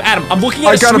 Pokemon. Adam, I'm looking at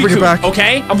I a gotta bring it Suicune, back.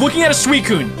 okay? I'm looking at a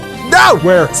Suicune. No.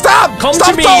 Where? Stop. Come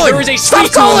Stop to me, stalling. there is a Stop Suicune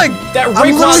stalling. that I'm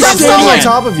Rayquaza literally Stop standing on stalling.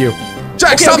 top of you.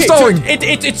 Jack, stop Okay, stalling.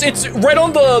 so it's right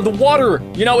on the water.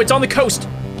 You know, it's on the coast.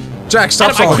 Jack, stop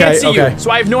Adam, I stalling. can't see okay. you, so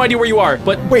I have no idea where you are.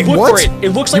 But Wait, look what? for it.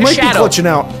 It looks like You a might be shadow. glitching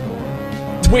out.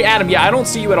 Wait, Adam, yeah, I don't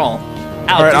see you at all.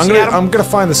 All right, Alex, do you see Adam? I'm gonna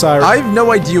find the siren. I have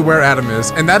no idea where Adam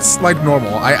is, and that's like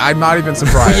normal. I'm not even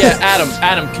surprised. Yeah,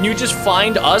 Adam, can you just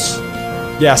find us?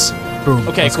 Yes. Boom.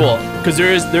 Okay, Let's cool. go. Because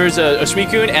there's a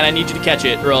Suicune, and I need you to catch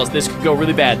it, or else this could go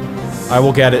really bad. I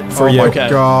will get it for Oh you. my Okay.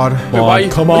 god. Wait, why are you-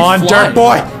 Come why are on, you dirt flying?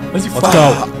 boy. Why is he Let's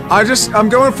flying? go. I'm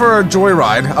going for a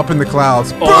joyride up in the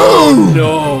clouds. Oh Boom!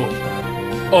 no!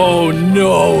 Oh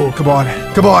no! Come on.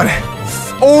 Come on.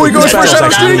 Oh, he goes for a battle's shadow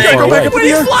actually sneak. far Go back away. up in Wait, the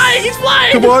he's air. flying! He's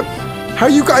flying! Come on. How are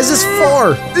you guys this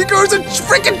far? He goes to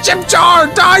freaking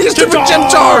Chimchar. Die, you stupid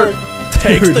Chimchar.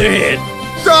 Takes the hit.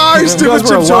 Die, You guys stupid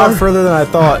were a lot Chimchar. further than I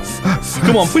thought.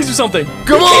 Come on, please do something.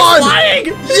 Come on. Flying!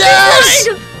 Yes.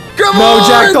 Come No, on.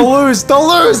 Jack, don't lose. Don't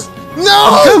lose.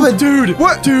 No. coming. Dude.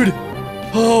 What? Dude.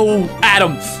 Oh,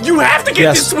 Adam, you have to get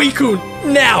Yes. this Suicune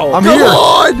now. I'm Come here.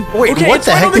 on. Wait, okay, what it's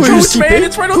the right heck on the did you coast, keep man. it?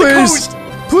 It's right on the Please. coast.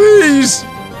 Please.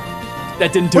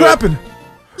 That didn't do What it. happened?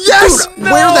 Yes. Dude,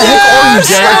 where the heck are you,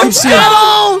 Jack? I keep seeing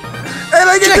And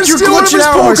I get Jack, to you're steal one of glitching his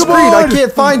out on my screen. I Pokemon.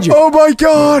 can't find you. Oh my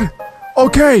god.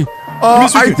 Okay.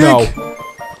 I think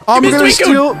I'm Give me gonna Suicune.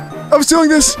 steal. I'm stealing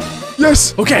this.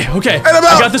 Yes. Okay, okay. And I'm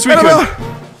out. I got this and I'm Suicune. out.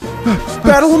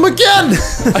 Battle him again.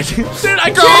 Dude, I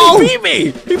Go. can't. He beat me.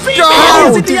 He beat me. Go.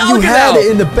 He's a You Dialga had now.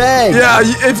 it in the bag. Yeah,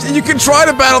 if you can try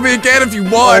to battle me again if you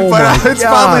want, Oh but my it's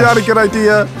probably gosh. not a good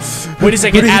idea. Wait a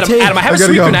second, Who did he Adam. take? Adam, I have I a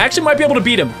gotta Suicune. go. I actually might be able to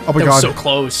beat him. Oh my that god. was so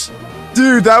close.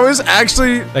 Dude, that was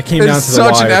actually That came down to the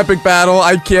such an wire. epic battle.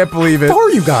 I can't believe it. Who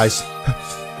are you guys?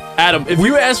 Adam, if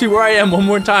you ask me where I am one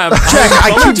more time, Jack,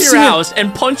 I I'm coming keep to your seeing- house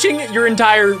and punching your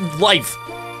entire life.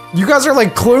 You guys are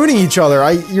like cloning each other.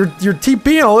 You're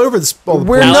TPing all over this.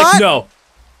 We're Alec, not-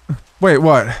 no. Wait,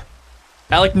 what?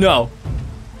 Alec, no.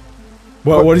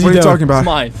 What is he What are you doing? talking about? It's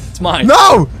mine. It's mine.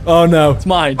 No! Oh no. It's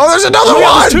mine. Oh, there's another Oh,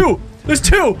 yeah, one! there's two. There's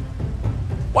two.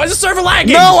 Why is the server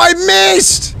lagging? No, I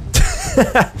missed!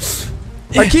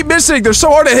 I keep missing. They're so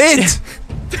hard to hit.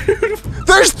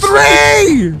 There's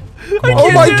three!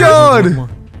 Oh my god!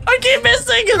 I keep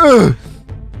missing.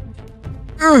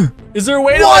 Is there a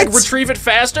way to What? like retrieve it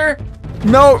faster?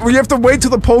 No, you have to wait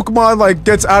till the Pokemon like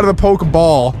gets out of the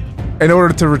Pokeball in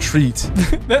order to retreat.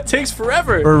 That takes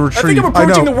forever. Or I think retrieve. I'm I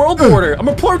approaching know. the world border. I'm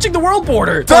approaching the world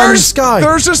border. There's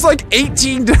just like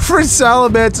 18 different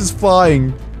Salamanders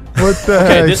flying. What the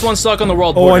Okay, heck? this one's stuck on the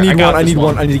world Oh, border. I need got one. I this need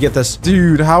one. I need to get this.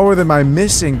 Dude, how am I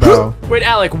missing, bro? Wait,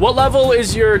 Alec, what level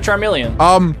is your Charmeleon?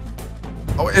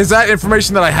 Oh, is that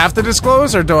information that I have to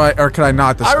disclose, or can I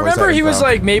not disclose? I remember that he was info?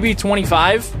 like maybe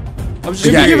 25. I was just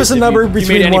Can you curious give us a if number you made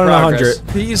between any 1 and progress.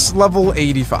 100? He's level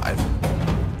 85.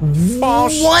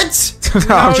 What?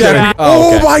 I'm kidding. Jack.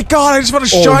 Oh, okay. my god! I just want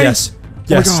to Oh shine. yes.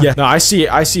 Yes. God. Yeah. No, I see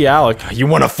Alec. You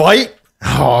want to fight?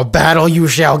 Oh, battle you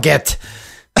shall get.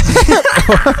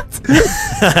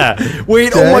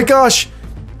 Wait. Oh my gosh.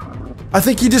 I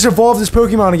think he just evolved his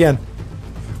Pokemon again.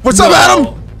 What's up,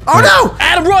 Adam? Oh no!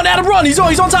 Adam, run! Adam, run! He's on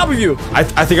top of you. I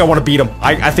think I want to beat him.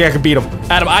 I think I can beat him.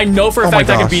 Adam, I know for a Oh my fact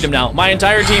I can gosh. beat him now. My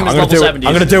entire team is I'm gonna level do 70. it.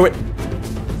 I'm gonna do it.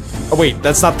 Oh wait,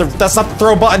 that's not the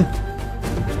throw button.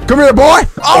 Come here, boy!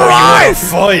 All right!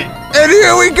 Fight. And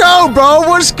here we go, bro.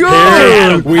 What's good?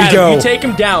 Adam, we Adam, go. you take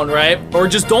him down, right? Or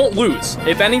just don't lose.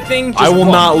 If anything, just I will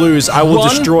run. not lose. I will Run.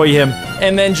 destroy him.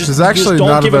 And then just, This is actually just don't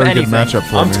not a give him very good anything. matchup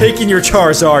for I'm me. taking your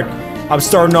Charizard. I'm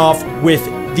starting off with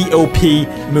the OP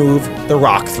move, the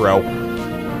Rock Throw.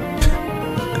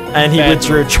 And he Bad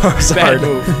withdrew Bad Charizard.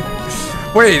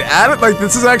 move. Wait, Adam, like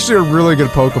this is actually a really good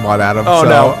Pokemon, Adam. Oh, so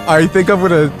no. I think I'm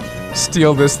gonna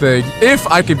steal this thing if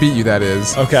I can beat you. That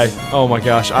is. Okay. Oh my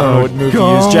gosh. I don't Oh, know what move to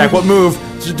God. use. Jack, what move?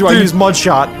 Do I Dude. use Mud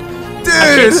Shot? I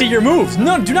can't Dude. see your moves.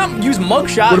 No, do not use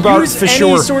Mugshot. What about use for any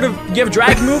sure? sort of. You have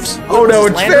dragon moves? Oh no,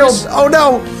 it Landers? failed. Oh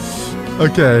no.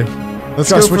 Okay. Let's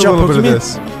Gotta go for switch a out little bit of Pokemon?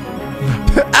 this.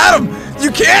 Adam, you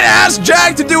can't ask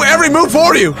Jack to do every move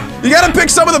for you. You gotta pick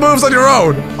some of the moves on your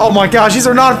own. Oh my gosh, these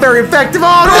are not very effective.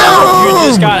 Oh You Boom!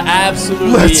 just got absolutely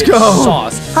Let's go.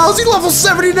 sauced. no! How's he level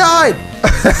 79?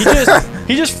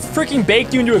 He just freaking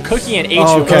baked you into a cookie and ate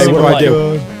Oh, you. okay, in a what do I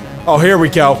single do? bite. Oh, here we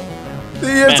go.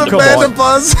 It's a Come Phantom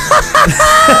Buzz.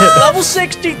 Level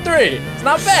 63. It's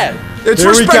not bad. It's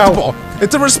There we go. respectable.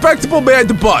 It's a respectable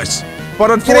Phantom Buzz. But Get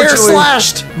air unfortunately,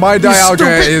 slashed. my You Dialga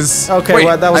stupid. is. Okay, Wait,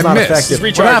 well, that was I not missed. He's effective.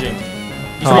 recharging.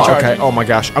 He's Oh, recharging. okay. Oh my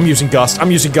gosh, I'm using Gust.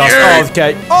 I'm using Gust. Yeah. Oh,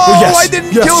 okay. Oh, yes. I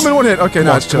didn't yes. kill him in one hit. Okay, Come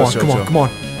no, on, it's chill, chill, come on, chill. come on.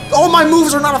 All my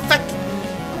moves are not effective.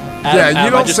 Adam, Yeah, you Adam, I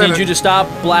don't just say need that- you to stop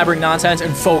blabbering nonsense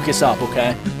and focus up,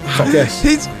 okay? Okay.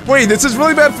 Wait, this is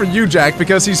really bad for you, Jack,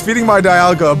 because he's feeding my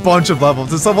Dialga a bunch of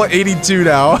levels. It's level 82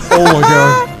 now. Oh my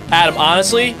god. Adam,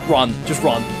 honestly, run. Just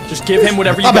run. Just give him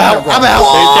whatever you I'm got. out, I'm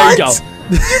out. There you go. What?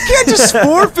 You can't just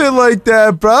forfeit like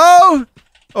that, bro.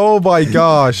 Oh my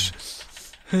gosh.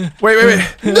 Wait.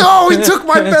 No, he took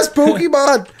my best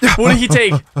Pokemon. What did he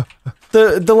take?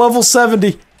 The level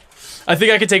 70. I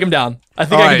think I can take him down. I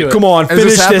think I Alright, can do it. Come on, Is finish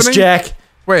this this, happening? Jack.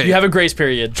 Wait. You have a grace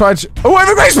period. Try to. Oh, I have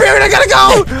a grace period. I gotta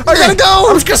go. I gotta go.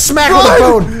 I'm just gonna smack him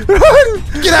Run. with the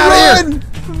phone. Run. Get out of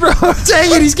Run. Run.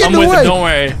 Dang it, he's I'm getting with away. him, don't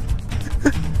worry.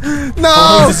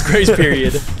 No. This grace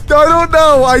period. I don't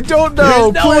know. I don't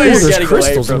know. There's no way Please. you're getting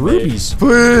crystals away and from me. rubies.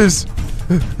 Please.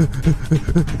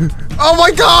 Oh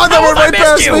my god, that How went have I right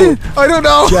past missed you? me. I don't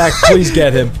know. Jack, please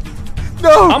get him.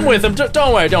 No. I'm with him.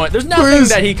 Don't worry, don't worry. There's nothing Please.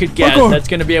 that he could get Parkour. that's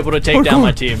going to be able to take down Parkour.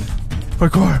 my team.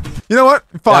 Parkour. You know what?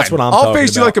 Fine. That's what I'm I'll talking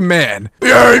face you about. like a man.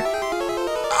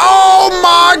 Oh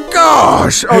my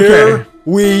gosh! Okay. Here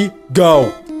we go.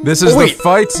 This is the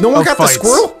fight. No one of got fights. the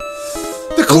squirrel?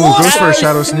 The Ooh, claw? goes for a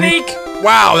shadow sneak.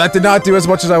 Wow, that did not do as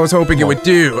much as I was hoping it would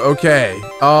do. Okay.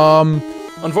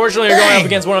 Unfortunately, you're going up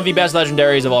against one of the best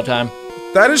legendaries of all time.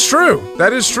 That is true.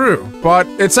 That is true. But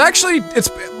it's actually,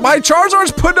 my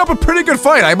Charizard's putting up a pretty good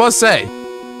fight, I must say.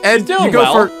 And you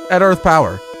go for at Earth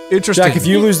Power. Interesting. Jack, if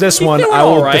you lose this one, doing I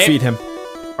will alright. defeat him.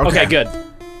 Okay, good.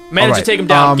 Managed to take him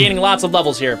down, gaining lots of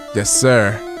levels here. Yes,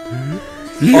 sir.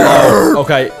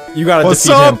 Okay, you gotta What's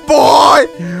defeat up, him.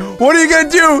 boy? What are you gonna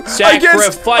do Sacrifice. against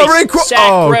a Sacrifice.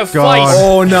 Oh, God.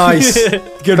 Oh, nice.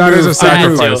 Good That move. is a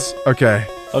sacrifice. Okay.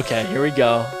 Okay, here we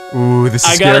go. Ooh, this is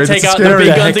I scary. gotta take out the scary.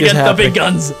 big guns heck is against the happening? big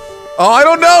guns. Oh, I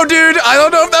don't know, dude. I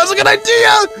don't know if that's a good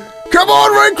idea. Come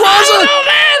on, Rayquaza. Oh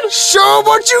man! Show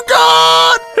what you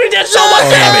got. He did so much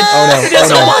damage. Oh no, He did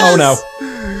so much. oh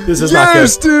no. This is not good.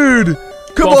 Yes, dude.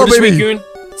 Come Going on, for the baby. Suicune.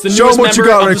 It's the Show newest him what you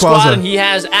member got, of the squad, Rayquaza. and he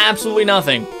has absolutely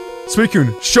nothing.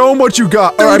 Suicune, show him what you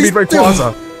got. Or I mean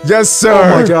Rayquaza. Yes, sir.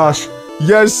 Oh my gosh.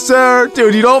 Yes, sir.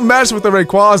 Dude, you don't mess with the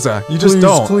Rayquaza. You just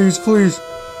don't. Please, please.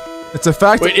 It's a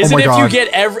fact. Wait, Oh is my it if God. you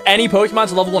get any Pokemon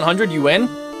to level 100, you win?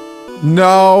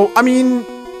 No. I mean,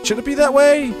 should it be that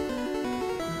way?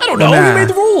 I don't know. Nah. You made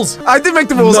the rules. I did make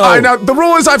the rules. No. Now, the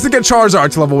rule is I have to get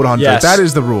Charizard to level 100. Yes. That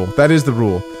is the rule. That is the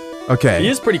rule. Okay. He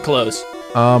is pretty close.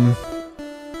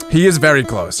 He is very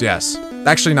close, yes.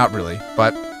 Actually, not really,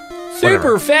 but Super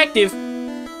whatever. effective.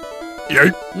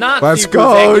 Not Let's super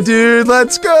go, effective. dude.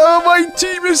 Let's go. My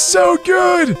team is so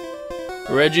good.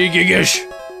 Reggie Gigish.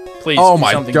 Please. Oh do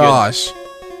my something gosh. Good.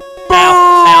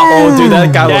 Ow. Oh, dude,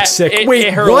 that guy looks sick. Wait,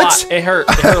 it hurt what? a lot. It hurt.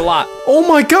 It hurt a lot. Oh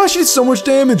my gosh, it's so much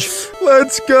damage.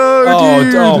 Let's go, Oh,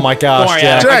 dude. oh my Don't gosh, worry,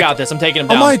 Jack. Adam. I got this. I'm taking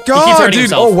him Oh down. my He keeps God, hurting dude.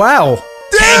 himself. Oh wow.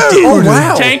 Dude. Oh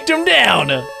wow. Tanked him down.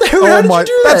 How did you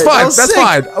do That's that? fine. That was That's sick.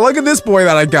 fine. Look at this boy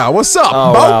that I got. What's up,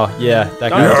 Oh Bo? wow, yeah, that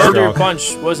guy was Thunder strong.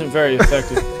 Punch wasn't very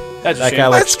effective. That's a That shame. guy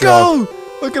looks Let's strong. go.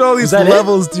 Look at all these that it?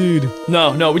 levels, dude.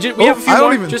 No, we have a few I don't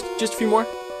more. even- Just a few more.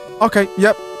 Okay.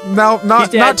 Yep. Now, He's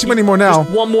not dead. too many more now. Just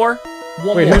one more.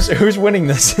 Wait, more. who's winning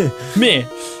this? Me.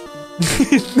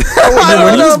 I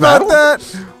don't know this about battle?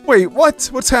 that. Wait, what?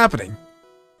 What's happening?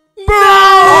 Boom!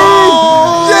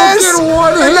 Oh, Yes! good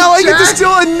one, And now I get to Jack.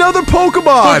 steal another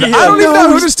Pokemon. Look at I don't him. even know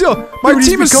No, who to steal. My Dude, he's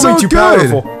team is becoming so too good.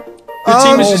 powerful. Your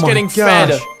team is Oh just my getting gosh.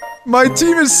 fed. My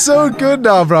team is so good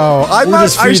now, bro. I'm We're not.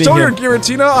 just I feeding stole your him.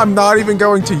 Giratina. I'm not even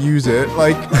going to use it.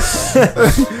 Like,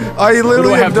 I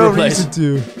literally I have have to no replace? reason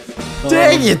to.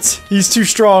 Dang it! He's too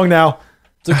strong now.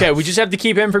 It's okay. We just have to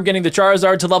keep him from getting the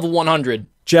Charizard to level 100.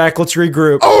 Jack, let's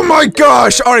regroup. Oh my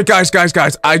gosh! All right, guys.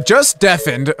 I just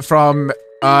deafened from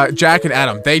Jack and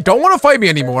Adam. They don't want to fight me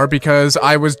anymore because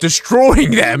I was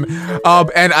destroying them.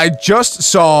 And I just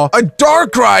saw a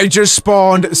Darkrai just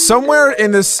spawned somewhere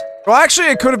in this. Well, actually,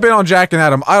 it could have been on Jack and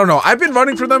Adam. I don't know. I've been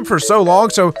running for them for so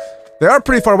long, so they are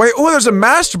pretty far away. Oh, there's a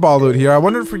Master Ball loot here. I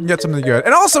wonder if we can get something good.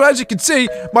 And also, as you can see,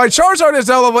 my Charizard is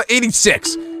now level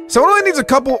 86. So it only needs a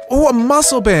couple. Oh, a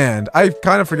Muscle Band. I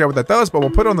kind of forget what that does, but we'll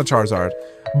put it on the Charizard.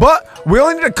 But we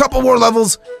only need a couple more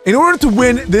levels in order to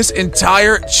win this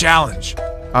entire challenge.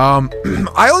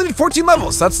 I only need 14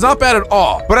 levels. That's not bad at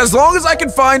all. But as long as I can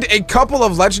find a couple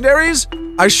of legendaries,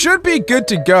 I should be good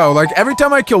to go. Like, every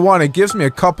time I kill one, it gives me a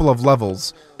couple of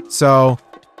levels. So,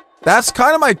 that's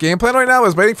kind of my game plan right now,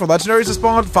 is waiting for legendaries to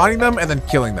spawn, finding them, and then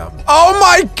killing them. Oh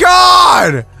my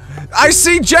god! I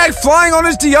see Jack flying on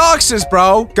his Deoxys,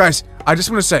 bro. Guys, I just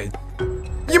want to say,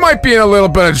 you might be in a little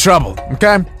bit of trouble,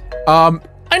 okay?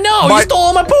 I know. You stole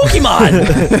all my Pokemon.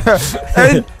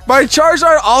 And my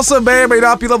Charizard also may or may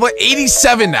not be level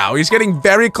 87 now. He's getting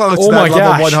very close to Oh that my level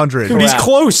gosh. 100. Dude, he's Wow.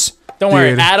 close. Don't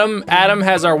worry. Dude. Adam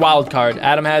has our wild card.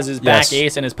 Adam has his back Yes.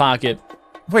 ace in his pocket.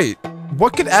 Wait,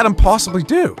 what could Adam possibly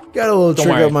do? Got a little Don't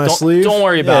trick worry. up my Don't- sleeve. don't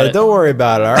worry about it. Don't worry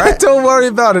about it, alright? Don't worry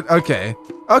about it. Okay.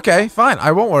 Okay, fine.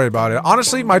 I won't worry about it.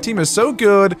 Honestly, my team is so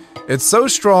good. It's so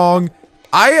strong.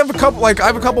 I have a couple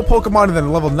Pokemon in the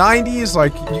level 90s.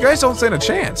 Like, you guys don't stand a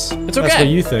chance. It's okay. That's what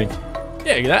you think.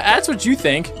 Yeah, that's what you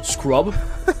think, scrub.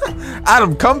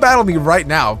 Adam, come battle me right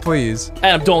now, please.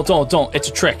 Adam, don't. It's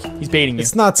a trick. He's baiting you.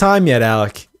 It's not time yet,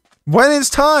 Alec. When is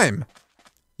time?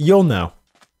 You'll know.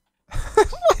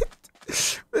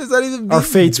 What does that even mean? Our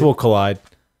fates will collide.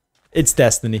 It's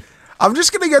destiny. I'm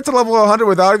just gonna get to level 100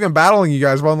 without even battling you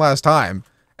guys one last time.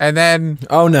 And then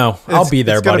Oh no, I'll be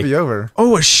there, it's gonna buddy. be over.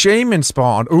 Oh, a Shaman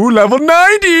spawned. Ooh, level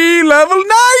 90! Level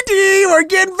 90! We're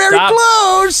getting very Stop.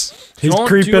 close! He's Don't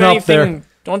creeping do up anything, there.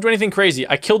 Don't do anything crazy.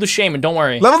 I killed the shaman. Don't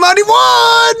worry. Level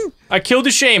 91! I killed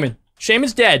the shaman.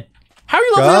 Shaman's dead. How are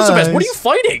you leveling up so fast? What are you Guys.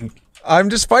 fighting? I'm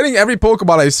just fighting every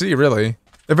Pokemon I see, really.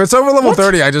 If it's over level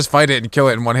 30, I just fight it and kill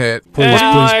it in one hit.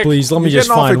 Please, let me just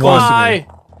find one. I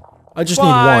just need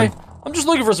one. I'm just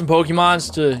looking for some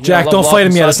Pokemons to. Jack, don't fight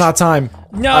him yet. It's not time.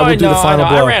 No, I will do the final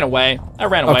blow. I ran away.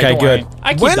 Okay, good.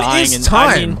 I keep When dying. is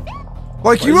time?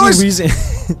 Like you realize,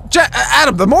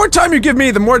 Adam, the more time you give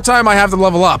me, the more time I have to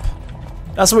level up.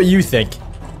 That's what you think.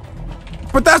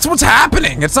 But that's what's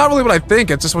happening. It's not really what I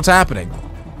think. It's just what's happening.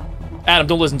 Adam,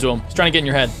 don't listen to him. He's trying to get in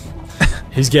your head.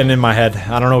 He's getting in my head.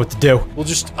 I don't know what to do. We'll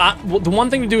just. The one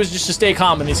thing to do is just to stay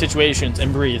calm in these situations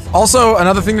and breathe. Also,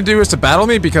 another thing to do is to battle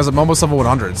me because I'm almost level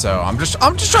 100. So I'm just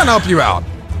trying to help you out.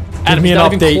 Adam, he's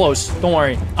not even close. Don't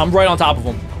worry. I'm right on top of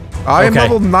him. I am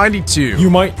level 92. You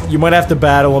might have to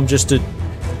battle him just to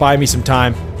buy me some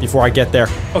time before I get there.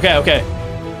 Okay.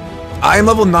 I am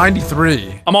level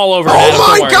 93. I'm all over it.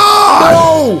 Oh my god!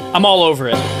 No! I'm all over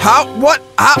it. How? What?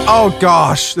 How? Oh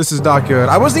gosh, this is not good.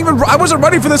 I wasn't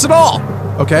ready for this at all.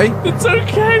 Okay. It's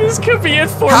okay. This could be it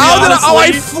for me. How did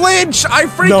I flinch? I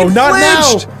freaking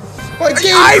flinched. I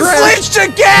flinched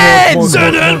again.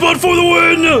 Send headbutt for the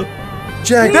win.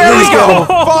 Jack, there we go.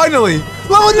 Finally,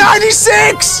 level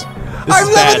 96.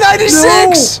 I'm level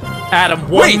 96. No. Adam,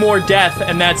 one more death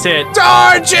and that's it.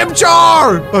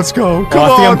 Chimchar! Let's go. Come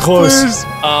on, I think I'm close. Please.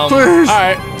 All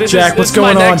right, this Jack, is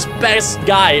my next best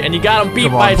guy, and you got him beat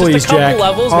by just a couple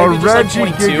levels, maybe just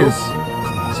like 22.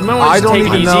 So I don't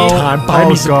even know. Buy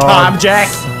me some time, Jack.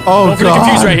 Oh don't get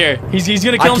confused right here. He's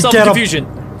gonna kill himself in confusion.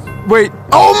 Wait.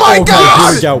 Oh my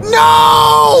god! Here we go.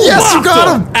 No! Yes, you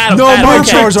got him! Adam, my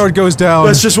Charizard goes down.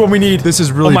 That's just what we need. This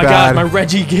is really bad. Oh my god, my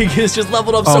Reggie Gig has just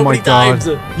leveled up so many times.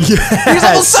 Yes. He's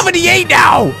level 78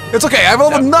 now! It's okay, I have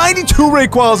level 92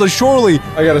 Rayquaza, surely.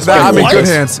 I gotta I'm in good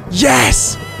hands.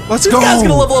 Yes! Let's go! This guy's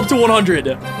gonna level up to 100.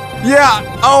 Yeah!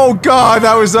 Oh god,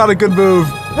 that was not a good move.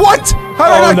 What? How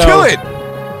did I not kill it?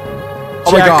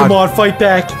 Oh my god. Come on, fight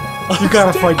back. You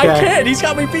gotta fight back. I can't, he's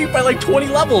got me beat by like 20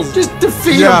 levels. Just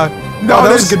defeat him. No,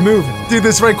 that was a good move. Dude,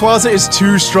 this Rayquaza is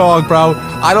too strong, bro.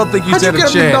 I don't think you stand a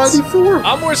chance.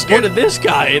 I'm more scared of this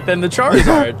guy than the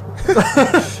Charizard.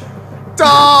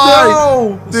 Die!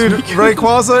 No! Dude,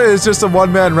 Rayquaza is just a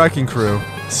one-man wrecking crew.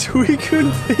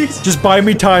 Suicune, please. Just buy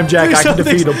me time, Jack. I can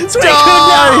defeat him.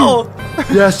 Suicune, no!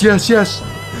 Yes. Ooh,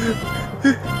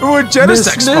 a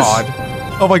Genesect spawn.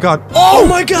 Oh my god. Oh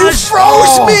my god! You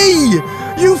froze me!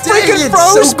 You freaking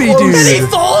froze me, dude! And he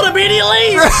thawed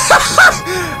immediately!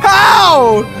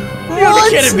 How? You gotta be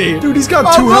kidding me. Dude, he's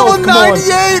got 2 health. I'm level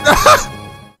 98!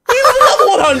 He's level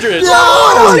 100!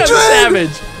 Yeah, He's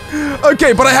savage!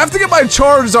 Okay, but I have to get my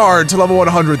Charizard to level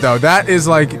 100, though. That is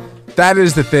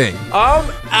the thing. I'm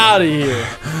out of here.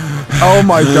 Oh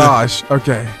my gosh.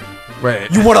 Okay.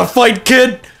 Wait. You wanna fight,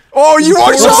 kid? Oh, you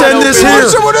want Let's end this here.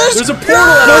 There's a portal.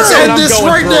 Let's end this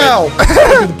right now.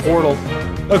 The portal.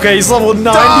 Okay, he's level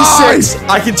 96.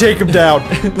 I can take him down.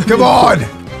 Come on.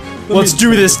 Let's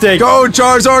do this thing. Go,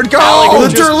 Charizard, go.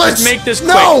 Let's make this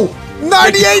quick. No.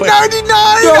 98, 99.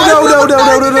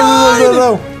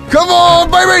 No. Come on,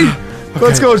 baby. Okay.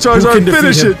 Let's go, Charizard.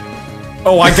 Finish it.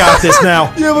 Oh, I got this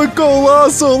now. You have a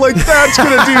Colossal. Like, that's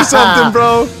going to do something,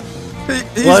 bro.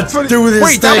 Let's do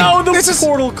this thing. No, the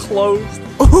portal closed.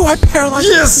 Ooh, I paralyzed.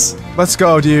 Yes. Let's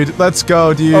go, dude. Let's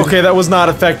go, dude. Okay, that was not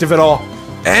effective at all.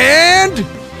 And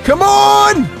come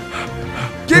on!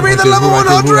 Give me the level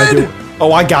 100!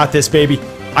 Oh, I got this, baby.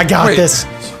 I got this.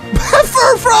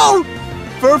 Furfro!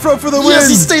 Furfro for the win! Yes,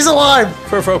 he stays alive!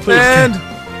 Furfro, please. And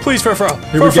please, Furfro.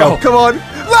 Here we go. Come on.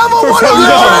 Level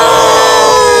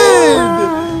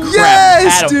 100!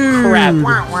 Yes, Adam, dude! Crap.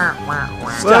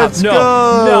 Stop. Let's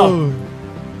go.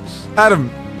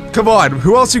 Adam, come on.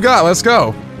 Who else you got? Let's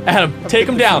go. Adam, take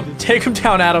him down. Take him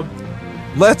down, Adam.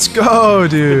 Let's go,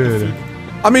 dude.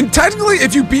 I mean, technically,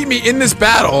 if you beat me in this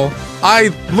battle, I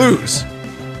lose.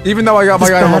 Even though I got my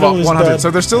guy level 100,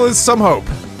 so there still is some hope.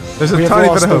 There's a tiny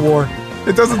bit of hope.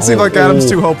 It doesn't seem like Adam's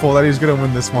too hopeful that he's gonna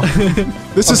win this one.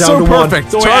 This is so perfect.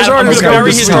 Charizard is gonna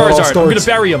bury his Charizard. I'm gonna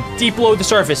bury him deep below the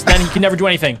surface. Then he can never do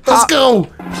anything. Let's go.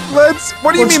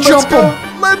 What do you mean? Let's go.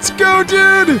 Let's go,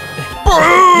 dude.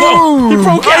 No, he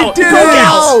broke out. He broke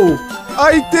out.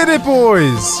 I did it,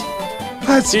 boys.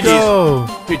 Let's go.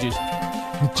 GG's.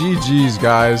 GG's,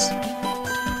 guys.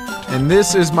 And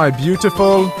this is my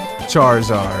beautiful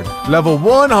Charizard. Level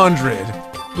 100.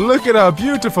 Look at how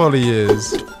beautiful he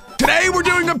is. Today we're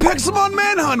doing a PIXELMON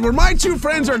manhunt where my two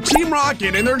friends are Team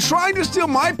Rocket and they're trying to steal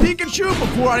my Pikachu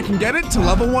before I can get it to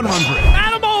level 100.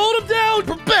 Adam, I'll hold him down.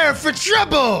 Prepare for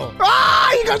trouble.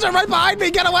 Ah, you guys are right behind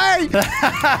me. Get away.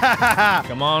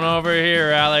 Come on over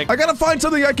here, Alec. I gotta find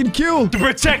something I can kill. To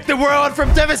protect the world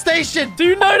from devastation. To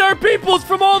unite our peoples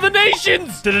from all the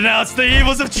nations. To denounce the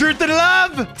evils of truth and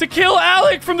love. To kill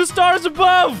Alec from the stars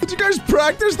above. Did you guys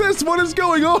practice this? What is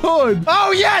going on?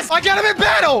 Oh, yes. I got him in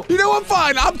battle. You know what?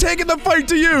 Fine. I'm taking the fight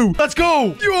to you. Let's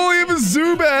go. You only have a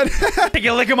Zubat. Take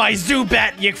a look at my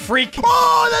Zubat, you freak.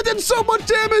 Oh, that did so much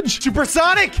damage.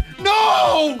 Supersonic.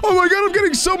 No. Oh my god, I'm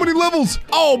getting so many levels.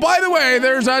 Oh, by the way,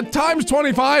 there's a times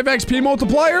 25 XP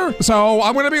multiplier. So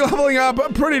I'm going to be leveling up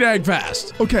pretty dang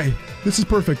fast. Okay. This is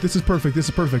perfect. This is perfect. This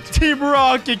is perfect. Team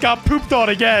Rocket got pooped on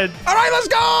again. All right, let's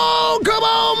go. Come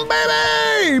on,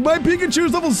 baby. My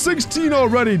Pikachu's level 16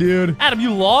 already, dude. Adam,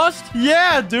 you lost?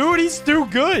 Yeah, dude. He's too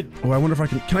good. Oh, I wonder if I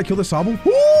can I kill this Sobble?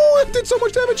 Ooh, it did so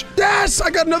much damage. Yes, I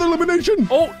got another elimination.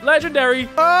 Oh, legendary.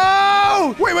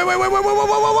 Oh. Wait. Wait.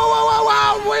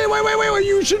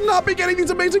 You should not be getting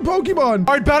these amazing Pokemon.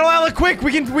 All right, battle Alec quick.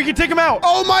 We can take him out.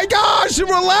 Oh my gosh,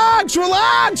 relax.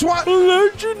 What?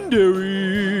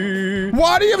 Legendary.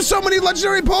 Why do you have so many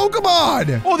legendary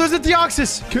Pokemon? Oh, there's a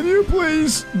Deoxys. Can you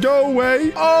please go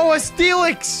away? Oh, a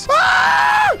Steelix.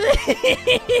 Ah!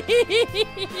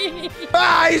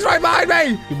 Ah, he's right behind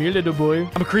me. Come here, little boy.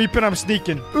 I'm creeping. I'm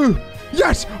sneaking.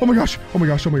 Yes. Oh my gosh. I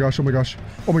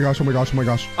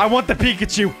want the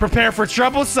Pikachu. Prepare for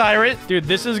trouble, Siren. Dude,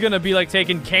 this is gonna be like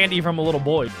taking candy from a little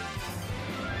boy.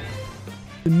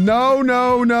 No.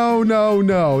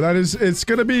 It's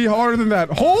gonna be harder than that.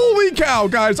 Holy cow,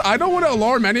 guys. I don't want to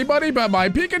alarm anybody, but my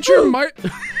Pikachu might...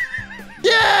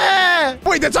 Yeah!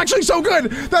 Wait, that's actually so good.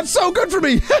 That's so good for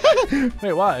me.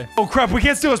 Wait, why? Oh, crap. We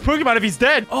can't steal his Pokemon if he's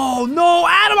dead. Oh, no.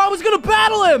 Adam, I was going to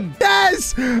battle him.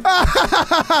 Yes!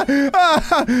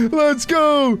 Let's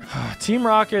go. Team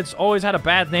Rocket's always had a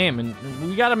bad name, and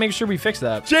we got to make sure we fix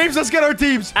that. James, let's get our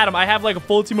teams. Adam, I have like a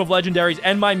full team of legendaries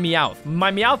and my Meowth.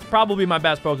 My Meowth probably my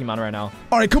best Pokemon right now.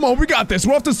 All right, come on. We got this.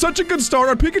 We're off to such a good start.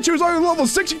 Our Pikachu is only level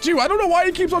 62. I don't know why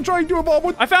he keeps on trying to evolve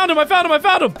with... I found him. Wow!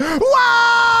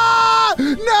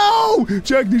 No!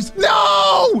 Jack just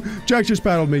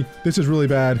battled me. This is really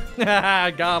bad.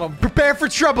 Got him. Prepare for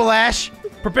trouble, Ash.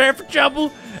 Prepare for trouble,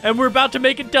 and we're about to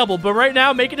make it double, but right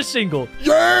now, make it a single.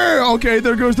 Yeah! Okay,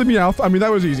 there goes the Meowth. I mean,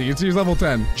 that was easy. He's level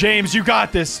 10. James, you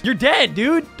got this. You're dead,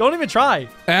 dude. Don't even try.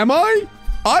 Am I?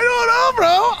 I don't know, bro.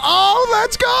 Oh,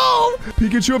 let's go.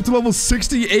 Pikachu up to level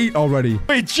 68 already.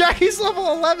 Wait, Jackie's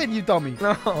level 11, you dummy.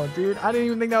 No, dude. I didn't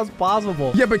even think that was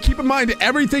possible. Yeah, but keep in mind,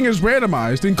 everything is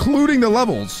randomized, including the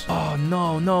levels. Oh,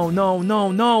 no.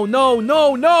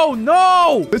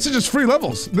 This is just free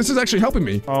levels. This is actually helping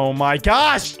me. Oh, my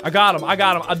gosh. I got him.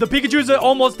 The Pikachu's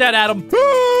almost dead, Adam.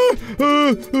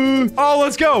 Oh,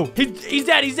 let's go. He's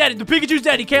dead. The Pikachu's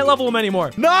dead. He can't level him anymore.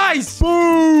 Nice.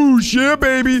 Boo, yeah,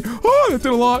 baby. Oh, that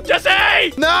did a lot.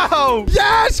 Jesse! No.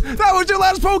 Yes, that was your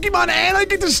last Pokemon, and I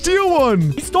get to steal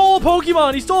one. He stole a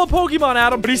Pokemon,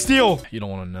 Adam. What did he steal? You don't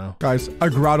want to know. Guys, a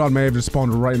Groudon may have just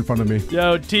spawned right in front of me.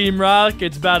 Yo, Team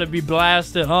Rocket's about to be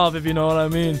blasting off, if you know what I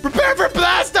mean. Prepare for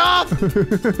blast off.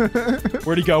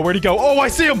 Where'd he go? Oh, I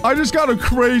see him. I just got a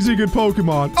crazy good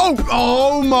Pokemon.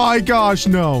 Oh my gosh,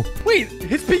 no. Wait,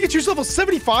 his Pikachu's level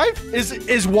 75?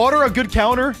 Is water a good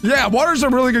counter? Yeah, water's a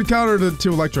really good counter to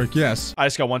electric, yes. I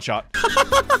just got one shot.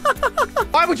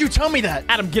 Why would you tell me that?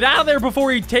 Adam, get out of there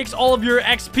before he takes all of your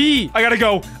XP. I gotta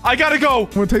go. I'm gonna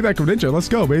take that Greninja. Let's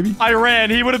go, baby. I ran.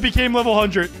 He would have became level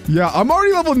 100. Yeah, I'm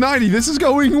already level 90. This is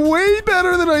going way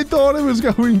better than I thought it was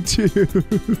going to.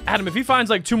 Adam, if he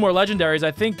finds like 2 more legendaries, I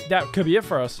think that could be it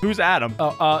for us. Who's Adam?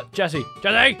 Jesse.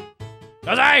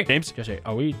 James? Jesse,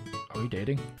 are we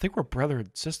dating? I think we're brother and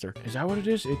sister. Is that what it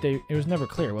is? It was never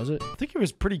clear, was it? I think it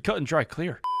was pretty cut and dry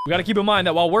clear. We got to keep in mind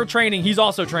that while we're training, he's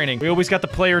also training. We always got the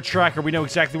player tracker. We know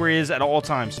exactly where he is at all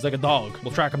times. He's like a dog.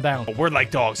 We'll track him down. But we're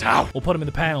like dogs. How? We'll put him in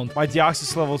the pound. My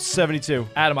Deoxys level is 72.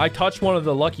 Adam, I touched one of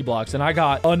the lucky blocks, and I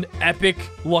got an epic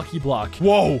lucky block.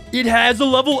 Whoa. It has a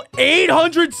level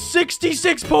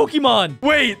 866 Pokemon.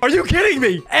 Wait, are you kidding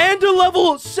me? And a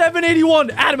level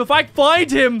 781. Adam, if I find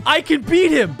him, I can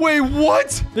beat him. Wait,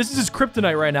 what? This is his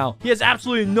kryptonite right now. He has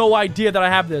absolutely no idea that I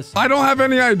have this. I don't have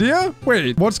any idea?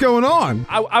 Wait, what's going on?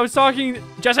 I was talking...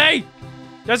 Jesse!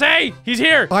 He's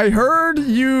here! I heard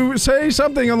you say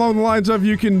something along the lines of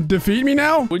you can defeat me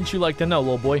now? Wouldn't you like to know,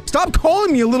 little boy? Stop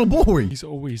calling me a little boy! He's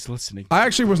always listening. I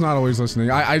actually was not always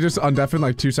listening. I just undeafened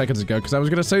like 2 seconds ago because I was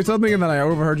gonna say something and then I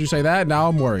overheard you say that. Now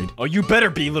I'm worried. Oh, you better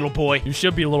be, little boy. You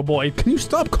should be, little boy. Can you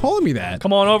stop calling me that?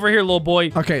 Come on over here, little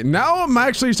boy. Okay, now I'm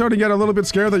actually starting to get a little bit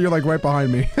scared that you're like right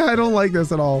behind me. I don't like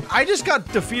this at all. I just got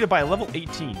defeated by level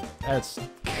 18. That's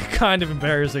kind of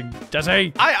embarrassing.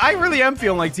 Jesse. I really am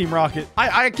feeling like Team Rocket.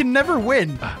 I can never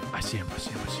win. I see him.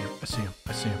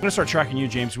 I'm gonna start tracking you,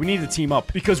 James. We need to team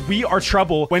up because we are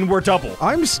trouble when we're double.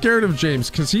 I'm scared of James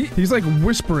because he's like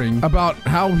whispering about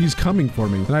how he's coming for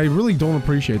me. And I really don't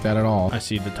appreciate that at all. I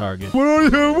see the target. Where are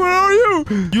you? Where are you?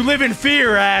 You live in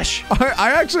fear, Ash.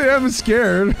 I actually am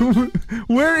scared.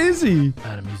 Where is he?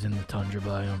 Adam, he's in the tundra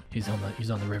biome. He's on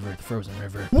the river, the frozen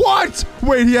river. What?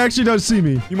 Wait, he actually does see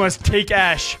me. You must take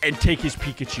Ash and take his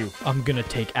Pikachu. I'm gonna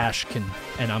take Ashkin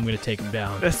and I'm gonna take him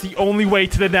down. That's the only way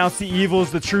to denounce the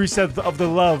evils, the truths of the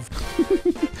love.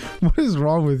 What is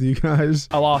wrong with you guys?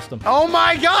 I lost him. Oh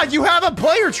my god, you have a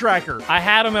player tracker. I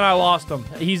had him and I lost him.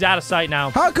 He's out of sight now.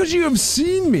 How could you have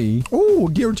seen me? Oh,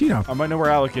 Giratina. I might know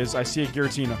where Alec is. I see a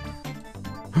Giratina.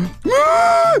 He's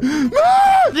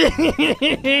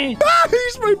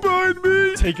right behind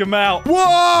me. Take him out.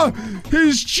 Whoa!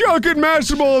 He's chucking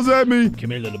Master Balls at me.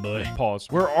 Come here, little boy. Pause.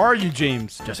 Where are you,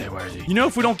 James? Jesse, where is he? You know,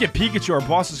 if we don't get Pikachu, our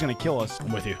boss is gonna kill us.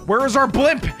 I'm with you. Where is our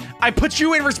blimp? I put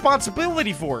you in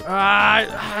responsibility for it.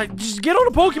 Just get on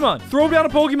a Pokemon. Throw down a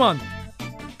Pokemon.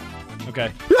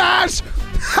 Okay. Yes!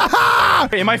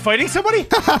 Wait, am I fighting somebody?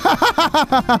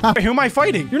 Wait, who am I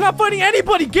fighting? You're not fighting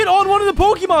anybody. Get on one of the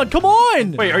Pokemon. Come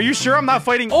on. Wait, are you sure I'm not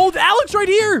fighting? Oh, Alex right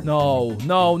here. No.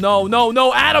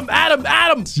 Adam.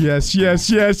 Yes.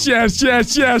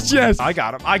 I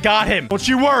got him. I got him. Don't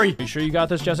you worry. You sure you got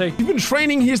this, Jesse? You've been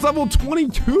training. He's level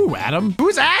 22, Adam.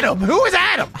 Who's Adam? Who is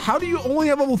Adam? How do you only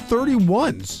have level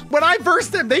 31s? When I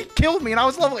versed them, they killed me and I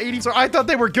was level 80, so I thought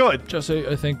they were good. Jesse,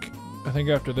 I think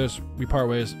after this, we part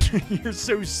ways. You're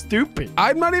so stupid.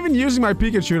 I'm not even using my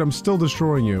Pikachu and I'm still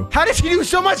destroying you. How does he do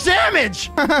so much damage?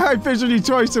 I fished you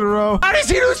twice in a row. How does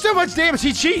he do so much damage?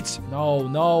 He cheats. No.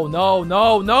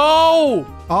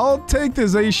 I'll take the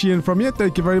Zacian from you.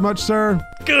 Thank you very much, sir.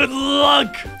 Good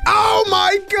luck. Oh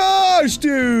my gosh,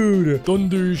 dude.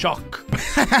 Thunder Shock.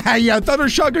 Yeah, Thunder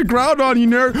Shock a ground on you,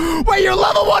 nerd. Wait, you're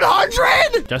level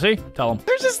 100? Jesse, tell him.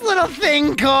 There's this little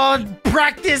thing called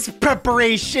practice,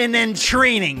 preparation, and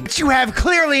training, which you have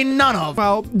clearly none of.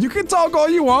 Well, you can talk all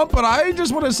you want, but I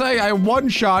just want to say I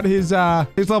one-shot his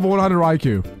level 100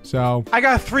 IQ. So I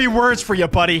got 3 words for you,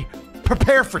 buddy.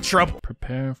 Prepare for trouble.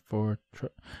 Prepare for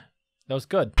trouble. That was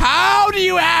good. how do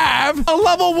you have a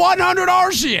level 100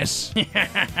 Arceus? Oh,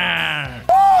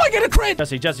 I get a crit.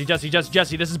 Jesse,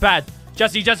 this is bad.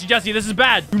 Jesse, this is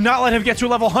bad. Do not let him get to a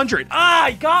level 100. Ah,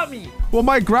 he got me. Well,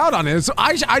 my Groudon is. So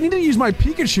I need to use my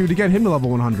Pikachu to get him to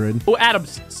level 100. Oh, Adam,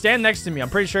 stand next to me. I'm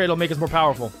pretty sure it'll make us more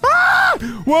powerful. Ah!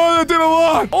 Whoa, that did a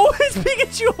lot. Oh, his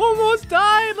Pikachu almost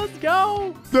died. Let's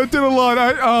go. That did a lot.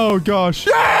 Oh, gosh.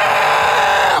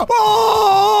 Yeah!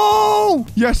 Oh!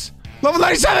 Yes. Level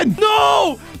 97.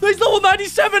 No! He's level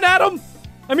 97, Adam.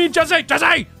 I mean, Jesse. What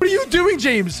are you doing,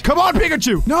 James? Come on,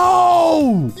 Pikachu.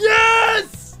 No.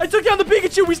 Yes! I took down the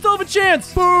Pikachu. We still have a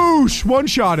chance. Boosh.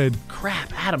 One-shotted.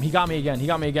 Crap, Adam. He got me again.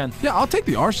 Yeah, I'll take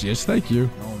the Arceus. Thank you.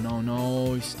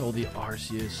 No. He stole the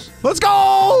Arceus. Let's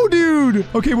go, dude.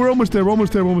 Okay, we're almost there. We're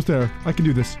almost there. I can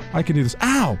do this.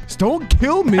 Ow. Don't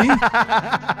kill me.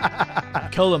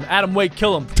 Kill him. Adam, wait.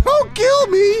 Kill him. Don't kill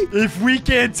me. If we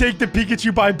can't take the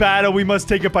Pikachu by battle, we must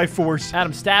take it by force.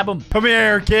 Adam, stab him. Come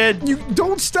here, kid. You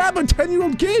don't stab a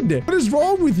 10-year-old kid. What is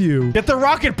wrong with you? Get the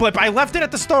rocket blip. I left it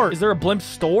at the start. Is there a blimp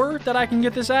store that I can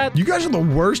get this at? You guys are the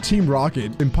worst Team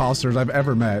Rocket imposters I've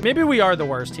ever met. Maybe we are the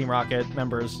worst Team Rocket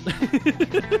members.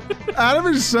 Adam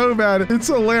is so bad. It's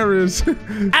hilarious.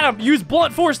 Adam, use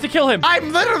blunt force to kill him.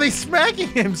 I'm literally smacking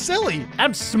him, silly.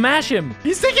 Adam, smash him.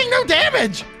 He's taking no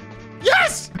damage.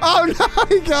 Yes! Oh, no,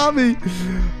 he got me.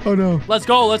 Oh, no. Let's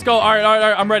go. All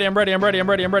right. I'm ready.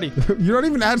 You're not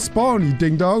even at spawn, you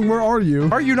ding-dong. Where are you?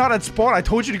 Are you not at spawn? I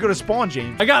told you to go to spawn,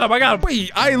 James. I got him. Wait,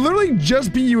 I literally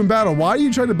just beat you in battle. Why are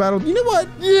you trying to battle? You know what?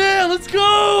 Yeah, let's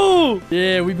go.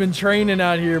 Yeah, we've been training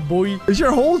out here, boy. Is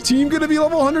your whole team going to be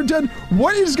level 110?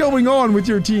 What is going on with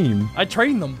your team? I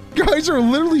trained them. You guys are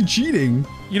literally cheating.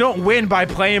 You don't win by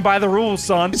playing by the rules,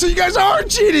 son. So you guys are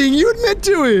cheating. You admit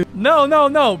to it.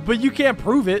 No, but you can't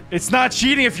prove it. It's not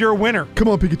cheating if you're a winner. Come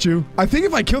on, Pikachu. I think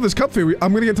if I kill this Cupfu,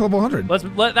 I'm going to get to level 100.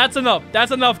 That's enough.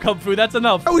 That's enough, Cubfu. That's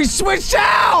enough. Oh, he switched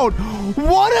out.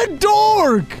 What a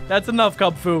dork. That's enough,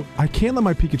 Cubfu. I can't let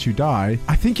my Pikachu die.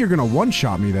 I think you're going to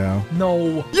one-shot me, though.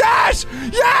 No. Yes!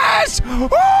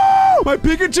 Oh! My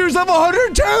Pikachu's level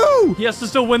 102. He has to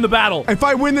still win the battle. If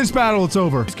I win this battle, it's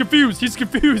over. He's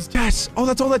confused. Yes. Oh,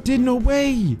 that's all that did. No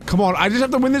way. Come on. I just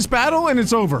have to win this battle, and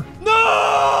it's over. No!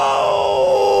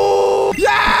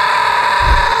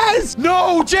 Yes!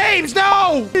 No, James,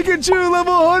 no! Pikachu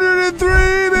level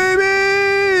 103,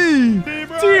 baby!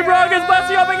 Team Rocket's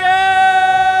blessing up again!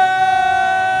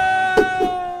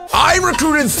 I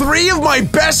recruited 3 of my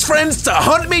best friends to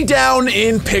hunt me down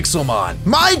in PIXELMON.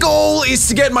 My goal is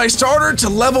to get my starter to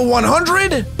level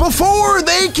 100 before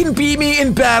they can beat me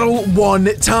in battle one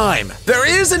time. There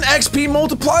is an XP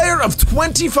multiplier of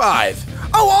 25.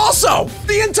 Oh, also,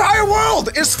 the entire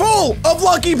world is full of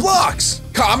lucky blocks.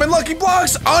 Common lucky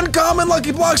blocks, uncommon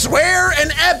lucky blocks, rare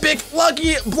and epic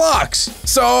lucky blocks.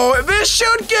 So this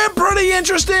should get pretty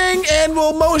interesting and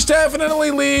will most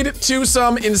definitely lead to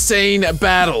some insane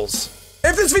battles.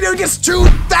 If this video gets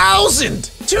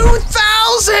 2,000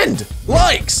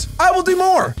 likes, I will do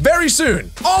more very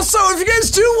soon. Also, if you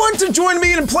guys do want to join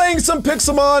me in playing some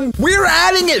PIXELMON, we're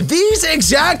adding these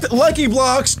exact lucky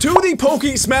blocks to the Poke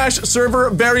Smash server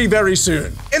very, very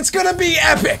soon. It's gonna be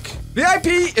epic. The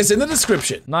IP is in the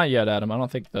description. Not yet, Adam. I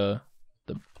don't think the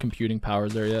computing power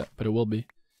is there yet, but it will be.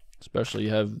 Especially you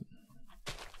have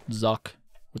Zuck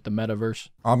with the metaverse.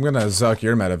 I'm gonna Zuck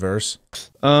your metaverse.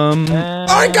 All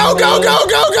right, go!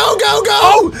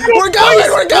 Oh, we're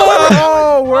going!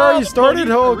 Oh, where are you started?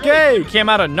 Okay. You came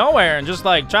out of nowhere and just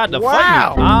like tried to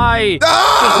fight me.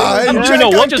 I don't know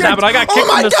what just happened. I got kicked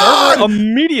from the server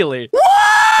immediately.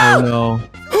 Oh no.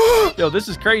 Yo, this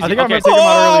is crazy. I think I'm gonna take him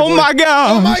out early. Oh my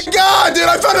god! Oh my god, dude!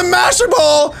 I found a Master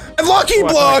Ball and Lucky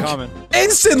Block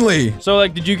instantly. So,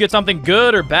 like, did you get something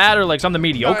good or bad or like something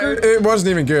mediocre? It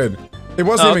wasn't even good. It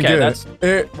wasn't even good. That's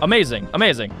amazing.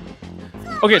 Amazing.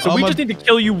 Okay, so we just need to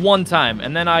kill you one time,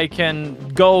 and then I can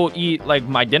go eat like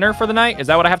my dinner for the night. Is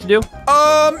that what I have to do?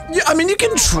 Yeah, I mean, you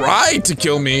can try to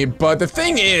kill me, but the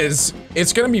thing is,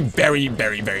 it's gonna be very,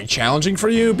 very, very challenging for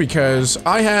you because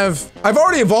I've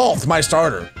already evolved my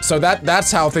starter, so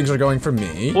that's how things are going for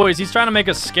me. Boys, he's trying to make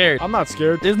us scared. I'm not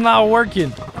scared. It's not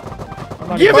working.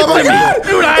 Give it to me!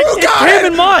 Dude, it came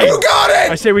in mine! Who got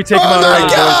it? I say we take him out. Oh my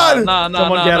god!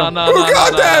 Someone get him. Who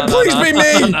got that? Please be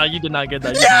me! No, you did not get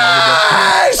that.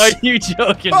 Yes! Are you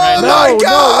joking Oh right now? my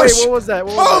gosh! Wait, what was that?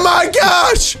 Oh my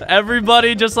gosh!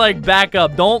 Everybody just like back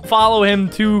up. Don't follow him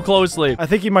too closely. I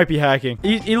think he might be hacking.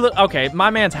 Okay,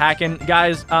 my man's hacking.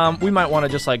 Guys, we might want to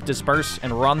just like disperse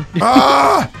and run.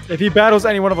 If he battles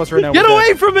any one of us right now, Get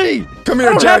away from me! Come here,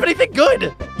 I don't Jack. have anything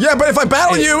good. Yeah, but if I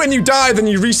battle you and you die, then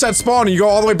you reset spawn and you go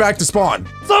all the way back to spawn.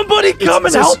 Somebody come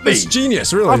and help me. It's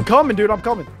genius, really. I'm coming, dude. I'm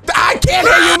coming. I can't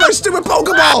hit you with my stupid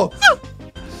Pokeball!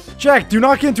 Jack, do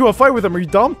not get into a fight with him. Are you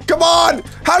dumb? Come on!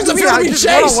 How does it feel to be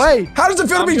chased? How does it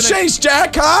feel to be chased,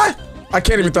 Jack, huh? I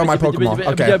can't even throw my Pokemon.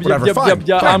 Okay, whatever,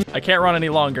 fine. I can't run any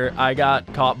longer. I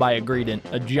got caught by a Greedent,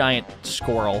 a giant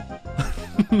squirrel.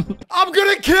 I'm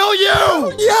gonna kill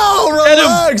you! Yo,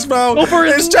 relax, bro.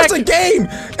 It's just a game.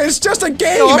 It's just a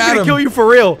game, No, I'm gonna kill you for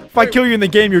real. If I kill you in the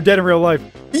game, you're dead in real life.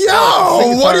 Yo,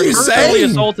 what are you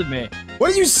saying? Assaulted me.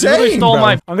 What are you saying, stole bro?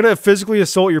 my I'm gonna physically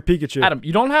assault your Pikachu. Adam,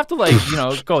 you don't have to like,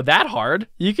 go that hard.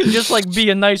 You can just like be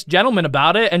a nice gentleman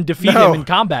about it and defeat him in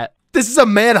combat. This is a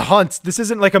manhunt. This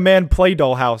isn't like a man play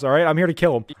doll house, all right? I'm here to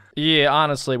kill him. Yeah,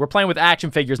 honestly. We're playing with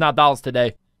action figures, not dolls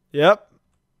today. Yep.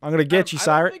 I'm gonna get you,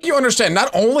 Sirud. I think you understand. Not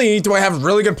only do I have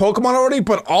really good Pokemon already,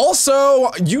 but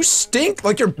also you stink.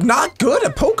 Like you're not good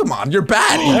at Pokemon. You're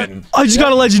bad even. I just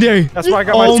got a legendary. That's why I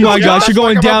got my Oh my gosh, you're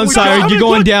going down, Sirud. You're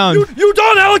going down. You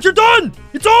done, Alec. You're done.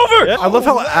 It's over. Yeah, I love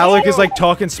how Alec is like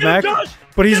talking smack,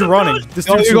 but he's running. This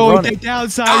dude's You're going running. down,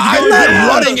 Sirud. I'm not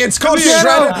running. It's called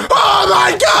shredded. Oh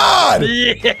my god!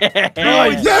 Yeah.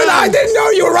 Dude, I didn't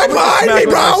know you were right behind me,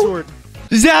 bro.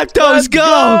 Zapdos,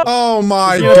 go! Oh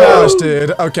my gosh,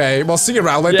 dude. Okay, well, see you,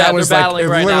 Rowlet. Yeah, That was they're like, battling it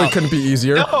right literally now. couldn't be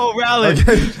easier. Oh, Rowlet.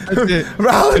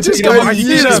 Rowlet just got the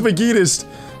spaghettiest.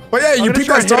 But yeah, you beat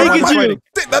that star.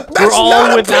 That's We're all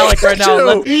not with a Alec right now.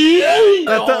 Pikachu.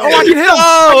 Oh, I can hit him!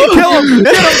 I can kill him!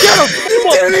 Get him! You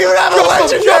didn't even have a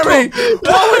legendary.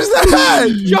 What was that?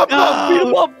 Jump up! Beat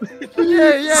him up!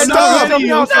 Yeah,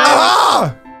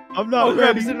 Stop! I'm not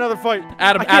ready. He's in another fight.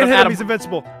 Adam, I can't hit him. Adam. He's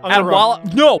invincible. Adam,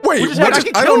 no. Wait, what just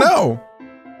I don't know.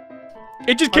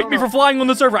 It just kicked me for flying on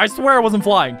the server. I swear I wasn't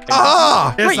flying.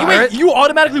 Wait, you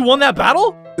automatically won that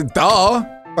battle? Duh.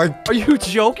 Like, are you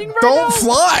joking right don't now?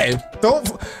 fly.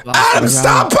 Adam,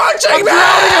 stop punching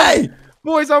me!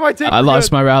 Boys, I might take I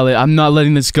lost my rally. I'm not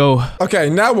letting this go. Okay,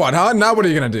 now what, huh? Now what are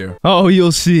you gonna do? Oh,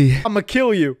 you'll see. I'm gonna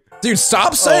kill you. Dude,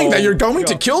 stop saying that you're going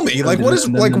to kill me. Like, what is,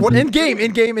 like, what? In game.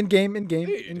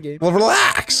 Well,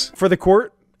 relax. For the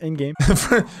court, in game.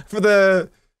 for the,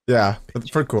 yeah,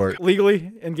 for court.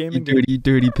 Legally, in game. Dirty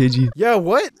Pidgey. Yeah,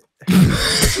 what?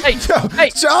 Hey,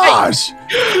 Josh!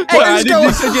 What is going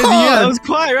on? Yeah, I was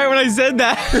quiet right when I said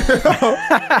that.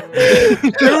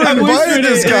 Who invited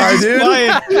this guy, dude?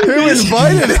 Who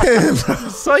invited him?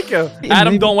 Psycho.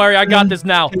 Adam, don't worry. I got this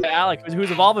now. Alec,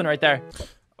 who's evolving right there?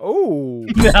 Oh.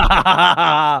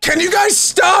 Can you guys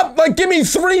stop? Like, give me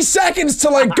 3 seconds to,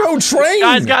 like, go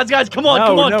train. Guys, come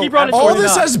on, keep running. All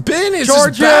this has been is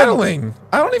just battling.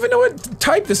 I don't even know what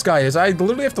type this guy is. I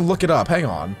literally have to look it up. Hang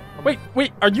on. Wait,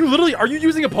 are you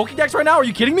using a Pokédex right now? Are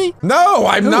you kidding me? No,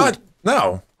 I'm not.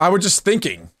 No, I was just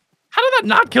thinking. How did that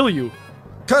not kill you?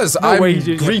 Because I'm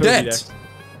Greedent.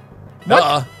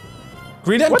 What?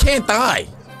 Greedent can't die.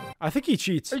 I think he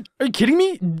cheats. Are you kidding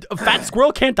me? A fat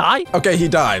squirrel can't die? Okay, he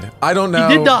died. I don't know.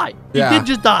 He did die. Yeah. He did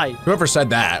just die. Whoever said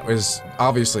that was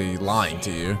obviously lying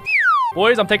to you.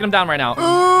 Boys, I'm taking him down right now.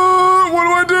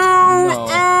 What do I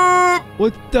do?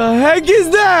 What the heck is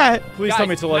that? Please tell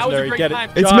me it's a legendary. Get it.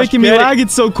 It's making me lag.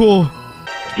 It's so cool.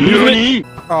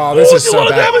 Oh, this is so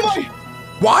bad.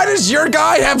 Why does your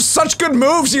guy have such good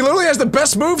moves? He literally has the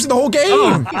best moves in the whole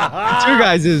game. It's your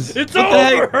guys'. It's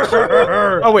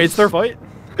over. Oh, wait, it's their fight?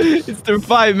 It's their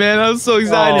fight, man. I was so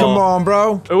excited. Come on,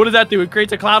 bro. Wait, what does that do? It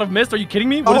creates a cloud of mist? Are you kidding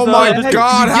me? Oh my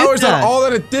god, how is that all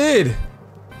that it did?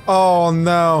 Oh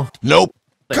no. Nope.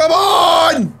 Come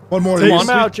on! One more. Take him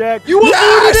out, Jack. You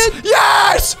yes!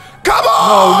 Yes! Come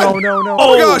on! No.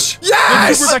 Oh my gosh!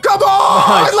 Yes! Come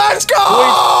on! Let's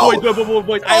go!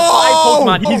 Boys, I have 5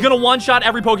 Pokemon. He's gonna one-shot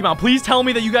every Pokemon. Please tell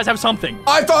me that you guys have something.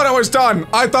 I thought I was done.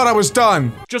 I thought I was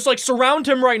done. Just like surround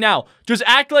him right now. Just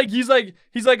act like he's like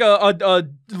a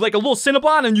little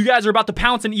Cinnabon, and you guys are about to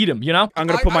pounce and eat him. You know? I'm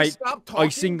gonna put my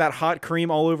icing that hot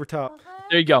cream all over top.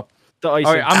 There you go. The icing.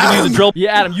 All right, I'm gonna use the drill.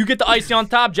 Yeah, Adam, you get the icing on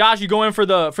top. Josh, you go in for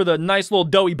the nice little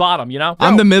doughy bottom. You know?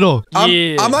 I'm the middle.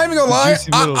 Yeah. I'm not even gonna lie.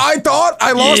 I thought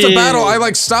I lost the battle. I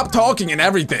like stopped talking and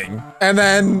everything, and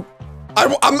then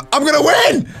I'm gonna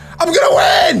win. I'm gonna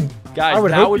win. Guys,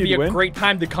 that would be a great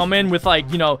time to come in with,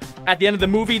 like, you know, at the end of the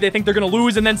movie, they think they're gonna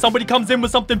lose, and then somebody comes in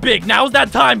with something big. Now's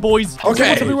that time, boys.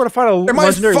 Okay. Am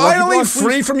I finally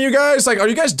free from you guys? Like, are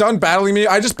you guys done battling me?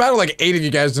 I just battled like 8 of you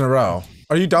guys in a row.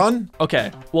 Are you done? Okay.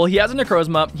 Well, he has a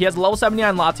Necrozma, he has a level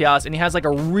 79 Latias, and he has like a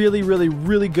really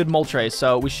good Moltres,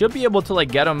 so we should be able to like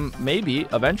get him maybe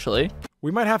eventually.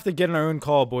 We might have to get in our own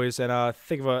call, boys, and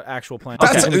think of an actual plan.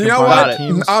 That's, you know what?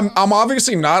 I'm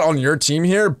obviously not on your team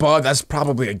here, but that's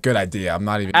probably a good idea. I'm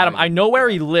not even. Adam, I know where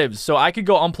he lives, so I could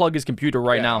go unplug his computer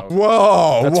right now.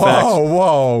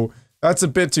 Whoa. That's a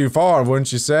bit too far,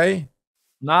 wouldn't you say?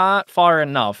 Not far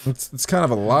enough. It's kind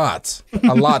of a lot.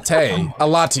 A latte. A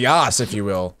latias, if you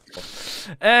will.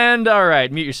 And all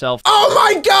right, mute yourself. Oh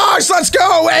my gosh, let's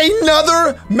go!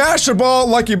 Another Master Ball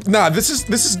Lucky. Nah, this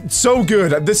is so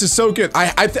good. This is so good.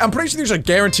 I'm pretty sure these are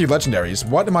guaranteed legendaries.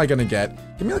 What am I gonna get?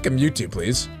 Give me like a Mewtwo,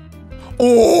 please.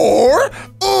 Or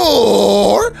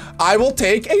I will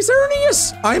take a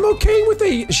Xerneas. I'm okay with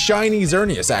a shiny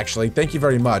Xerneas, actually. Thank you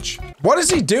very much. What is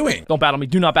he doing? Don't battle me.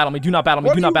 Do not battle me. Do not battle me.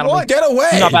 What do not battle me. Get away.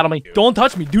 Do not battle me. Don't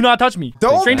touch me. Do not touch me.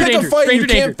 Don't stranger pick danger. a fight Stranger you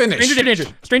danger. can't finish. Stranger danger.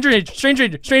 Stranger danger. Stranger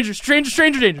danger.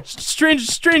 Stranger danger.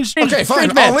 Strange. Okay,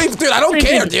 fine. I'll leave. Dude, I don't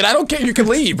care, dude. I don't care. You can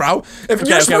leave, bro. If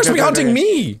you're supposed to be hunting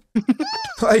me.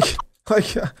 like.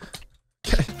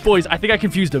 Boys, I think I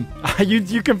confused him.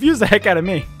 you confused the heck out of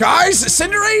me. Guys,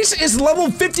 Cinderace is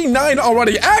level 59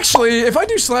 already. Actually, if I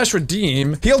do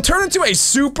 /redeem, he'll turn into a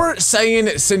Super Saiyan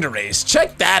Cinderace.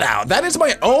 Check that out. That is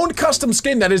my own custom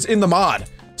skin that is in the mod.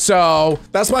 So,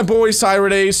 that's my boy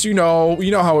Cyradace, you know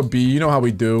how it be, you know how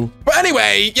we do. But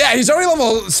anyway, yeah, he's already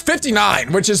level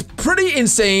 59, which is pretty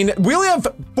insane. We only have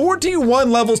 41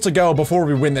 levels to go before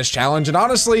we win this challenge, and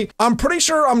honestly, I'm pretty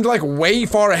sure I'm like way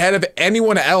far ahead of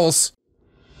anyone else.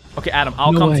 Okay, Adam,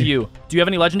 I'll come to you. Do you have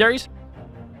any legendaries?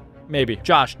 Maybe.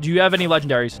 Josh, do you have any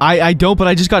legendaries? I don't, but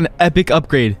I just got an epic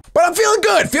upgrade. But I'm feeling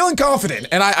good, feeling confident,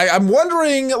 and I'm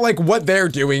wondering like what they're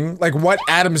doing, like what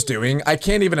Adam's doing. I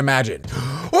can't even imagine.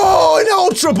 Oh, an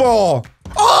Ultra Ball!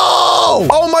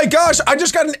 Oh my gosh, I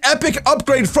just got an epic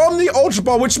upgrade from the Ultra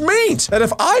Ball, which means that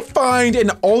if I find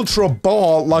an Ultra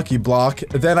Ball Lucky Block,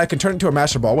 then I can turn it into a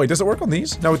Master Ball. Wait, does it work on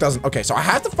these? No, it doesn't. Okay, so I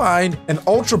have to find an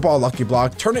Ultra Ball Lucky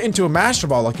Block, turn it into a Master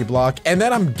Ball Lucky Block, and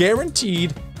then I'm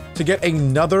guaranteed to get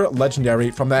another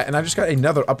legendary from that, and I just got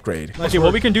another upgrade. Okay,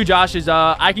 what we can do, Josh, is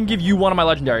I can give you one of my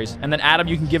legendaries, and then Adam,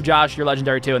 you can give Josh your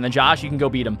legendary too, and then Josh, you can go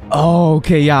beat him. Oh,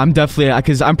 okay, yeah, I'm definitely,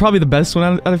 because I'm probably the best one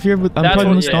out of here, but I'm probably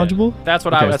the most knowledgeable. That's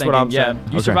what I was thinking, yeah.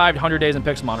 You survived 100 days in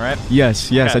PIXELMON, right?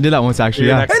 Yes, I did that once, actually,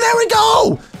 yeah. And there we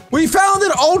go! We found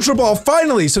an Ultra Ball,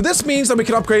 finally! So this means that we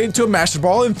can upgrade it to a Master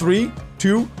Ball in 3,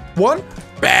 2, 1,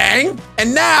 bang!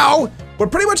 And now, we're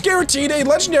pretty much guaranteed a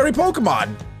legendary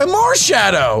Pokemon. A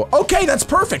Marshadow. Okay, that's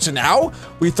perfect. So now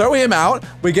we throw him out.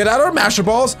 We get out our Master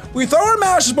Balls. We throw our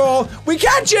Master Ball. We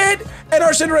catch it. And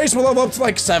our Cinderace will level up to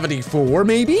like 74,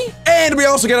 maybe? And we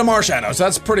also get a Marshadow, so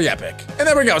that's pretty epic. And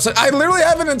there we go. So I literally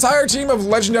have an entire team of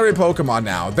legendary Pokemon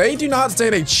now. They do not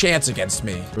stand a chance against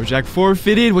me. Jack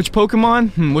forfeited. Which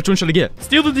Pokemon? Which one should I get?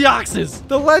 Steal the Deoxys.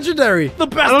 The legendary. The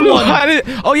best I don't know.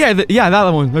 one. Oh, yeah. Yeah, that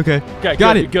one. Okay.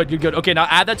 Got it. Good. Okay, now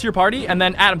add that to your party. And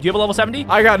then, Adam, do you have a level 70?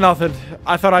 I got nothing.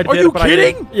 I thought I did. Are you but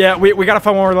kidding? I didn't. Yeah, we gotta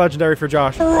find one more legendary for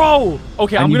Josh. Bro.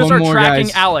 Okay, I'm need gonna start one more, tracking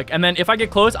guys. Alec. And then if I get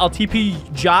close, I'll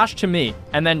TP Josh to me.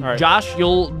 And then Josh,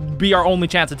 you'll be our only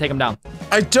chance to take him down.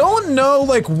 I don't know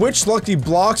like which lucky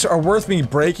blocks are worth me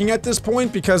breaking at this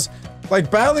point because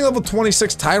like battling level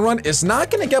 26 Tyrant is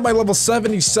not gonna get my level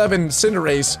 77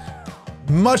 Cinderace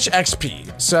much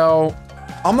XP. So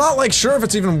I'm not like sure if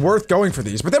it's even worth going for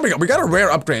these, but there we go. We got a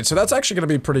rare upgrade, so that's actually gonna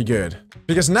be pretty good.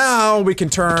 Because now we can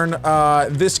turn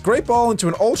this Great Ball into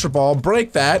an Ultra Ball,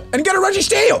 break that, and get a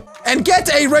Registeel! And get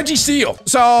a Registeel!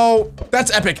 So,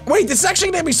 that's epic. Wait, this is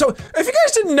actually gonna be so- if you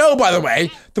guys didn't know, by the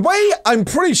way, I'm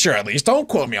pretty sure at least, don't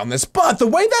quote me on this, but the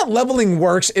way that leveling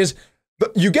works is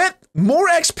you get more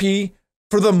XP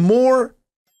for the more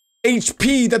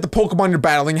HP that the Pokemon you're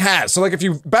battling has. So like if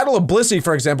you battle a Blissey,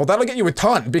 for example, that'll get you a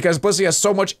ton because Blissey has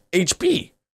so much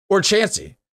HP. Or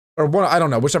Chansey. Or one, I don't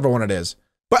know, whichever one it is.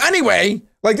 But anyway,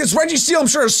 like this Registeel I'm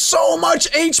sure has so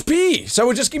much HP.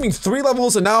 So it just gave me 3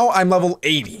 levels and now I'm level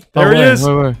 80. There he is.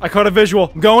 I caught a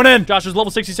visual. I'm going in. Josh, there's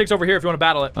level 66 over here if you want to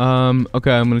battle it.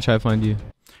 Okay, I'm gonna try to find you.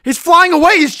 He's flying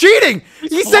away. He's cheating.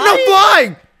 He said no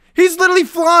flying. He's literally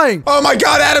flying. Oh my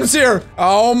god, Adam's here.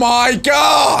 Oh my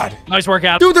god. Nice work,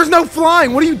 Adam. Dude, there's no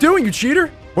flying. What are you doing, you cheater?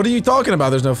 What are you talking about?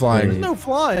 There's no flying. There's no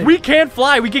flying. We can't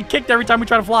fly. We get kicked every time we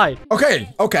try to fly. Okay.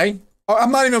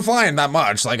 I'm not even flying that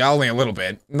much, like only a little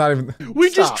bit. Not even. We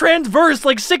just transversed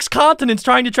like 6 continents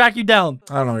trying to track you down.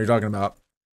 I don't know what you're talking about.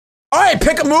 All right,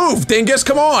 pick a move, Dingus.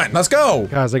 Come on, let's go.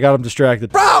 Guys, I got him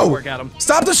distracted. Bro, Work, Adam.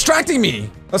 Stop distracting me.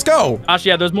 Let's go. Josh,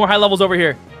 yeah, there's more high levels over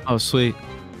here. Oh, sweet.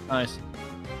 Nice.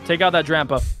 Take out that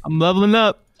Drampa. I'm leveling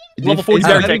up. Level 40 Is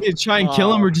that to try and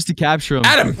kill him or just to capture him?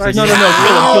 Adam.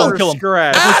 No. Kill him.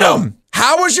 Adam,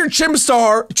 how is your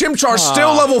Chimchar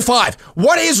still level 5?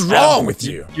 What is wrong with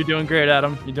you? You're doing great,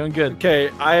 Adam. You're doing good. Okay,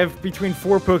 I have between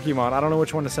 4 Pokemon. I don't know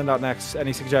which one to send out next.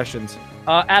 Any suggestions?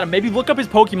 Adam, maybe look up his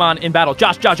Pokemon in battle.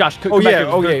 Josh. Oh yeah.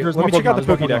 Let me check out the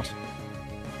Pokédex.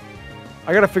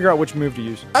 I gotta figure out which move to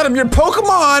use. Adam, your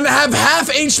Pokemon have half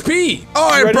HP. All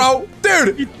right, bro.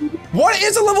 Dude, what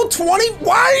is a level 20?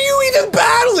 Why are you even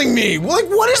battling me? Like,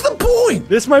 what is the point?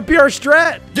 This might be our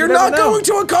strat. You're not going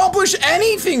to accomplish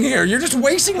anything here. You're just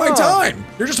wasting my time.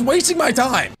 You're just wasting my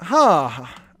time. Huh.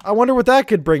 I wonder what that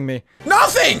could bring me.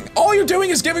 Nothing! All you're doing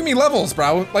is giving me levels,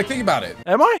 bro. Like, think about it.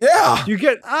 Am I? Yeah. You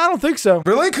get, I don't think so.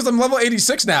 Really? Because I'm level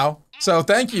 86 now. So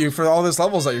thank you for all these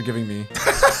levels that you're giving me.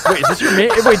 Wait, is this your main,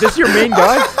 this is your main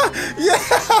guy?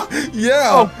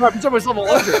 Yeah. Oh, crap, it's almost level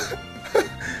 100.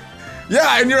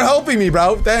 Yeah, and you're helping me,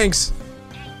 bro. Thanks.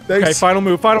 Okay, final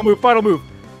move.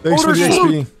 Thanks for the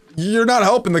XP. You're not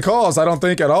helping the cause, I don't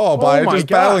think, at all, by just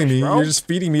battling me. Bro. You're just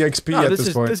feeding me XP at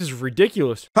this point. This is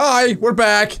ridiculous. Hi, we're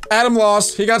back. Adam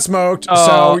lost. He got smoked.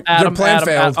 So your plan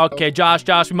failed. Okay, Josh,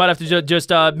 we might have to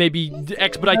just maybe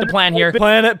expedite the plan here.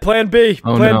 Plan B.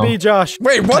 Oh, plan no. B, Josh.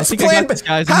 Wait, what's the plan B?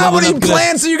 How many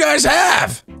plans do you guys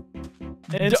have?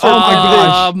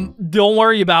 Don't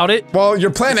worry about it. Well,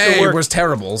 your plan A was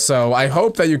terrible, so I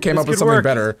hope that you came up with something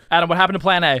better. Adam, what happened to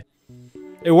plan A?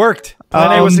 It worked.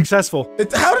 Plan A was successful. How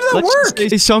did that work?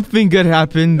 Say something good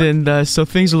happened, and so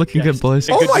things are looking good, boys.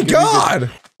 Oh my god!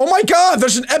 Oh my god,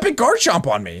 there's an epic Garchomp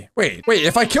on me. Wait,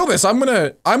 if I kill this, I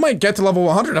might get to level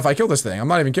 100 if I kill this thing. I'm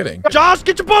not even kidding. Josh,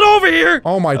 get your butt over here!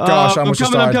 Oh my gosh, I almost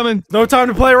just died. I'm coming. No time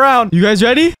to play around. You guys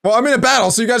ready? Well, I'm in a battle,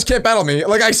 so you guys can't battle me.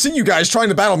 Like, I see you guys trying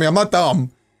to battle me. I'm not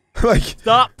dumb. Like,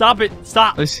 stop it.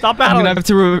 Stop battling. I'm gonna have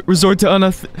to resort to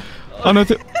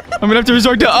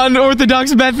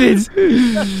unorthodox methods.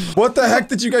 What the heck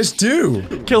did you guys do?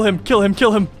 Kill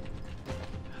him.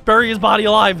 Bury his body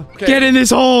alive. Okay. Get in this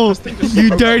hole,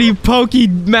 you dirty pokey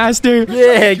master.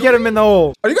 Yeah, get him in the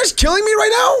hole. Are you guys killing me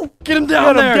right now? Get him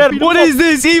down there. What is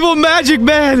this evil magic,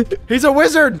 man? He's a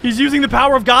wizard. He's using the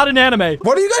power of God in anime.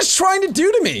 What are you guys trying to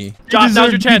do to me? Josh,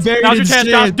 now's your chance.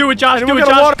 Josh. Do it, Josh. Do it,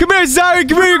 Josh. Come here, Siren.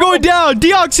 Come here. You're going down.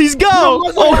 Deoxys, go.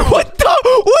 Oh, what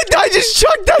the? What? I just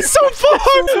chucked that so far.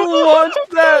 Watch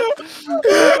that.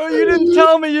 Oh, you didn't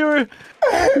tell me you were a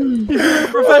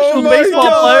professional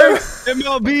baseball player.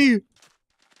 MLB.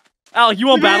 Alec, you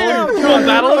want battle him? You want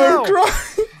battle him?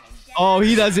 Oh,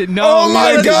 he doesn't know. Oh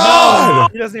my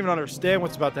God! He doesn't even understand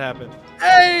what's about to happen.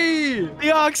 Hey!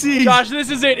 Deoxys. Gosh, this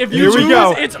is it. If Here you we lose,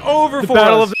 go. it's over The for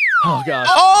battle us. of the Oh gosh.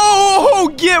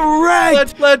 Oh, get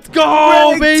wrecked. Let's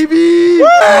go, baby.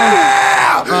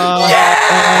 Yeah!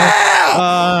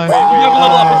 Level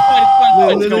up. It's fine.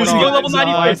 What's It's going fine. Go on? level Why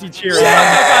 95. is he cheering?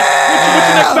 What's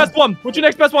your next best one? What's your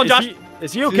next best one, Josh?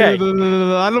 Is he okay? I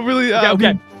don't really.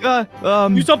 Okay.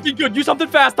 Do something good. Do something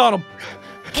fast on him.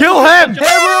 Kill him!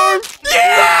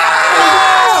 Yeah!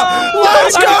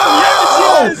 Let's go!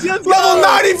 Yes, Level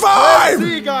 95!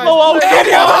 See you guys. Oh, Hey,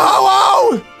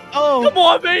 come oh, Come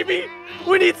on, baby.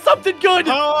 We need something good.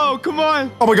 Oh, come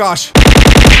on. oh my gosh.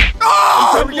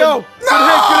 Oh! Here we go.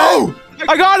 No!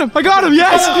 I got him.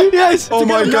 Yes. Oh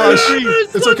my gosh.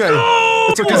 It's okay.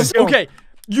 It's okay. Okay.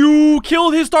 You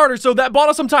killed his starter, so that bought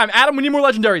us some time. Adam, we need more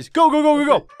legendaries. Go.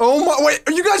 Oh my, wait,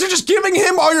 you guys are just giving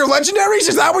him all your legendaries?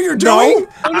 Is that what you're doing?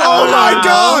 Oh my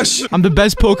gosh. I'm the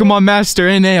best Pokemon master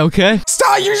in A, okay?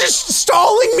 Stop, you're just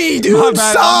stalling me, dude.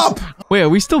 Stop. Wait, are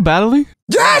we still battling?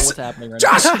 Yes. What's happening right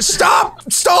Josh, stop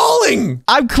stalling.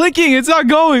 I'm clicking, it's not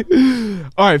going.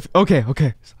 Alright, okay.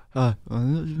 Pick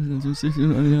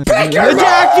your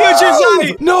Attack Future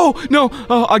move! Sonic!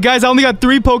 No. Guys, I only got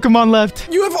 3 Pokemon left.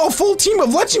 You have a full team of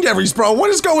legendaries, bro. What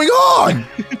is going on?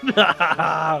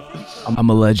 I'm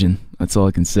a legend. That's all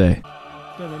I can say.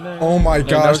 Oh my That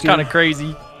gosh. was kind of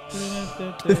crazy.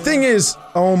 The thing is,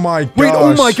 oh my gosh. Wait,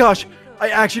 oh my gosh. I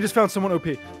actually just found someone OP.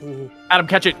 Adam,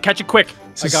 catch it quick.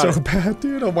 This is so bad,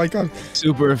 dude. Oh my god.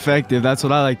 Super effective. That's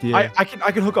what I like to hear. I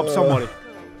can hook up somebody.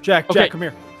 Jack, Okay. come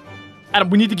here. Adam,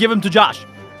 we need to give him to Josh.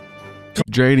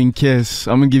 Hydrating kiss.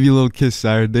 I'm gonna give you a little kiss,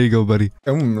 Sire. There you go, buddy.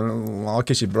 I'll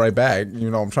kiss you right back.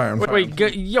 You know, I'm trying.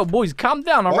 Yo, boys, calm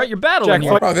down. All right, you're battling.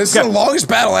 Jack, Bro, this is the longest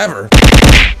battle ever.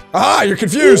 Ah, you're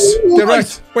confused. Get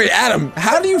wrecked. Wait, Adam,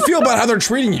 how do you feel about how they're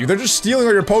treating you? They're just stealing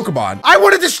all your Pokemon. I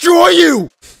want to destroy you!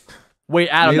 Wait,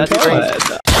 Adam, that's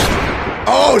crazy.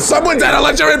 Oh, someone's at a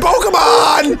legendary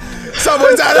Pokemon!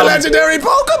 Someone's at a legendary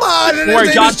Pokemon! And Don't his worry,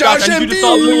 name is Josh, I need you to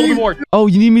stall a little bit more. Oh,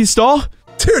 you need me to stall?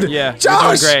 Dude, Yeah,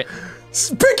 Josh! you're doing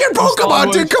Pick your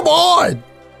Pokemon, dude, come on!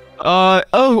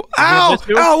 Ow! this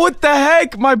too? Ow, what the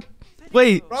heck?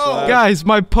 Wait, guys,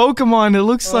 my Pokemon, it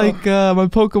looks like, my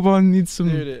Pokemon needs some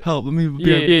help. Let me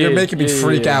You're making me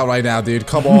freak out right now, dude.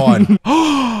 Come on.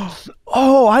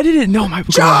 Oh, I didn't know my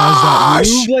Pokemon has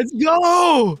that move. Let's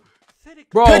go!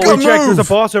 Bro, Pick a Jack, there's a move!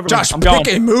 boss over Josh, there.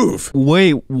 pick a move!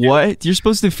 Wait, what? You're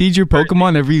supposed to feed your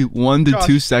Pokemon every 1 to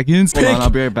 2 seconds? Hold on, I'll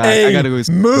be right back. I gotta go.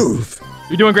 Move!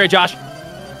 you're doing great, Josh.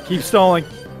 Keep stalling.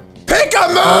 Pick a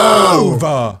move!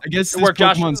 I guess this work,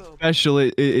 Josh. Pokemon's special.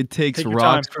 It takes Take your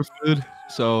rocks for food.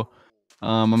 So,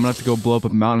 I'm gonna have to go blow up a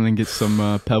mountain and get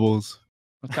some pebbles.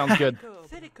 That sounds good.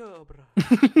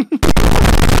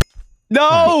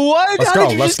 No, what?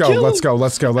 Let's go,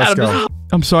 let's go.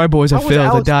 I'm sorry, boys. I How was failed. I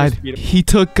Alex died. supposed to beat him? He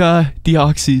took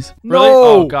Deoxys. Really? No.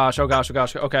 Oh gosh.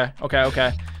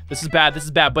 Okay. This is bad,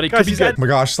 but it Guys, could be he's good. Oh my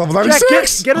gosh, it's level Jack,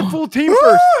 96! get a full team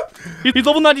first. He's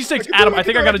level 96. Adam, I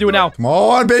think I gotta do it now. Come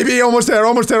on, baby, almost there.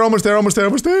 What He's gonna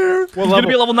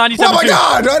be level 97 Oh my too.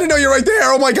 god, I didn't know you're right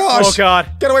there. Oh my gosh. Oh god.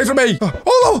 Get away from me. Oh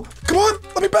no, come on,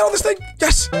 let me battle this thing.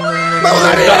 Yes. Level He's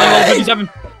battling level 98. 57.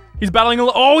 He's battling a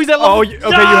little. Oh, he's at level. Oh, okay, you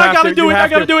have I gotta to, do you it. I have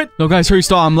gotta to. do it. No, guys, hurry,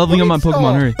 stall. I'm leveling up my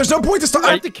Pokemon. Hurry. There's no point to stop.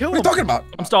 I have to kill What are you him. talking about?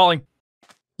 I'm stalling.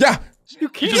 Yeah. You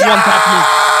He can't. just one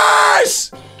tapped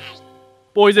Yes! me.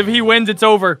 Boys, if he wins, it's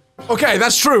over. Okay,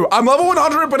 that's true. I'm level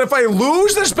 100, but if I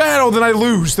lose this battle, then I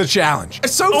lose the challenge.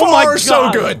 So Oh my far,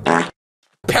 so God. good.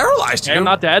 Paralyzed you. Okay, I'm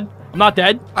not dead. I'm not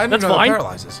dead. I didn't That's know that fine.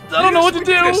 paralyzes. I don't know what to Look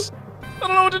do. at this. I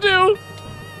don't know what to do.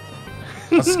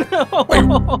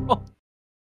 No.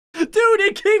 Dude,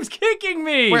 it keeps kicking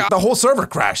me. Wait, the whole server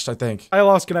crashed, I think. I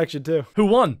lost connection too. Who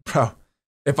won? Bro,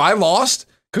 if I lost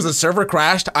because the server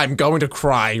crashed, I'm going to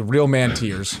cry. Real man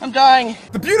tears. I'm dying.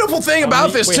 The beautiful thing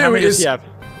about this, Wait, how too, many does he is have?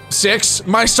 6.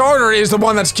 My starter is the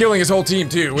one that's killing his whole team,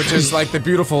 too, which is like the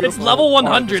beautiful. It's level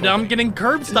 100. I'm getting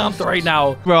curb stomped right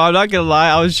now. Bro, I'm not gonna lie.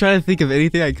 I was trying to think of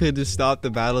anything I could to stop the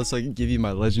battle so I could give you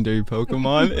my legendary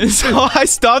Pokemon. And so I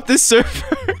stopped the server.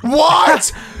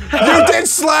 What? You did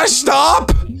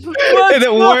 /stop? And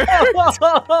it worked.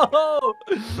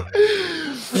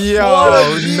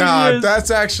 Yo, nah, that's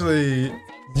actually.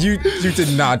 You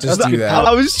did not just do that.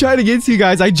 I was trying to get to you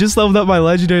guys. I just leveled up my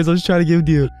legendaries. I was trying to give it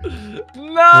to you.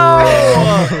 No!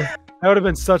 That would have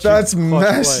been such That's a clutch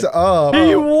messed play. up.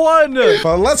 He won!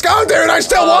 But let's go, dude. I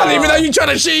still won, even though you try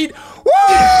to cheat.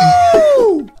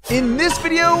 Woo! In this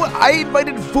video, I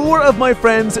invited 4 of my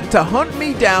friends to hunt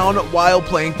me down while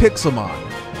playing PIXELMON.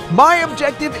 My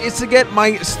objective is to get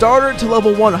my starter to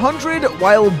level 100,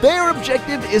 while their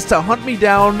objective is to hunt me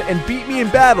down and beat me in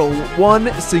battle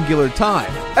one singular time.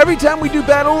 Every time we do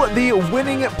battle, the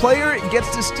winning player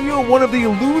gets to steal one of the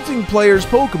losing player's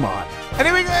Pokemon.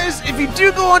 Anyway, guys, if you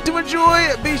do go on to enjoy,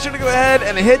 be sure to go ahead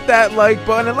and hit that like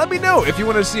button and let me know if you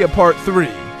want to see a part 3.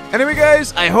 Anyway,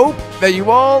 guys, I hope that you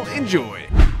all enjoy.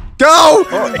 Go!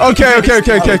 Okay.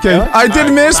 I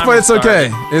did miss, but it's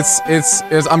okay. It's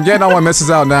I'm getting all my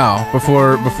misses out now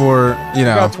before you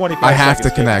know I have to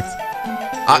connect.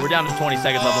 We're down to 20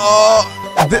 seconds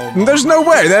left. There's no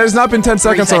way. That has not been 10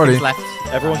 seconds already. Left.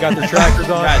 Everyone got their trackers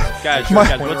on. Guys,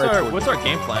 what's our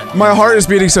game plan? My heart is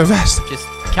beating so fast. Just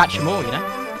catch them all, you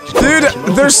know?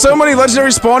 Dude, there's so many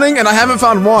legendary spawning, and I haven't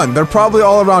found one. They're probably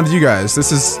all around you guys.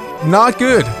 This is not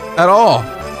good at all.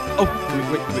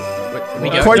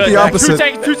 Quite the opposite.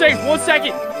 2 seconds, 1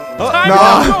 second. Time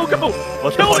Nah. Go.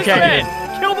 Kill this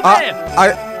man. Kill the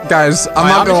man. Guys, I'm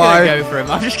not gonna lie. Go for him.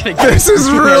 I'm just gonna go. This is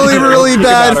really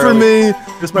bad for me.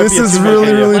 This is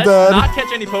really Let's bad. not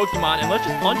catch any Pokemon and let's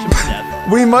just punch him to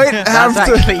death. We might have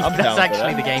to. That's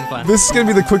actually the game plan. This is gonna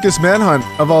be the quickest manhunt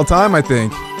of all time, I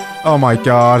think. Oh my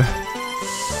god.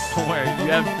 Don't worry,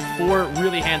 you have 4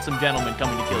 really handsome gentlemen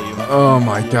coming to kill you. Oh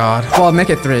my god. Well,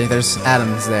 make it 3. There's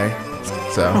Adams there.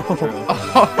 So.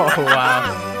 Oh,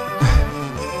 wow.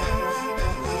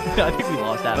 I think we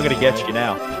lost that. I'm gonna get you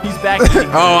now. He's back.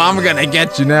 Oh, I'm gonna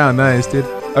get you now. Nice, dude.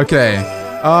 Okay.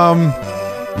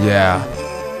 Yeah.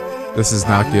 This is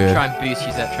not good. Try and boost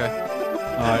you, Zetra.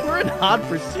 Alright. We're in hot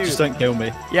pursuit. Just don't kill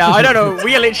me. Yeah, I don't know.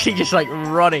 We are literally just like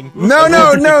running. No.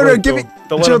 Give me.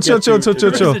 Chill.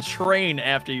 There's a train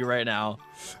after you right now.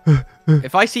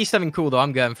 If I see something cool, though,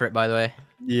 I'm going for it, by the way.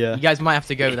 Yeah. You guys might have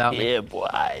to go without me. Yeah, boy.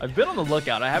 I've been on the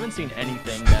lookout. I haven't seen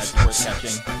anything that's worth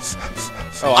catching.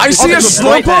 Oh, I see a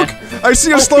Slowpoke! I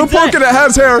see a Slowpoke and it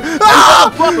has hair!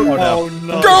 Ah! Oh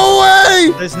no. Go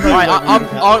away! There's no Alright, way we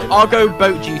can I'll go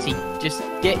boat duty. Just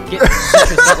get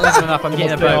not leveling up. I'm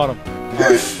getting a boat.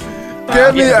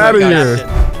 Get me out of here.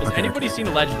 Has anybody seen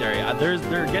a legendary?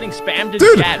 They're getting spammed in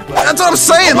Dude, chat. that's what I'm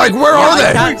saying! Like, where are I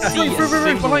they? can't see a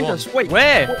single behind one. us. Wait.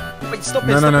 Where? Wait, stop it.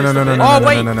 No. Oh,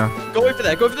 wait. Go over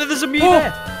there. There's a Mew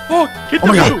there. Get the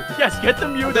my God. Mew! Yes, get the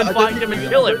Mew, then find him and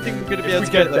kill him. I don't think we're gonna be able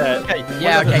to get that. Okay.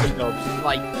 Yeah, okay.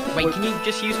 Like, wait, can you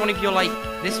just use one of your, like,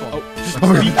 this one?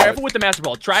 Be careful with the Master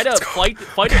Ball. Try to fight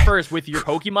it first with your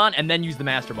Pokemon and then use the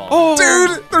Master Ball.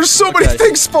 Dude, there's so many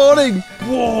things spawning!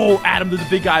 Whoa, Adam, there's a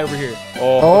big guy over here.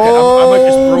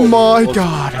 Oh my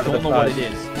god. I don't know what it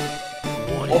is.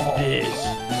 What is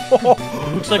this?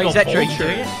 Looks like Wait, a is that true?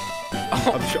 vulture.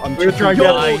 I'm gonna try and get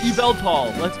Yo, it.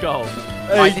 Yveltal, let's go.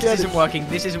 Right, this isn't working.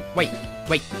 This isn't. Wait.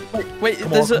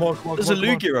 There's a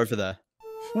Lugia over there.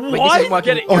 Wait, this isn't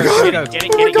working. Get it. Oh, God. Get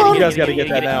it. You guys gotta get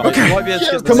that now. Okay. You might be able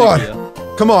to get the Come on.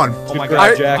 Lugia. Come on. Oh my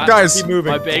God, god, Jack. Guys. Keep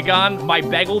moving. My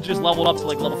Bagel just leveled up to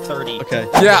like level 30. Okay.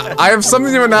 Yeah, I have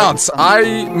something to announce.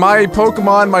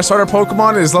 My starter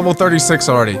Pokemon is level 36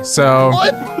 already. So,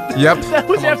 yep. That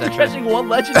was after catching one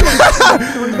legendary.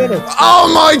 3 minutes.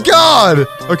 Oh my god!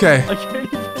 Okay. I can't even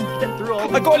get through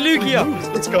all I got a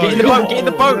Lugia. Let's go. Get in the boat. Get in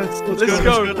the boat.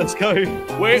 Let's go.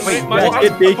 Wait, my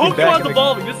get big and back Pokemon's in the-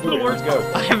 evolving. This is the worst.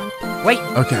 I have. Wait.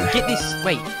 Okay. Get this.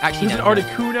 Wait. Actually, There's no. an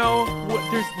Articuno.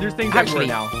 There's things Actually,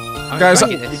 everywhere now. I'm Guys,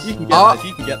 gonna get this. If you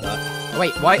can get that.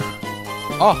 Wait. Why?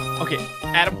 Oh. Okay,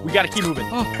 Adam, we gotta keep moving.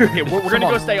 Oh. Okay, we're gonna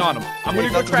go stay on him. I'm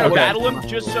gonna go try to battle him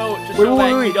just so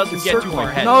that he doesn't get too far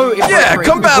ahead. No. Yeah,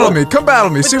 come battle me. Come battle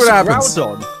me. See what happens.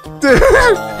 Dude,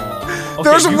 Okay,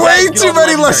 there's you way guys get too on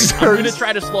many legendaries. I'm gonna legendaries.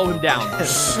 try to slow him down. Okay.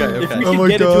 If we Oh can my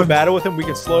get into a God. battle with him, we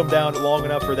can slow him down long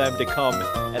enough for them to come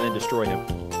and then destroy him.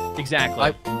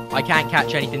 Exactly. I can't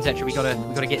catch anything, Zetra. We gotta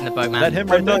get in the boat, man. Let him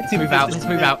run Let's move out. Let's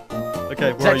move out.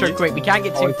 Okay, where are Zetra, you? quick. We can't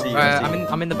get Oh, too. I see.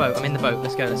 I'm in the boat.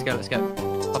 Let's go.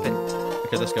 Hop in.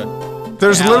 Okay, let's go.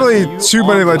 There's Alex, literally are you too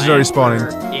many on legendary land spawning. or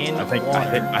in I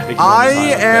think I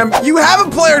am. You have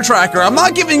a player tracker. I'm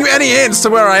not giving you any hints to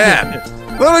where I am.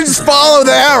 Literally just follow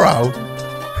the arrow.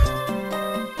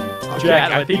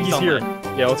 Jack, I I think think he's he's here.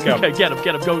 on Yeah, let's go. Okay, get him,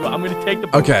 go. I'm gonna take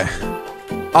the. Okay.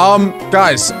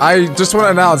 Guys, I just want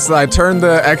to announce that I turned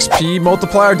the XP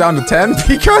multiplier down to 10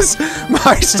 because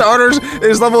my starters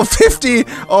is level 50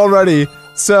 already.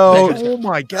 So Oh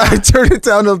my god. I turned it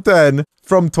down to 10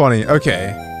 from 20. Okay.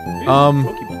 Okay,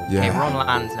 Yeah. we're on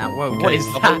land now. Whoa, Okay, what is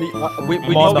that? We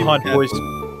I'm on the need hunt, to- boys.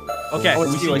 Okay, Oh,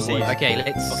 we see I see. you. Okay,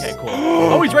 let's. Okay, cool.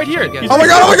 Oh, he's right here. Go. He's Oh my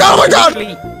god, oh my god, oh my god! Actually,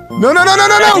 Hey,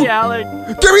 No! Alec.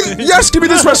 Give me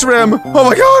this Reshiram! Oh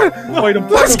my god! Wait,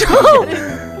 Let's go!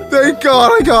 Thank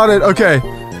god I got it! Okay.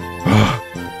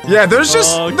 Yeah, there's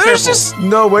just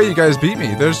no way you guys beat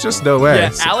me. There's just no way.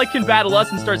 Yeah, Alec can battle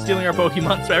us and start stealing our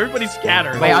Pokemon, so everybody's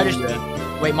scattered. Wait,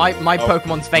 Wait, my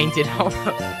Pokemon's fainted. Hold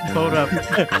up. Hold up.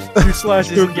 You slash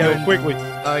Duke go quickly.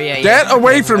 Oh, yeah. Get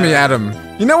away from me, Adam.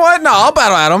 You know what? No, I'll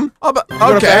battle Adam.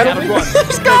 Okay. Adam, run.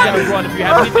 Run. If you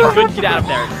have anything good, get out of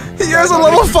there. He has a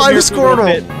level 5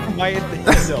 Squirtle.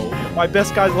 My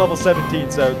best guy's level 17,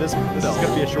 so this is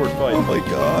gonna be a short fight. Oh my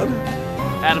god.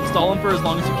 Adam, stall him for as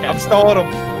long as you can. I'm stalling him.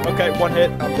 Okay, 1 hit.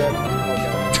 I'm dead.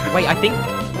 Okay. Wait, I think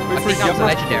that was a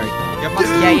legendary.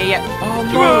 Yeah. Oh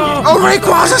no! Oh,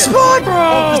 Rayquaza spawn!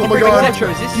 Oh my god!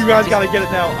 Zetro, you guys gotta get it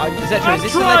now. Zetro, is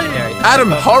this a legendary? Adam,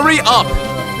 hurry up!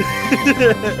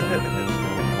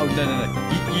 Oh no!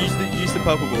 Use the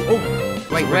purple ball. Oh,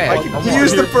 wait, where?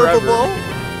 Use the purple ball.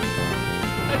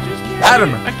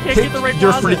 Adam, I can't pick get the right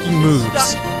your Rayquaza. freaking moves.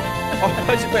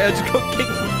 I just got kicked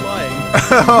from flying.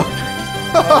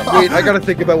 Wait, I gotta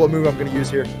think about what move I'm gonna use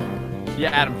here.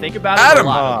 Yeah, Adam, think about it Adam, a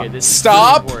lot. Okay, this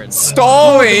stop is really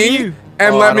stalling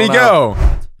and let me go.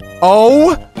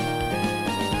 Oh.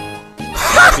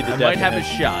 I might have a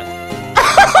shot.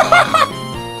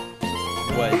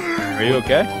 Wait, are you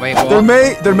okay? Wait, what?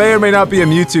 There may or may not be a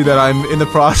Mewtwo that I'm in the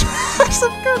process of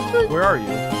catching. Where are you?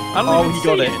 I don't even he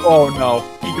got see it. Oh no,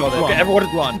 he got it. Run. Okay, everyone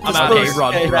Run. I'm just out of here.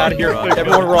 Run. Get out of here.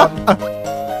 Everyone run.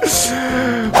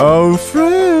 Oh,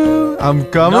 Fru, I'm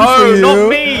coming No, for you. not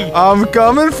me. I'm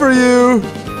coming for you.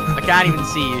 I can't even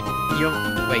see you.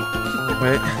 Wait.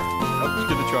 I'm just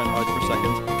gonna try and hide for a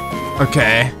second.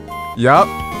 Okay. Yup.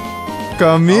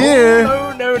 Come here. No.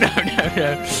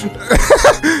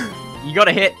 You got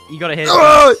a hit.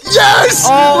 Oh, yes!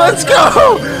 Oh, Let's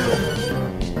go!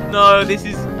 No, this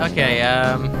is okay.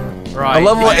 Right. A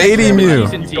level 80 Mew.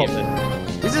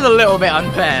 This is a little bit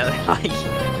unfair. Like,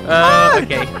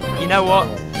 okay. You know what?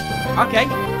 Okay.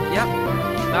 Yep.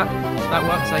 That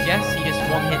works, I guess. You just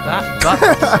one hit that. But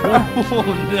Oh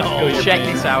no! check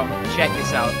this out.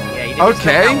 Yeah, you didn't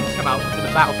Okay. come out to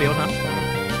the battlefield, huh?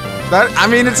 I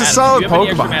mean, it's a Adam, solid do you have any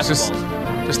extra Pokemon. It's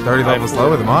Master just 30 levels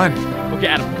lower than mine. Okay,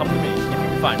 Adam, come to me. If you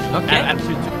can find me. Okay. Adam,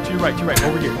 to your right,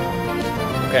 over here.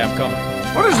 Okay, I'm coming.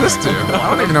 What does this do? I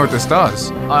don't even know what this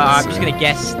does. I'm just gonna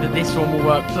guess that this one will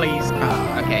work, please.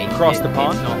 Okay. Across the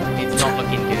pond? It's not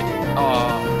looking good. Oh,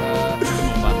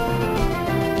 come on,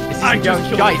 man. This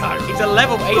is guys, it's a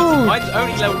level 80. Mine's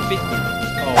only level 50.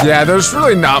 Yeah, there's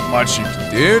really not much you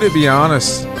can do, to be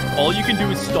honest. All you can do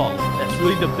is stall. That's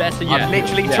really the best that you I'm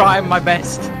literally trying my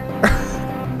best.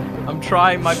 I'm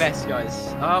trying my best, guys.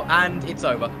 Oh, and it's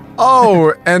over.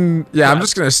 Oh, and yeah, I'm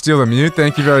just gonna steal a Mew.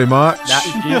 Thank you very much. No.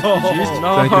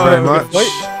 Thank you very much.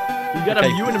 You got a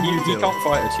Mew and a Mewtwo. He can't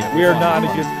fight us yet. We are not in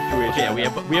a good situation.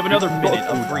 Okay, we have another minute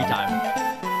of free time.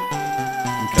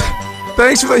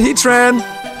 Thanks for the Heatran.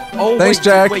 Oh, Thanks,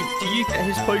 Jack. Wait, do you get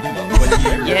his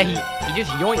Pokemon? Yeah, he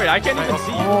just yoinked. Wait, I can't even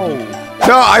see you. Oh.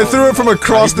 No, I threw it from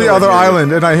across the other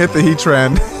island and I hit the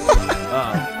Heatran.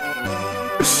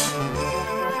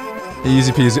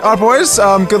 Easy peasy. Alright, boys,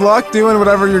 good luck doing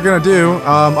whatever you're gonna do.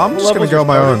 I'm just gonna go on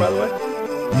my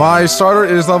own. My starter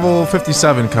is level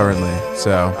 57 currently,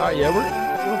 so. Yeah,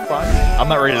 we're fine. I'm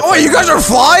not ready to Oh, you guys are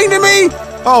flying to me?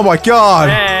 Oh my god.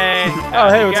 Hey,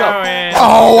 hey, what's up?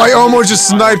 Oh, I almost just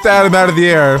sniped Adam out of the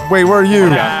air. Wait, where are you?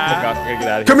 God, I gotta get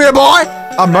out of here. Come here, boy!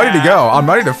 I'm ready to go. I'm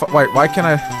ready to wait, why can't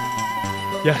I?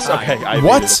 Yes, okay.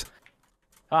 What?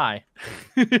 Hi.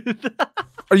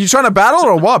 Are you trying to battle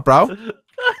or what, bro?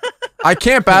 I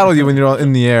can't battle you when you're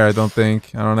in the air, I don't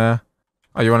think. I don't know.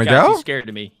 Oh, you wanna Guys, go? He's scared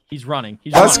of me. He's running.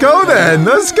 Let's go then!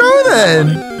 Let's go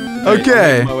then!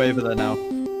 Okay. I'm on my way over there now.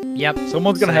 Yep.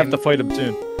 Someone's gonna have to fight him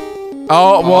soon.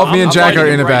 Oh, well, me and Jack are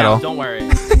in a battle. Don't worry.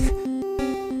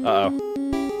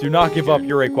 Uh-oh. Do not give up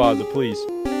your Rayquaza, please.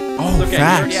 Oh, Okay, he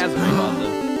already has a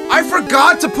Rayquaza. I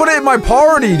forgot to put it in my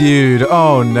party, dude.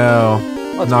 Oh no.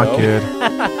 Not go. good.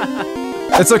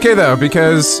 It's okay though,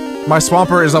 because my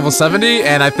Swampert is level 70,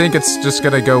 and I think it's just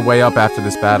gonna go way up after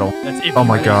this battle. That's if Oh you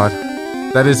my win. god.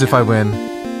 That is if I win.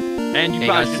 And you Hey,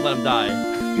 probably guys. should let him die.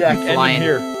 Jack, end flying. him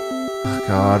here. Oh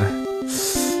god.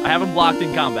 I have him blocked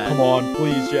in combat. Come on,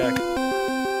 please, Jack.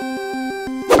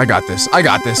 I got this. I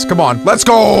got this. Come on. Let's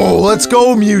go! Let's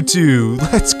go, Mewtwo!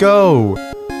 Let's go!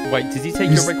 Wait, did he take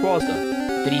He's- your Rayquaza?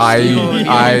 Did he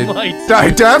I Lights.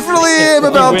 definitely am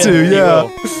about He to, will, he yeah.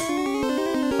 will.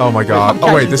 Oh my god. I'm Oh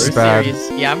wait, catching this is some bad.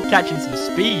 serious- Yeah, I'm catching some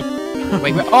speed.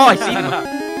 Wait, oh, I see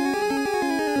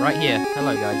them. Right here.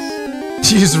 Hello, guys.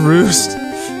 Jeez, Roost.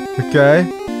 Okay.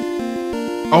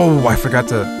 Oh, I forgot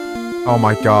to. Oh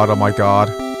my god, oh my god.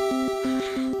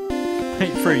 Hey,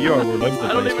 for you, we're left the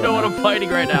I don't place even know right what I'm fighting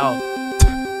right now.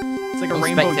 It's like a I'm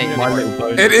rainbow spectating.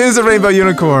 unicorn. now. It is a rainbow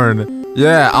unicorn.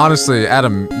 Yeah, honestly,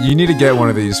 Adam, you need to get one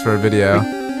of these for a video.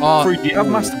 Oh, Do you have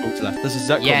Master Bolts left? There's a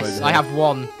Zekrom over yes, there. I have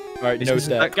one. Alright, no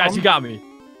step. Guys, you got me.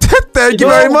 Thank you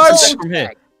very much. From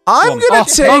here. I'm gonna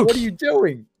take. What are you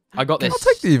doing? I got this. I'll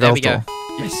take the There we go.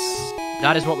 Yveltal. Yes.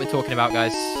 That is what we're talking about,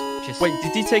 guys. Just Wait,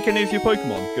 did you take any of your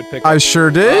Pokemon? Good pick. I sure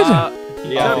did.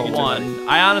 Yeah, Oh. one.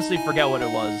 I honestly forget what it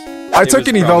was. I took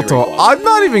an was probably Yveltal. really I'm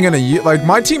not even gonna use. Like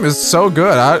my team is so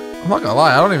good. I'm not gonna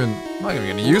lie. I'm not even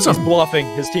gonna use He's them. bluffing.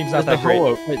 His team's not There's that the great.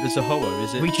 Ho-Oh. Wait, there's a Ho-Oh,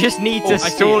 is it? we just need Oh, to I see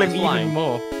stall it. him It's even flying.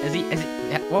 more. Is he?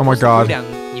 Oh my God.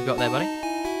 Cooldown you've got there, buddy?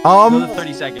 Another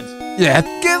 30 seconds. Yeah,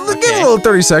 give a little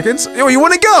 30 seconds. Yo, you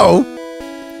want to go?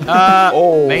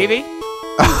 Maybe.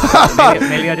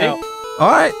 Maybe I do. All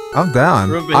right, I'm down.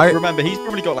 Remember, he's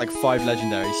probably got like 5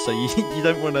 legendaries, so you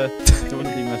don't want to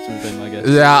be messing with him, I guess.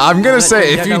 Yeah, I'm gonna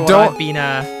say if you know what don't, I've been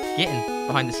getting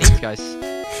behind the scenes, guys.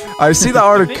 I see the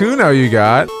Articuno you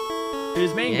got.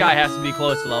 His main guy has to be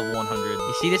close to level 100.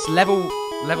 You see this level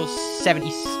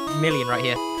 70 million right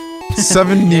here.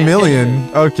 70 million.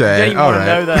 You don't Okay, even all want to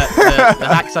know right. the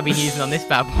hacks I've been using on this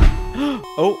bad boy.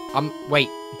 Oh, wait.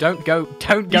 Don't go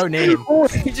near him.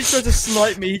 He just tried to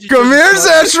snipe me. Come here,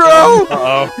 Zetro.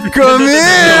 Come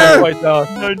here.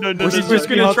 No. He's just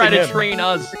gonna try to train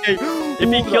us. If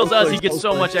he kills us, he gets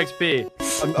so much XP.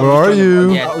 Where are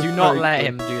you? Yeah, do not let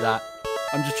him do that.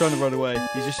 I'm just trying to run away.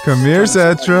 He's just. Come here,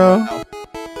 Zetro.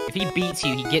 If he beats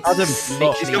you, he gets Adam,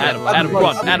 literally Adam,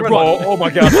 run. Adam, run. Oh my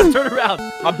God. Turn around.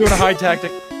 I'm doing a high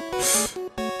tactic.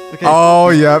 Okay. Oh,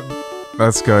 yep.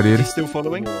 Let's go, dude. He's still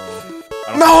following.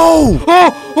 No!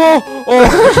 Go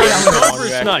for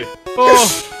a snipe.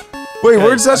 Wait,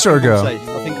 where'd Zetro I'm go? safe.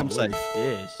 I think I'm safe.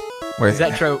 Wait.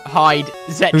 Zetro, hide.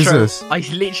 Zetro, Who's this? I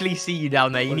literally see you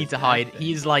down there. You need to hide.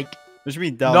 He's like, What do you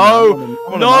mean down No! there?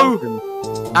 I'm on a No! mountain.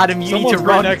 Adam, you Someone's Oh, need to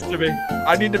right run. next to me.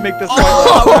 I need to make this. I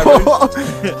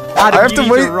Adam, have you to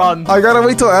need wait. to run. I gotta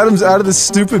wait till Adam's out of this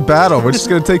stupid battle, which is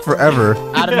gonna take forever.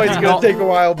 Adam, It's do gonna not, take a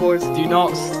while, boys. do not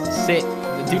sit.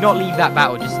 Do not leave that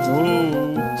battle. Just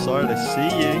Ooh, sorry, I see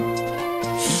you.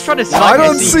 he's trying to snipe I me.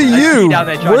 don't see I you. down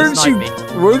there trying to snipe me.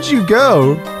 Where'd you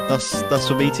go? That's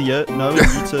for me to know and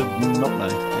you to not know,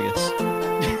 I guess.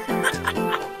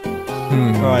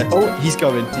 Alright. Oh, he's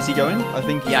going. Is he going? I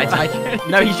think he's Yeah,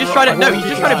 going. no, he's just trying to. No, he's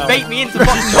just trying to bait me into box.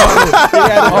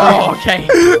 Oh, okay.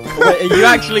 You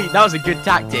actually, that was a good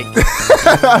tactic.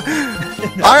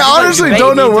 I honestly Bait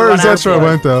don't me know to where run out Zetro there.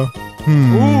 went though.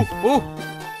 Ooh.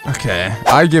 Okay,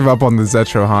 I give up on the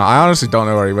Zetro hunt. I honestly don't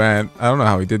know where he went. I don't know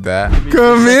how he did that.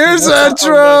 Come here,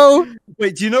 Zetro.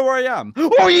 Wait, do you know where I am? Oh,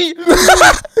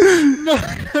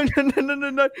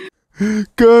 No.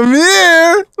 Come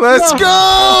here. Let's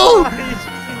go.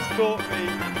 He's got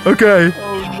me. Okay.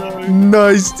 Oh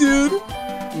Nice, dude. no.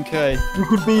 Okay. We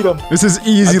could beat him. This is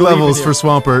easy believe in levels you. for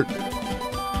Swampert.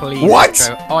 Please, What?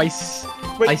 Zetro. I see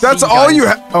That's all guys. you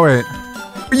have. Oh wait.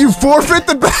 You forfeit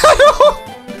the battle.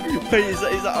 Wait, is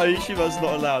that I assume that's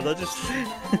not allowed? I just.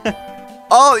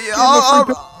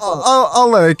 I'll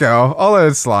let it go. I'll let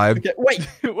it slide. Okay, wait.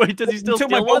 Wait, does he still Until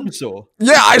my steal one? Bulbasaur.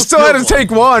 Yeah, I still had to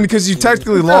take one because you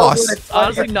technically lost.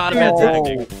 Honestly, not a bad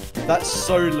tactic. That's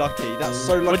so lucky. That's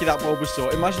so lucky that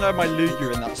Bulbasaur. Imagine I had my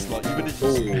Lugia in that slot. You would have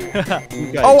just.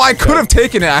 Okay, Oh, I could have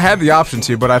taken it. I had the option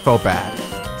to, but I felt bad.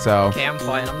 So. Okay, I'm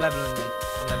fine. I'm leveling these up.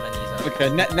 Okay,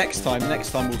 next time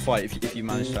we'll fight if you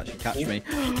manage to actually catch me.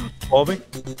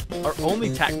 Our only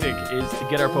tactic is to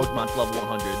get our Pokemon to level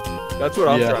 100. That's what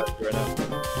I'm Yeah. trying to do right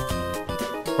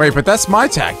now. Wait, but that's my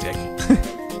tactic.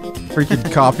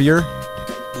 Freaking copier.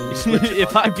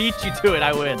 If I beat you to it,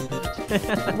 I win.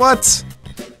 What?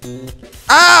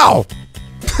 Ow!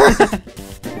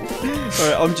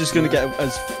 Alright, I'm just gonna get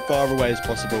as far away as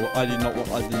possible. I do not want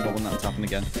that to happen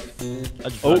again.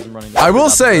 I will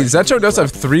say, Zetro does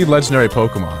have 3 legendary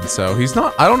Pokemon, so he's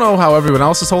not. I don't know how everyone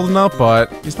else is holding up,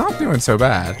 but he's not doing so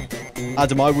bad.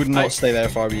 Adam, I would not stay there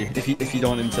if I were you. If you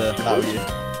don't want him to battle you.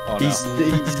 Oh,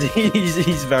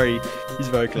 He's very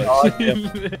close.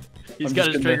 He's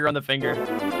got his trigger on the finger.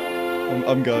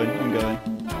 I'm going.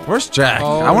 Where's Jack?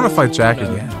 I want to fight Jack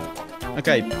again.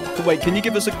 Okay, wait, can you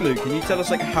give us a clue? Can you tell us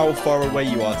like how far away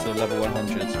you are to level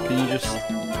 100? Can you just...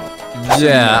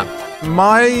 Yeah.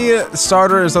 My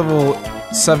starter is level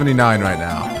 79 right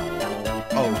now.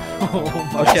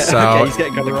 Oh. Okay, So- okay, he's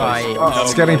getting kind of Right. close.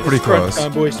 It's getting pretty close.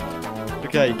 boys.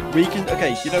 Okay, we can...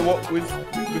 Okay, you know what? We've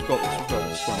got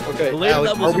this. Fine. Okay, The later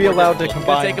Alex, levels are we more allowed to difficult.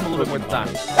 combine? It's gonna take him a little bit more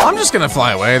time. I'm just gonna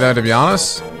fly away though, to be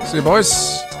honest. See you,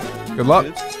 boys. Good luck.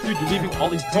 Dude, you're leaving all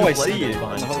these Oh, I dudes see you.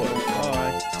 behind.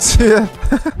 Alright. See ya.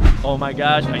 Oh my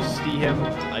gosh, I see him.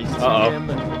 I see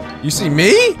him. You see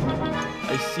me?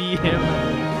 I see him.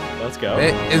 Let's go.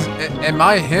 Am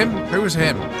I him? Who's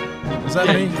him? Is that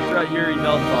me? Your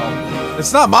email call.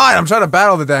 It's not mine. I'm trying to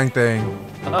battle the dang thing.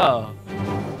 Oh.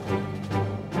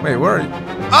 Wait, where are you?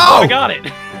 Oh! I got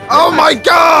it. Oh my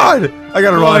god! I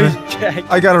gotta run.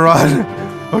 I gotta run.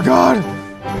 Oh god.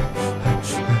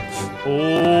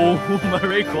 Oh, my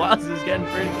Rayquaza is getting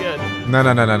pretty good. No,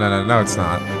 it's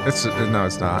not. No,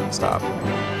 it's not. Stop.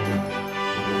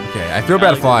 Okay, I feel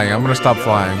bad flying. I'm gonna stop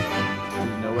flying.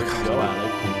 There's nowhere to go,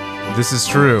 Alex. This is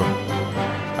true.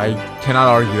 I cannot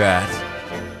argue that.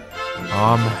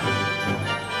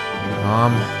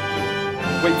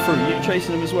 Wait, you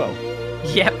chasing him as well?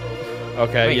 Yep.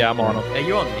 Okay, Wait, yeah, I'm on him. Are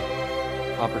you on me?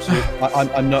 I'll pursue.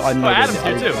 I know. Oh, Adam's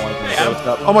here too. Hey, Adam.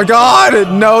 Oh my god!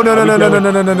 No.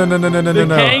 The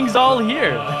gang's all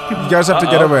here. You guys have to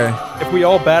get away. If we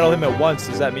all battle him at once,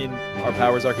 does that mean our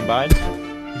powers are combined?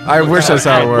 I wish that's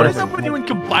how it What worked. is up with you in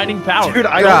combining powers? Dude,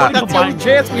 I don't want to combine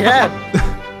chance we had.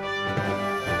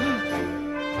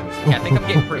 Yeah, I think I'm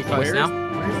getting pretty close now.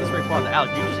 Where's this Rayquaza?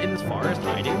 Alex, you just in this forest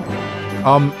hiding?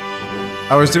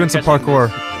 I was doing some parkour.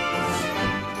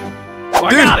 Oh,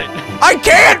 Dude, I got it. I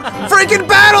can't freaking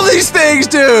battle these things,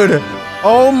 dude!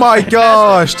 Oh my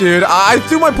gosh, dude. I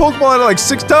threw my Pokeball at it like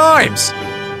 6 times.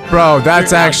 Bro,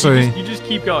 that's actually... You just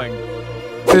keep going.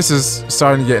 This is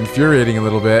starting to get infuriating a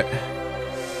little bit.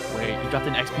 Wait, you got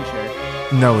an XP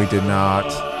share. No, we did not.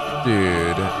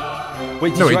 Dude.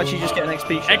 Wait, did you actually just get an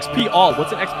XP share? XP all.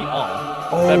 What's an XP all?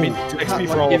 Oh, that means XP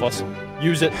for all of us.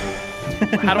 Use it.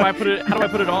 How do I put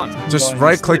it on? Just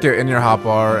right-click it in your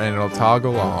hotbar and it'll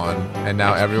toggle on. And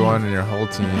now everyone in your whole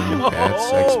team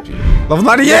gets XP. Level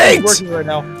 98! Working right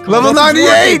now. Level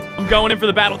 98! I'm going in for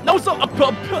the battle. No, so a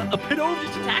Pidove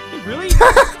just attacked me, really?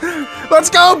 Let's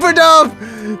go,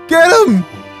 Pidove! Get him!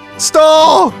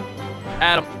 Stall!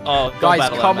 Adam, don't guys,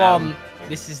 battle come him, Adam. on.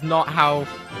 This is not how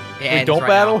it ends Don't right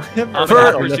battle now. him? I'm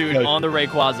in pursuit on the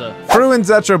Rayquaza. Fru and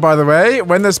Zetro, by the way,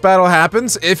 when this battle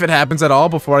happens, if it happens at all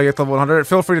before I get to level 100,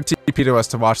 feel free to TP to us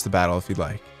to watch the battle if you'd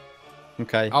like.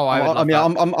 Okay. Oh,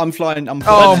 I'm flying.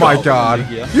 Oh my god.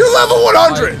 You're level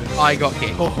 100! I got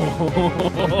kicked.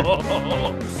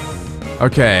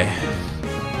 Okay.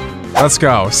 Let's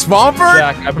go.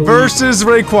 Swampert versus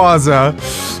Rayquaza.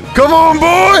 Come on,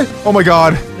 boy! Oh my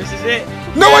god. This is it.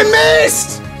 No, I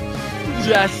missed!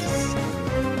 Yes.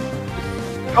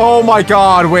 Oh my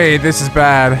god, wait, this is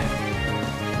bad.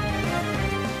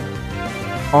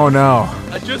 Oh no.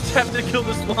 I just have to kill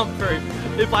the Swampert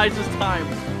if I just time.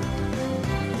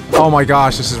 Oh my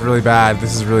gosh, this is really bad.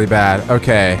 This is really bad.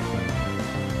 Okay.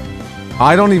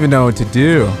 I don't even know what to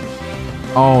do.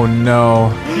 Oh no.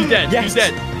 He's dead. Yes. He's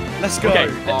dead. Let's go. Okay,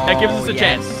 that gives us a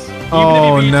chance. Even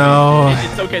Oh if he beats no. me,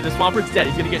 it's okay. The Swampert's dead.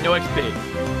 He's gonna get no XP.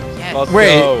 Yes.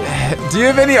 Wait, do you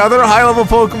have any other high-level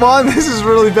Pokemon? This is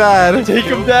really bad. Take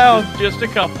him down. Just a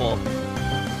couple.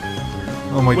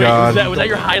 Oh my Wait, god. was that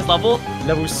your highest level?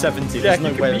 Level 70. Yeah, There's you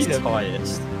no can way beat that's him.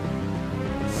 highest.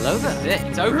 Hello, that's it.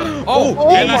 It's over. Yeah,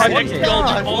 my that's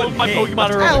XP. All of my Pokemon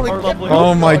are leveling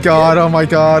Oh my god, oh my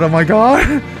god, oh my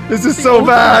god. This is so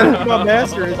bad. My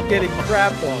master is getting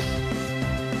crapped on.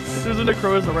 There's a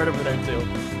Necroza right over there too.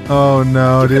 Oh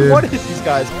no, dude. What is these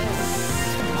guys?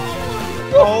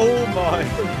 Oh my.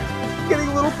 Getting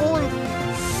a little bullied.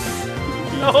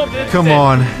 No, this Come is it.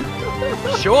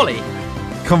 on. Surely.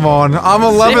 Come on. I'm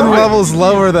 11 levels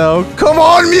lower though. Come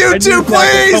on, Mewtwo,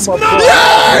 please!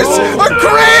 Yes! A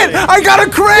crit! I got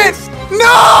a crit!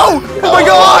 No! Oh my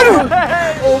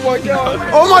god! Oh my god.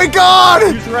 Oh my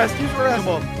god! Use rest. Come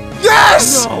on.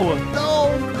 Yes! No.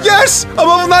 Yes! I'm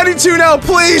level 92 now,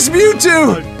 please,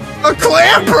 Mewtwo! A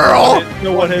Clamperl!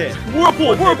 No one hit.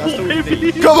 Whirlpool,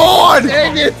 baby! Come on!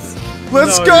 Dang it.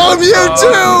 Let's go,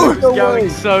 Mewtwo! No Going way.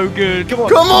 so good. Come on.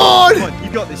 Come on! Come on.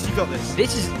 You got this. You got this.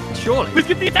 This is surely. We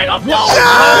can take off.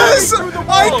 Yes!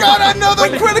 I got another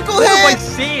critical What am I hit!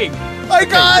 seeing? I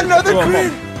got another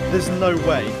crit! There's no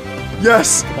way.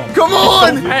 Yes! Come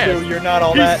on! Mewtwo, you're not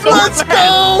all He's that. so Let's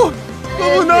go!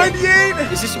 Level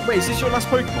 98! Is this your last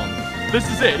Pokemon? This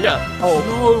is it, yeah. Oh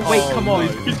No, wait, come on.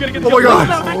 He's gonna get Oh the my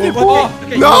god!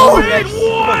 Okay. No! Wait,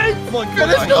 what? Come on,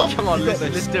 Let's go! Come on,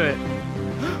 let's do it.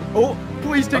 Oh,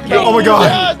 Please take Okay. Oh my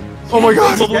god! Oh my He's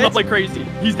god! leveling up like crazy.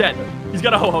 He's dead. He's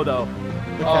got a ho-ho though.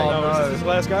 okay. Oh, Is this his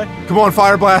last guy? Come on,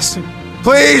 Fire Blast!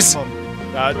 Please!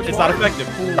 It's not effective.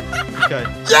 Okay.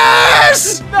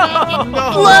 Yes! No.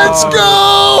 Let's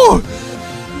go!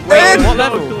 And What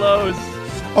level? Close.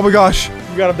 oh my gosh!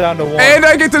 You got him down to 1. And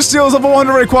I get to steal his level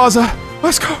 100 Rayquaza.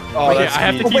 Let's go! Oh, Okay, that's I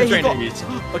have to neat. keep Wait, you training got- these.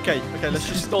 Okay, let's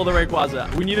She just. stole the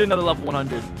Rayquaza. We need another level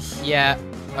 100. Yeah.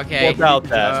 Okay. What about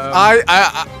that?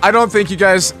 I don't think you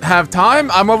guys have time.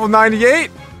 I'm level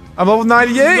 98. I'm level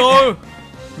 98. No.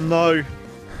 No.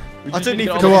 I didn't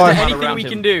even Come on. Anything we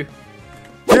can do.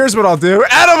 Here's what I'll do.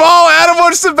 Adam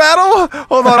wants to battle.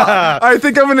 Hold on. I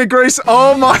think I'm gonna grace.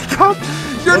 Oh my god.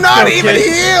 You're not even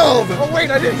healed. Oh wait,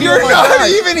 I didn't. You're not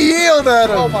even healed,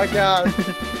 Adam. Oh my god.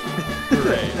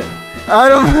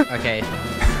 Adam. Okay.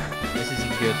 This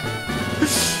isn't good.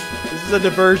 This is a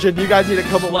diversion. You guys need to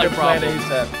come up with a plan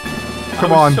ASAP.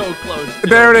 Come on. So close.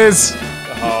 There it is.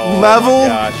 Oh, Level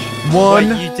my gosh.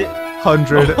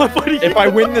 100. If I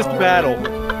win this battle,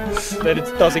 then it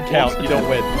doesn't count. You don't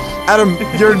win. Adam,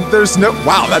 there's no.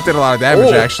 Wow, that did a lot of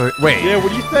damage actually. Wait. Yeah,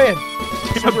 what are you saying?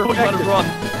 Run.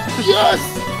 Yes!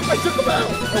 I took him out.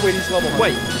 Oh wait, he's level.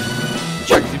 Wait.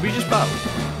 Chuck, did we just battle?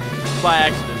 By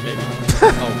accident, maybe.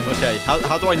 Oh, okay.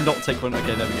 How do I not take one?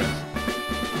 Okay, there we go.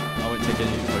 I won't take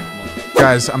any Pokemon.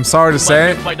 Guys, I'm sorry to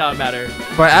say it, Might not matter.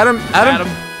 but Adam,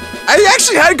 he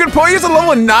actually had good Pokemon. He has a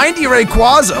level 90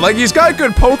 Rayquaza. Like, he's got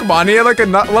good Pokemon. He had like a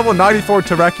level 94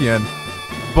 Terrakion.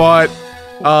 But,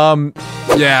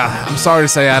 yeah, I'm sorry to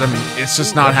say, Adam, it's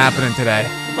just not happening today.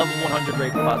 Level 100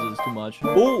 Rayquaza is too much.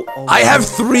 I have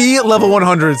 3 level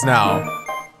 100s now.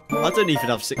 I don't even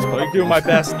have 6 Pokemon. I'm doing my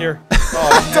best here.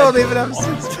 I don't even have 6.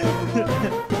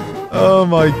 Oh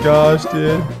my gosh,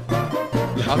 dude.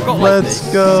 I've got Let's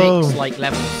like go. 6 like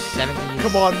level 70s.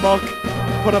 Come on, Muck.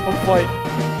 Put up a fight.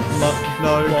 Muck,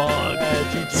 no.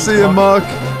 See ya, Muck.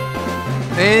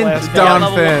 And Don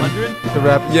Finn. The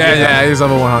rep. Yeah, he's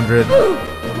level 100.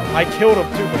 I killed him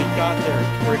too, but he got there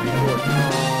pretty short.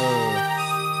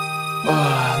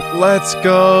 Let's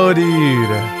go, dude.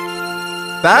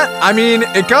 I mean,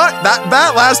 it got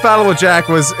that last battle with Jack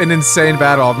was an insane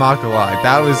battle. I'm not gonna lie.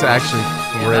 That was actually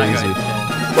crazy.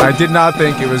 I did not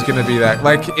think it was gonna be that.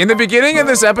 Like in the beginning of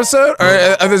this episode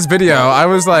or of this video, I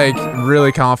was like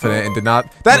really confident and did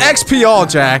not. That XP all,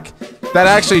 Jack. That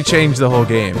actually changed the whole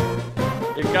game.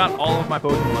 It got all of my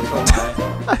Pokemon so high.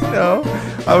 I know.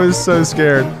 I was so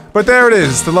scared. But there it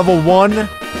is, the level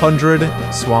 100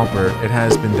 Swampert. It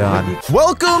has been done.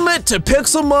 Welcome to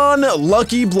PIXELMON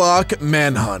Lucky Block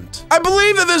Manhunt. I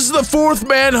believe that this is the 4th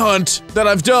manhunt that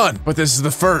I've done, but this is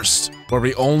the first where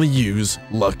we only use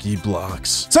lucky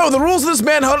blocks. So the rules of this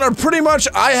manhunt are pretty much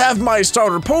I have my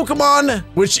starter Pokemon,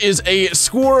 which is a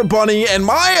Score Bunny, and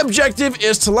my objective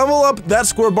is to level up that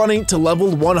Score Bunny to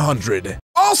level 100.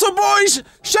 Also, boys,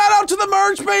 shout out to the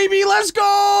merch, baby. Let's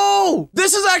go.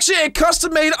 This is actually a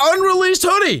custom-made, unreleased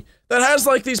hoodie that has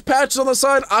like these patches on the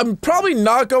side. I'm probably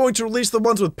not going to release the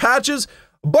ones with patches,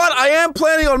 but I am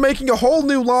planning on making a whole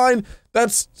new line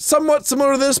that's somewhat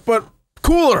similar to this, but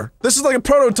cooler. This is like a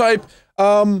prototype.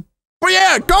 But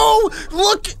yeah, go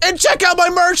look and check out my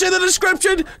merch in the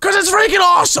description because it's freaking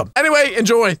awesome. Anyway,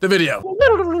 enjoy the video.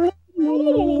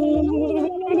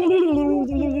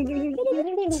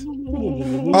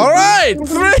 All right, 3,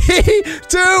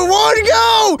 2, 1,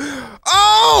 go!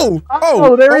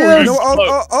 Oh, there he is.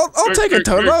 I'll take a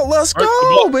turn. Let's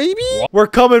go, baby. We're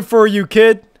coming for you,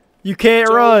 kid. You can't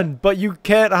run, but you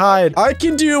can't hide. I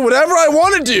can do whatever I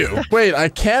want to do. Wait, I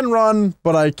can run,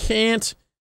 but I can't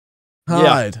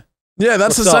hide. Yeah,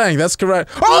 that's the saying. That's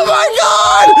correct. Oh my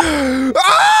god!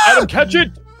 Ah! Adam, catch it!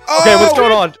 Okay, what's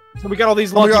going on? So we got all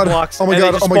these lucky blocks. Oh my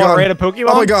god, oh my god. Random Pokemon?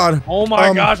 Oh my god. Oh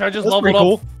my gosh, I just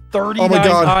leveled up 39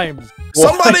 times.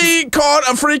 Somebody caught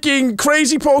a freaking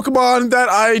crazy Pokemon that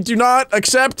I do not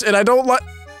accept and I don't like.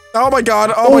 Oh my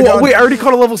god, oh my god. Wait, I already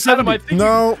caught a level 70.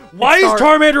 No. Why is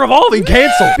Charmander evolving?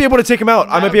 Cancel. Be able to take him out.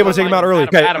 I might be able to take him out early.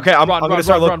 Okay, I'm gonna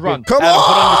start looking. Come on! Put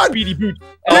on your speedy boot.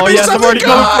 Oh yes, I'm already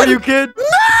coming for you, kid. No!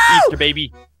 Easter,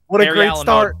 baby. What a great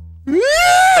start.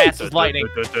 Fast as lightning.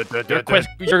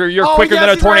 You're quicker than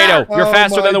a tornado. You're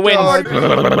faster than the wind.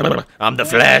 I'm the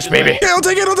Flash, baby. Okay, I'll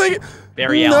take it, I'll take it.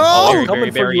 Barry Allen.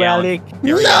 Barry Allen.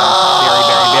 Barry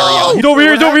Allen. He's over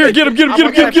here, he's over here. Get him.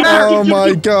 Oh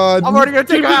my god. I'm already gonna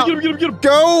take him out.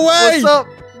 Go away.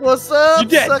 What's up, You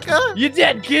dead. sucker? You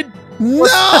dead, kid.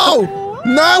 No!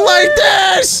 Not like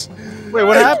this! Wait,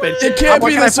 what happened? It can't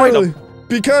be this early.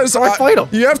 Because I fight him.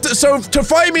 You have to. So to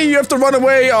fight me, you have to run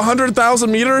away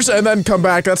 100,000 meters and then come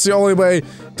back. That's the only way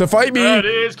to fight me. That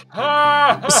is.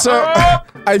 So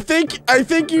I think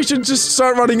you should just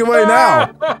start running away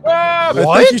now. I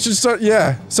think you should start.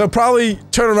 Yeah. So probably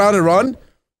turn around and run.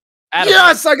 Adam.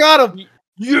 Yes, I got him.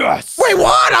 Yes. Wait,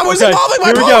 what? I was evolving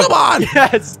my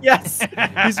Pokemon. Yes.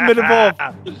 He's been evolved.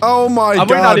 Oh my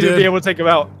god. I might not even be able to take him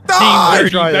out.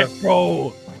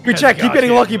 Bro. Good check. Keep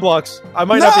getting lucky blocks. I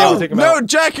might not be able to take him out. No,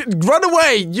 Jack, run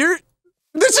away.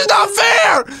 This is not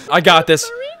fair. I got this.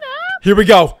 Here we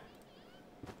go.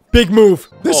 Big move.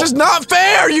 This is not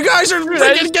fair. You guys are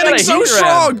freaking getting so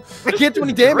strong. I can't do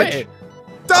any damage.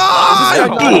 Die!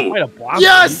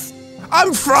 Yes!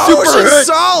 I'm frozen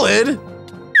solid.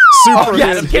 super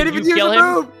Yes, good. can't even use the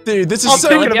move. Dude, this I'm is so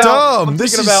thinking about- dumb.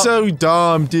 This thinking is about- so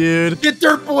dumb, dude. Get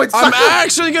Dirt Boy. I'm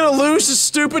actually gonna lose to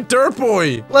stupid Dirt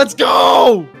Boy. Let's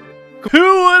go. Who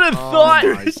would have thought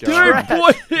my Dirt God. Boy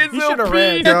is He should have OP?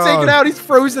 ran. Get taken out. He's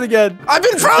frozen again. I've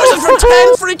been frozen for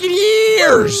 10 freaking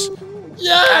years.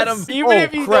 Yes. Adam, even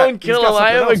if you crap. don't kill He's got him, I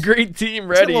have something a else. great team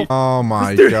ready. Oh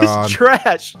my Dude God. is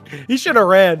trash. He should have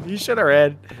ran. He should have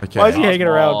ran. Okay. Why is he hanging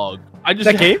around? Cosmog. I just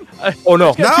That game? Oh no.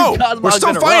 No, Cosmogs we're still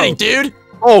in a fighting, row. dude.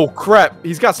 Oh crap.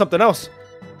 He's got something else.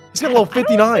 He's got a level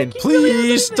 59.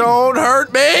 Please don't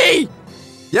hurt me.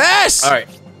 Yes. All right.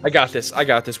 I got this. I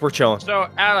got this. We're chilling. So,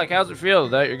 Alec, how's it feel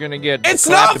that you're gonna get It's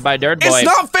clapped not. by Dirt Boy? It's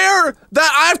not fair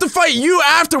that I have to fight you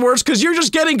afterwards because you're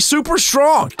just getting super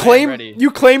strong. You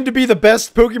claim to be the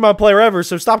best Pokemon player ever,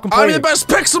 so stop I'm complaining. the best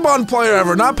Pixelmon player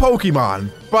ever, not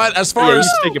Pokemon. But as far Yeah, as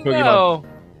you take a Pokemon. No,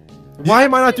 Why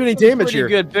am I not doing any damage pretty here?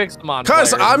 good Pixelmon. 'Cause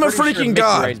player. I'm a pretty sure freaking Mickey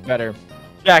god. Ray's better.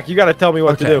 Jack, you gotta tell me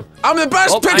what to do. I'm the best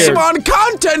Oh, I am. Pixelmon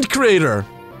content creator.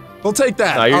 We'll take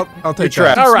that. No, you're- I'll take you're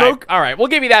that. trash. All right, we'll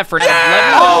give you that for now. Yeah!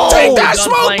 Let me know Take when that, we're done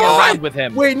Smoke playing Boy! around with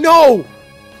him. Wait, no!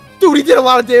 Dude, he did a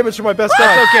lot of damage for my best guy.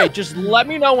 That's okay. Just let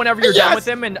me know whenever you're done Yes! with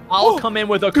him, and I'll come in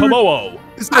with a Komodo.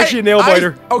 This is actually a nail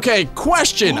biter. Okay,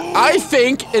 question. I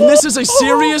think, and this is a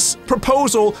serious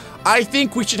proposal, I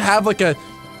think we should have like a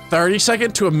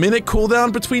 30-second to a minute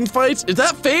cooldown between fights. Is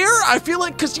that fair? I feel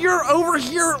like because you're over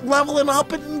here leveling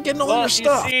up and getting all your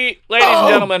stuff. See, ladies and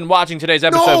gentlemen watching today's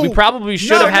episode, we probably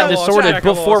should have had this sorted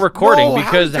before recording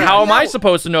because how am I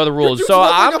supposed to know the rules? So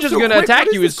I'm just going to attack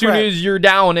you as soon as you're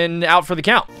down and out for the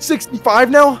count.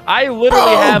 65 now? I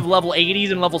literally have level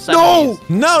 80s and level 70s.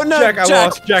 No, Jack, I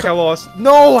lost. Jack, I lost.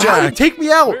 No, how did you take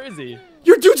me out? Where is he?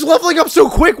 Your dude's leveling up so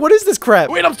quick. What is this crap?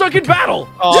 Wait, I'm stuck in battle.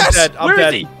 Oh, Yes! I'm dead. I'm Where is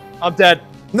dead. he? I'm dead.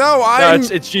 No, No, I'm... it's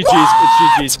GG's.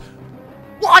 It's GG's.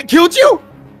 What? I killed you?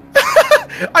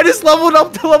 I just leveled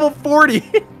up to level 40.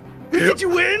 Did you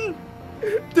win?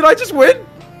 Did I just win?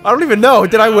 I don't even know.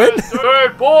 Did I win?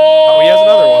 Dirt Boy! Oh, he has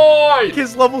another one.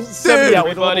 His level 70 out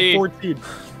with buddy. level 14.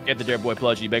 Get the Dirt Boy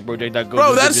plushie. Big bro, take that good.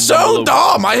 Bro, that's so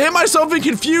dumb. I hit myself in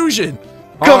confusion.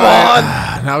 Come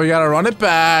on. Now we gotta run it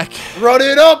back. Run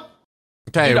it up.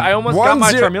 Okay, Dude, I almost got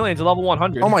my 1-0 Charmeleon to level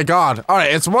 100. Oh my god. All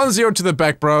right, it's 1-0 to the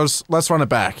Beck Bros. Let's run it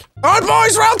back. All right,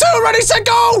 boys, round 2. Ready, set,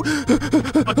 go.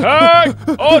 Attack!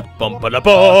 Oh,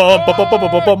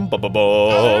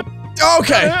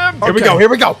 Okay. Here we go. Here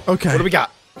we go. Okay. What do we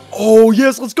got? Oh,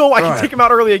 yes. Let's go. I can Right. take him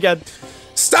out early again.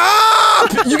 Stop!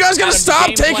 You guys gotta stop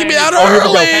game taking me plan out is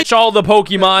early. catch all the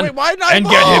Pokemon Wait, why not and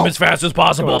get evolve? him as fast as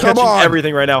possible. Come Catching on.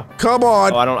 everything right now. Come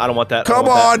on. Oh, I don't want that. I Come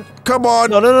don't want on. Come on.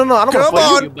 that. No. I don't Come want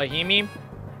on. You Bohemian?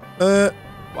 Uh,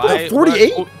 Why?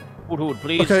 48?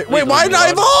 Please. Okay, please wait, why leave did me I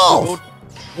alone. evolve?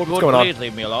 What's going on? Please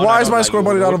leave me alone. why I is don't my like score you.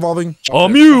 buddy not evolving? A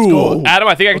Mew! go. Adam,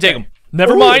 I think I can take him.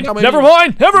 Never Ooh, mind. how many- Never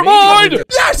mind. Never mind.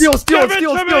 Yes! Steal, steal, Give it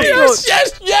steal, to steal, me. steal.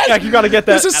 Yes! Jack, you gotta get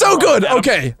that. This is so Adam, good. Adam.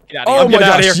 Okay. Get out of Oh here. my Get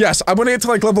outta gosh, here. yes. I'm gonna get to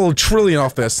like level 1 trillion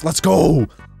off this. Let's go.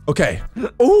 Okay.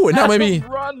 Oh, and now maybe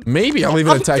Run. I'll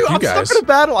even attack Dude, you I'm guys. stuck in a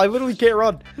battle. I literally can't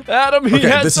run. Adam, he Okay,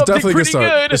 has this is something definitely a good pretty start.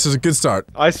 good. This is a good start.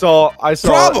 I saw.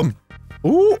 Problem.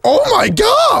 Ooh, oh my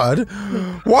god!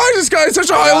 Why is this guy at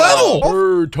such a high level?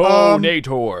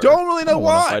 Turtonator. Don't really know I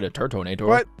wanna why. fight a Turtonator.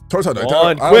 What? Turtonator. Come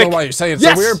on, I don't quick. know why you're saying it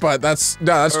Yes! so weird, but that's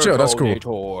chill. That's cool.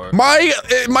 Turtonator.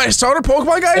 My starter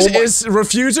Pokemon, guys, is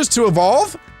refuses to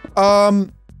evolve. Don't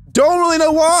really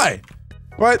know why.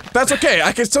 But that's okay.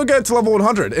 I can still get it to level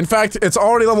 100. In fact, it's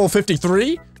already level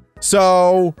 53.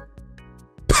 So,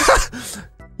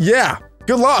 yeah.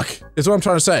 Good luck is what I'm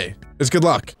trying to say. It's good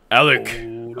luck. Alec,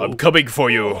 I'm coming for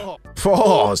you.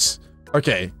 Pause.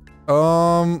 Okay.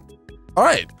 All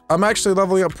right. I'm actually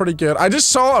leveling up pretty good. I just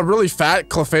saw a really fat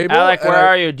Clefable. Alec, where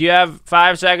are you? Do you have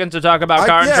 5 seconds to talk about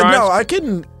car insurance? Yeah, no, I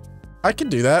can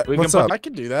do that. What's up? I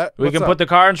can do that. We can put the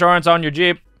car insurance on your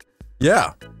Jeep.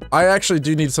 Yeah. I actually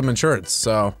do need some insurance,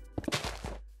 so.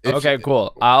 Okay,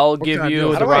 cool. I'll give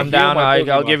you the rundown.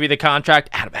 I'll give you the contract.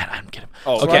 Adam, get him.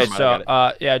 Oh, okay, sorry.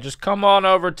 so yeah, just come on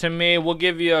over to me. We'll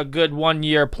give you a good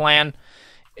 1-year plan.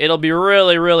 It'll be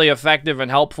really, really effective and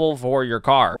helpful for your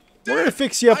car. We're gonna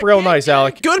fix you up real nice,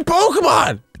 Alec. Good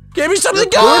Pokemon! Give me something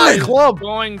Join good! the club. I'm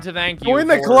going to thank you Join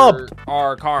the for club.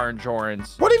 our car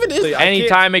insurance. What even is that?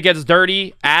 Anytime it gets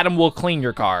dirty, Adam will clean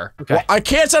your car. Okay. Well, I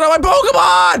can't set up my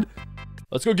Pokemon!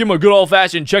 Let's go give him a good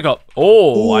old-fashioned checkup.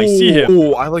 Oh, I see him.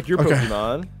 Oh, I like your Okay.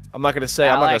 Pokemon. I'm not gonna say.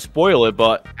 I'm not Alec. gonna spoil it,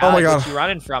 but Oh my Alec, god. what you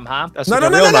running from, huh? that's No, no,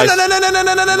 looking no, real no, nice. no, no, no, no,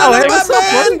 no, no, no, no, Oh, no, hey, what's up,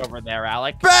 Batman! bud? Over there,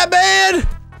 Alec. Batman!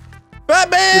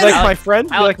 Batman! You like Alec, my friend?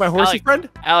 You Alec, like my horsey Alec. friend?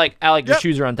 Alec, your Yep.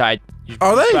 shoes are untied.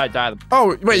 Are they? Try to tie them.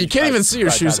 Oh, wait, you can't even see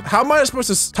your shoes. How am I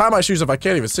supposed to tie my shoes if I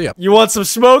can't even see them? You want some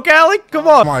smoke, Alec? Come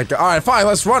on. Oh my God. All right, fine,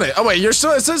 let's run it. Oh, wait, it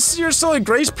says you're still in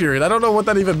grace period. I don't know what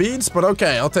that even means, but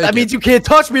okay, I'll take it. That means you can't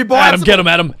touch me, boy. Adam, get him,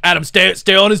 Adam. Adam,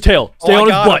 stay on his tail. Stay on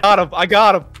his butt. I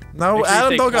got him. No,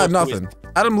 Adam don't got nothing.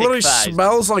 Adam literally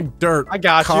smells like dirt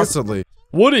constantly.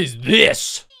 What is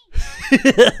this?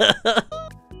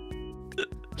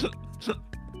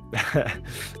 Hey,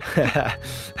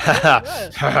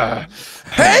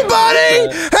 buddy!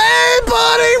 Hey,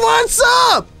 buddy! What's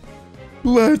up?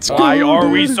 Let's go. Why are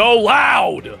we so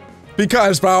loud?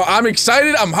 Because, bro, I'm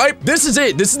excited. I'm hyped. This is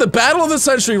it. This is the battle of the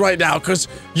century right now. Because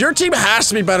your team has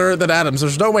to be better than Adam's.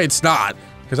 There's no way it's not.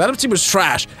 Because Adam's team was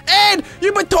trash. And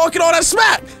you've been talking all that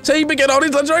smack. So you've been getting all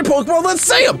these legendary Pokemon. Let's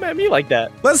see them. Man, me like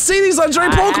that. Let's see these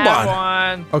legendary Pokemon.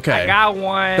 I have one. Okay. I got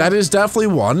one. That is definitely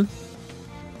one.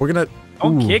 We're gonna.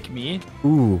 Don't kick me.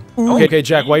 Ooh. Okay,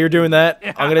 Jack, while you're doing that,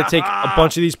 I'm going to take a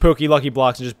bunch of these Poke Lucky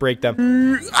Blocks and just break them.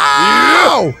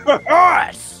 Ow!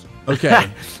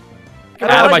 Okay.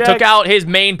 Adam, I took out his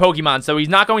main Pokemon, so he's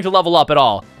not going to level up at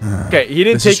all. Okay, he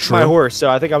didn't take my horse, so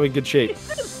I think I'm in good shape.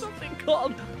 There's something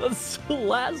called a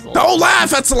Salazzle. Don't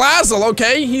laugh at Salazzle,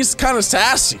 okay? He's kind of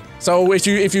sassy. So if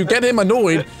you get him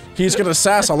annoyed, he's gonna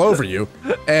sass all over you,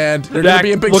 and you're gonna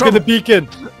be in big trouble. Look at the beacon.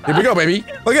 Here we go, baby.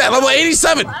 Look at that, level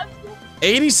 87.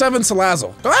 87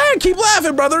 Salazzle. Go ahead, keep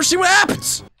laughing, brother. See what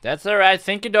happens. That's all right.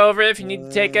 Think it over. If you need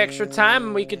to take extra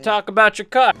time, we can talk about your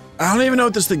car. I don't even know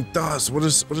what this thing does. What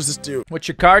does this do? What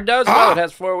your car does? Well, it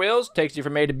has 4 wheels. Takes you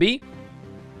from A to B.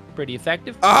 Pretty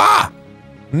effective. Ah!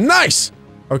 Nice!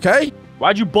 Okay.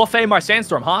 Why'd you buffet my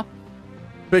Sandstorm, huh?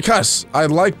 Because I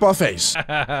like buffets.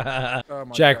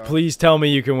 Jack, please tell me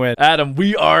you can win. Adam,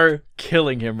 we are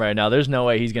killing him right now. There's no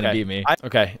way he's gonna beat me.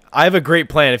 Okay, I have a great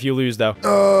plan if you lose, though.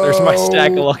 There's my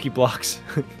stack of Lucky Blocks.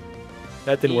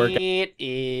 That didn't work. It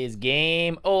is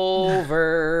game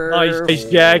over. Nice,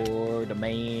 Jack. For the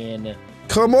man.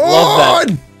 Come on! Love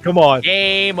that. Come on.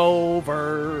 Game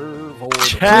over. For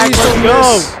Jack, let's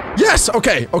go. Yes,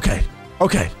 okay.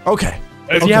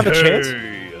 Does he have a chance?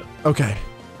 Okay.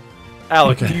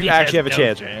 Alec, do you actually have a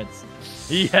chance?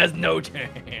 He has no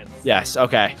chance. Yes,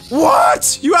 okay.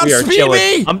 What? You outspeed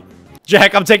me?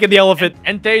 Jack, I'm taking the elephant.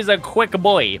 Ente's a quick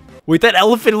boy. Wait, that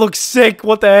elephant looks sick.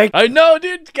 What the heck? I know,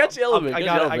 dude. Catch the elephant. I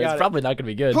got it. It's probably not going to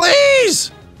be good.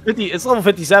 Please! 50. It's level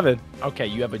 57. Okay,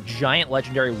 you have a giant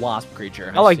legendary wasp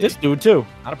creature. I like this dude, too.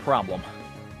 Not a problem.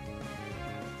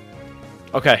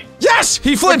 Okay. Yes!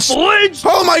 He flinched! Flinched!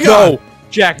 Oh my god! No!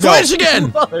 Jack, no. Flinch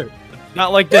again!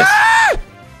 Not like this.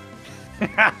 He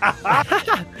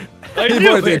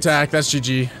avoided the attack. That's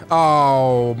GG.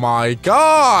 Oh my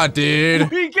god, dude.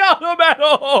 We got him at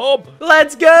home.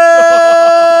 Let's go!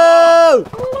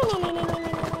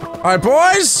 All right,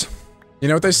 boys. You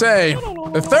know what they say.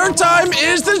 The third time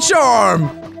is the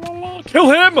charm.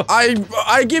 Kill him.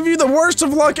 I give you the worst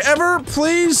of luck ever.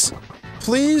 Please.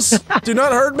 Please. Do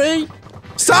not hurt me.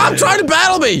 Stop trying to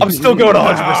battle me. I'm still going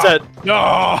 100%. No.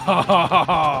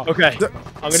 Okay.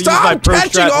 I'm gonna Stop use my pro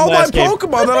catching strat all from my last game.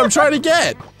 Pokemon that I'm trying to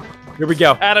get. Here we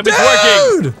go. Adam, it's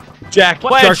working. Jack,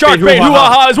 Plan Shark Bait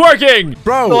Hoo-Ha is working.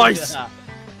 Bro. Nice.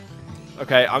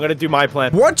 Okay, I'm gonna do my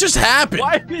plan. What just happened?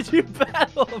 Why did you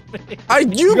battle me?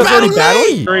 You battled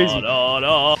me. Crazy.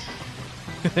 No.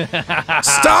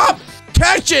 Stop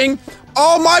catching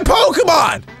all my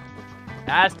Pokemon.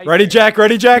 Ready, Jack?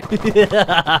 Ready, Jack?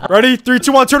 Ready? 3,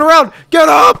 2, 1, turn around! Get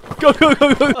up! Go.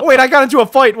 Oh, wait, I got into a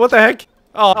fight. What the heck?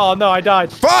 Oh no, I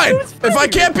died. Fine. If I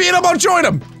can't beat him, I'll join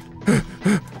him.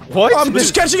 What? I'm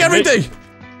just catching everything.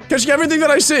 Catching everything that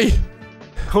I see.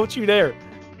 Don't you dare.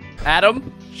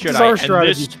 Adam, should This is I our end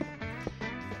strategy. this?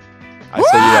 I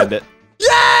say you end it.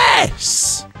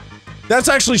 Yes! That's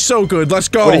actually so good. Let's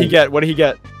go. What did he get? What did he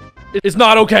get? It's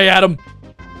not okay, Adam.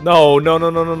 No. It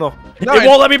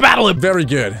won't let me battle him. Very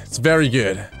good. It's very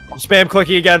good. I'm spam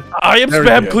clicking again. I am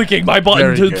spam clicking my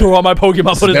button to throw out my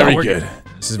Pokemon, but it's not working. Good.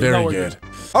 This is very good.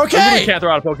 I Okay. can't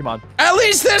throw out a Pokemon. At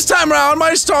least this time around,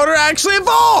 my starter actually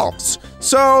evolves.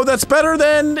 So that's better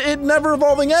than it never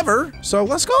evolving ever. So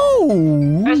let's go.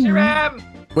 Reshiram.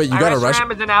 Wait, you got a Reshiram?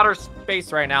 Reshiram is in outer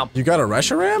space right now. You got a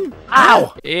Reshiram?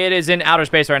 Ow! It is in outer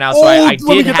space right now, so I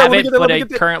did have it, but I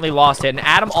currently lost it. And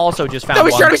Adam also just found one.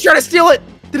 He's trying to steal it.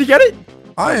 Did he get it?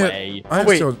 I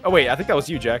wait, I think that was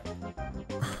you, Jack.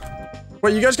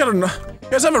 Wait, you guys have a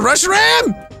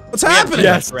Reshiram? What's happening?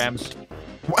 Yes. Rams.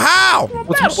 How?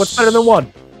 What's better than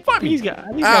one? Fight me. He's got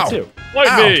 2.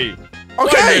 Fight me.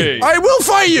 Okay, I will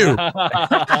fight you.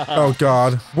 Oh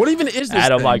God, what even is this?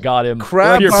 Adam, thing? I got him.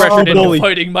 Crap. You're pressured into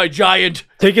fighting my giant.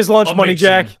 Take his lunch money,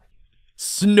 Jack.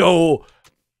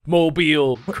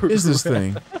 Snowmobile. What is this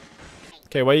thing?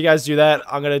 Okay, while you guys do that,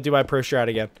 I'm gonna do my pro strat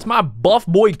again. It's my buff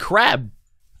boy Crab.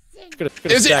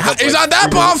 He's not that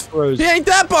buff. He ain't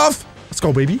that buff. Let's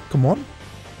go, baby. Come on.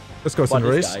 Let's go,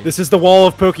 Cinderace. This is the wall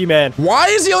of Pokemon. Why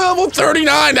is he only level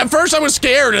 39? At first I was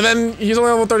scared, and then he's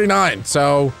only level 39.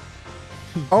 So,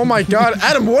 oh my God,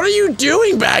 Adam, what are you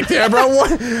doing back there, bro?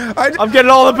 What? I'm getting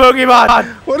all the Pokemon.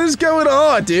 What is going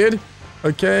on, dude?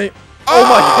 Okay.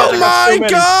 Oh my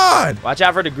God! Watch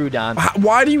out for the Groudon.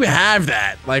 Why do you have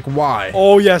that? Like, why?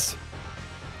 Oh yes.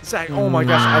 Zach, oh my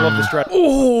gosh, I love this strat.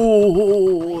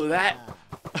 Oh, that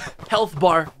health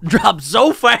bar dropped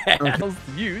so fast.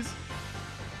 Okay.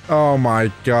 Oh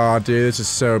my God, dude, this is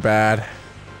so bad.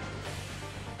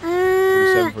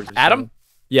 Adam?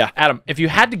 Yeah. Adam, if you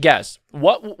had to guess,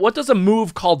 what does a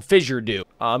move called Fissure do?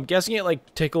 I'm guessing it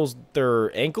like tickles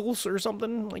their ankles or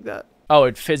something like that. Oh,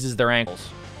 it fizzes their ankles.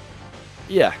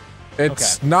 Yeah.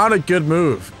 It's not a good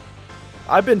move.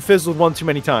 I've been fizzled one too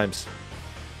many times.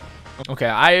 Okay,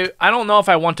 I don't know if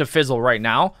I want to fizzle right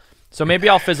now, so maybe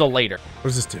I'll fizzle later. What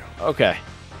does this do? Okay.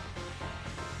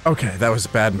 Okay, that was a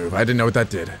bad move. I didn't know what that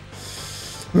did.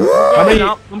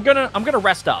 I'm gonna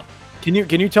rest up. Can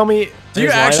you tell me? Do you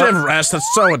actually have rest?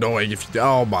 That's so annoying. If you,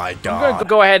 oh my God. I'm gonna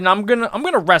go ahead and I'm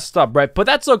gonna rest up, right? But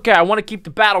that's okay. I want to keep the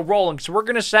battle rolling, so we're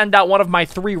gonna send out one of my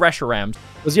 3 Reshurams.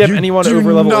 Does he have anyone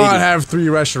over level 80? You do not have 3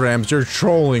 Reshurams. You're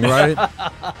trolling, right?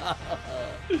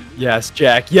 Yes,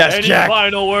 Jack. Yes, Jack. Any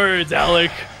final words,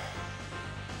 Alec?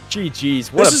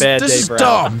 GG's. What a bad day for This is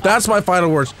dumb. That's my final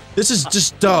words. This is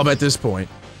just dumb at this point.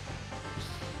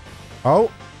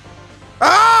 Oh.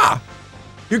 Ah!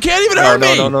 You can't even hurt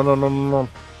me! No.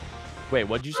 Wait,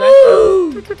 what'd you say?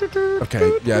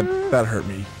 Okay, yeah, that hurt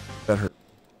me. That hurt.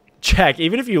 Jack,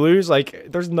 even if you lose, like,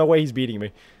 there's no way he's beating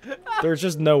me. There's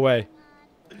just no way.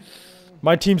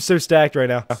 My team's so stacked right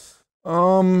now.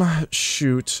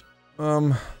 Shoot.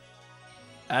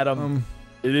 Adam,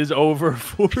 it is over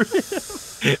for him.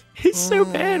 He's so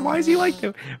bad. Why is he like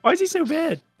that? Why is he so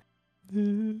bad?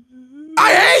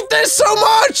 I hate this so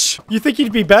much! You think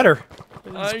he'd be better?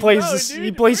 He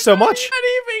plays so much. Not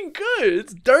even good.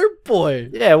 It's Dirt Boy.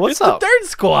 Yeah, what's up? The Dirt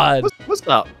Squad. What's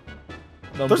up?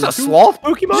 There's a sloth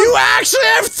Pokemon? You actually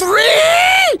have 3?!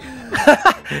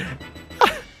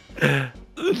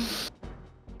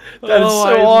 That is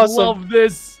so awesome. I love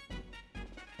this.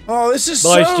 Oh, this is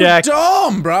Nice, so Jack.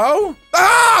 dumb, bro.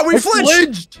 Ah, we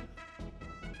flinched.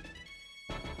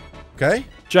 Okay.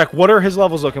 Jack, what are his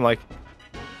levels looking like?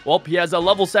 Well, he has a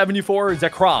level 74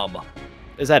 Zekrom.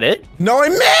 Is that it? No, I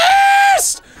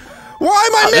missed! Why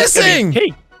am I missing?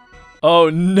 Oh,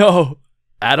 no.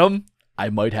 Adam, I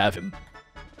might have him.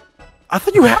 I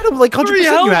thought you had him, like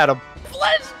 100% you had him.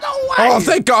 Flinched, no way! Oh,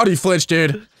 thank God he flinched,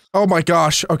 dude. Oh my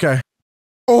gosh, okay.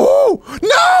 Oh,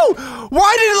 no!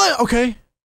 Why did it like... Okay.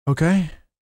 Okay.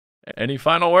 Any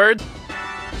final words?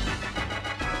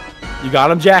 You got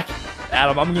him, Jack?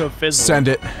 Adam, I'm gonna fizzle. Send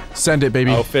it. Send it,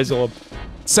 baby. Oh, fizzle him.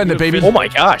 Send it, baby. Oh my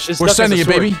gosh. We're sending it,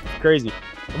 baby. Crazy.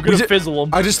 I'm gonna fizzle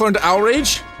him. I just learned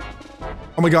Outrage.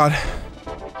 Oh my God.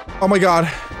 Oh my God.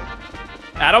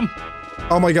 Adam?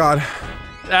 Oh my God.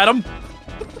 Adam?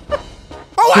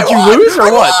 Oh, Did you lose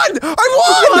or what? I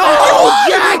won!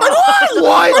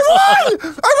 What?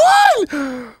 I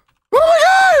won! Oh my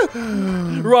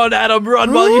God! Run, Adam,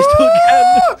 run while you still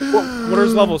can. What are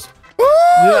his levels?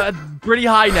 Yeah, pretty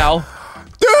high now.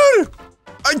 Dude!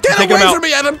 Get away from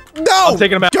me, Adam! No! I'm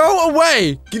taking him out. Go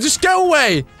away! You just go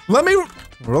away! Let me...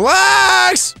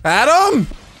 Relax! Adam!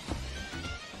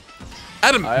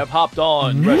 Adam! I have hopped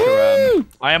on, Reshiram.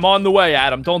 I am on the way,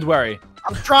 Adam. Don't worry.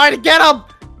 I'm trying to get him!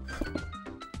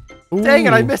 Ooh. Dang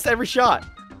it, I missed every shot.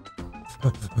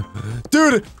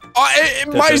 Dude,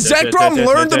 my Zekrom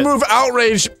learned the move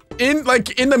Outrage in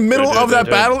the middle of that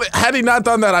battle. Had he not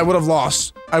done that, I would have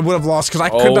lost. I would have lost because I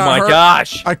could not hurt. Oh my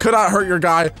gosh. I could not hurt your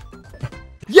guy.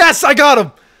 Yes, I got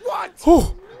him! What?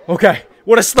 Whew. Okay,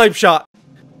 what a snipe shot.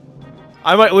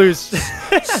 I might lose.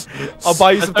 I'll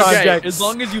buy you some time, Jack. As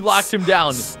long as you locked him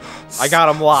down. I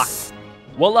got him locked.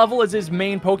 What level is his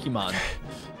main Pokemon?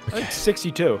 I think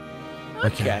 62.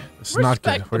 Okay. It's not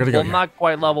good. We're gonna go. Well, not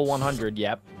quite level 100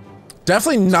 yet.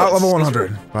 Definitely not level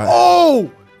 100. But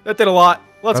oh! That did a lot.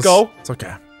 Let's go. It's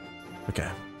okay. Okay.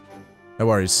 No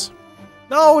worries.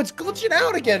 No, it's glitching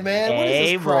out again, man. What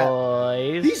is this crap?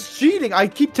 Boys. He's cheating. I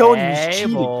keep telling you he's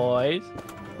cheating. Boys.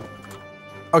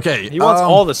 Okay. He wants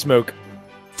all the smoke.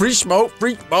 Free smoke.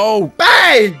 Free smoke.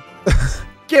 Bang!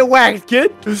 Get whacked,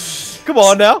 kid. Come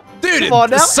on now. Dude, come on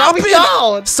now. Stop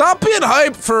being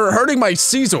hype for hurting my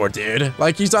Caesar, dude.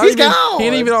 Like he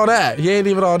ain't even all that. He ain't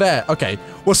even all that. Okay.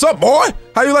 What's up, boy?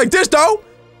 How you like this, though?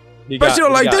 Bet you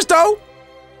don't like this, though?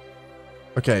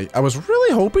 Okay, I was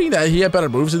really hoping that he had better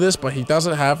moves in this, but he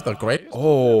doesn't have the great.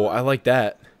 Oh, I like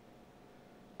that.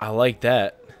 I like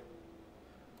that.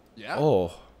 Yeah.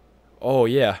 Oh. Oh,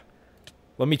 yeah.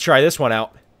 Let me try this one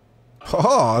out.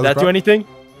 Oh, did that do anything?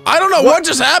 I don't know what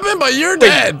just happened, but you're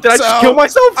dead. Did I just kill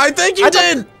myself? I think you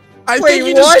did. I Wait, think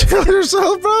you what? just killed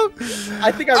yourself, bro.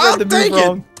 I think I read the move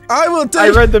wrong. I will take I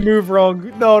read the move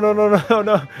wrong. No. No.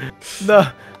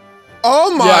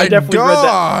 Oh my Yeah, I definitely read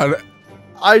god. that.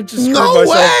 I just screwed No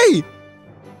myself. way!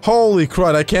 Holy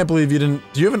crud, I can't believe you didn't.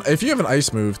 Do you have if you have an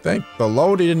ice move, thank the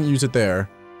Lord he didn't use it there.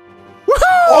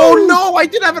 Woohoo! Oh no, I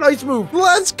did have an ice move.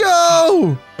 Let's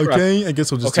go! Okay, I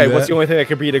guess we'll just do that. What's the only thing that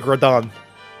could beat a Gradon?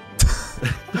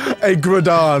 A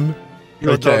Gradon.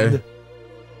 Okay.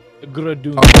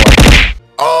 Gradon.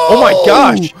 Oh my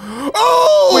gosh!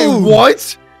 Oh! Wait,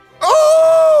 what?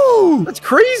 Oh! That's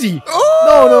crazy!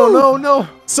 Oh! No!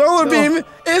 Solar beam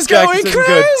is Jack, going this isn't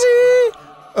crazy! good.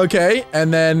 Okay,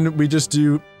 and then we just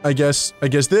do, I guess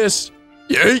this.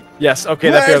 Yay! Yes, okay,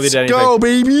 that barely did anything. Let's go,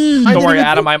 baby! Don't worry,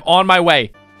 Adam, I'm on my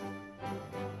way.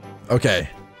 Okay.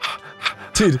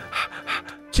 Dude,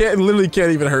 literally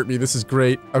can't even hurt me. This is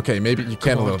great. Okay, maybe you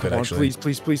can a little bit, actually.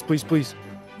 Please.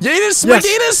 Yeetus! Yes.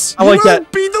 Yeetus! I like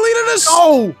that. Beat the Leadiness!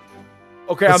 Oh!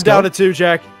 Okay, Let's I'm down go. to 2,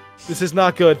 Jack. This is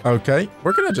not good. Okay,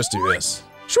 we're gonna just do this.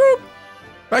 Shroop!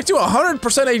 Back to 100%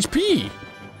 HP!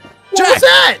 What was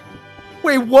that?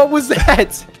 Wait, what was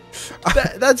that?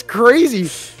 That's crazy.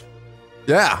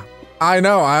 Yeah, I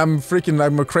know. I'm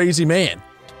a crazy man.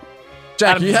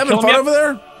 Jack, Adam, you did you having kill fun him over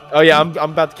there? Oh yeah, I'm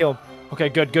about to kill him. Okay,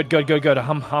 good.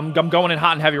 I'm going in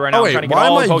hot and heavy right now. Oh I'm wait, trying to get why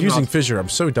am all I the Pokemon. using Fissure? I'm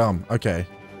so dumb. Okay.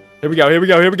 Here we go.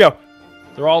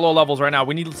 They're all low levels right now.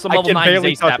 We need some I level can 9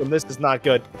 barely touch ASAP. him. This is not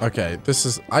good. Okay,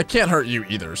 I can't hurt you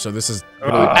either, so this is...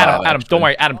 Adam, don't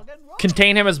worry, Adam.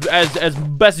 Contain him as best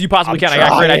as you possibly can. I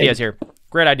got great ideas here.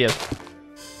 Great ideas.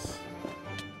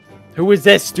 Who is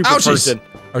this stupid person?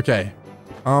 Okay.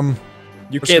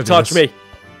 You can't touch me.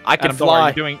 I can Adam, don't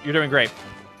worry, fly. you're doing great.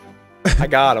 I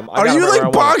got him. Are you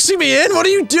like boxing me in? What are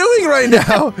you doing right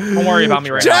now? Don't worry about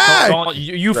me right Jack! now.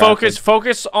 You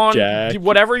focus on Jack.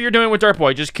 whatever you're doing with Dirt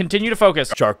Boy. Just continue to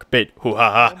focus. Shark bit. Hoo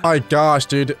ha ha. My gosh,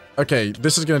 dude. Okay,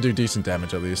 this is gonna do decent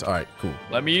damage at least. All right, cool.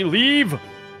 Let me leave.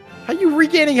 How are you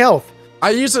regaining health? I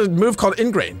use a move called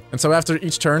Ingrain, and so after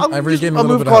each turn, I regain a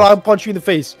little bit of called health. I'll punch you in the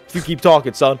face if you keep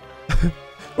talking, son.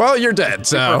 Well, you're dead,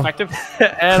 so... Effective.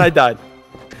 And I died.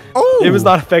 Oh! It was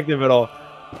not effective at all.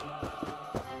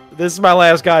 This is my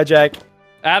last guy, Jack.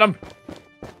 Adam.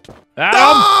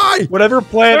 Die! Whatever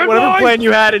plan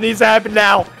you had, it needs to happen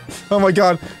now. Oh my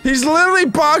god, he's literally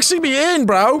boxing me in,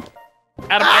 bro.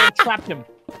 Adam, I have trapped him.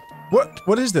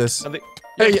 What is this?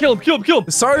 Hey, kill him.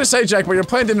 Sorry to say, Jack, but your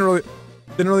plan didn't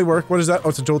really work. What is that? Oh,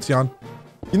 it's a Jolteon.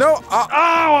 You know,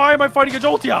 why am I fighting a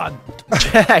Jolteon?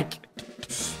 Jack.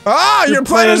 Your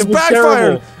plan has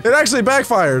backfired. It actually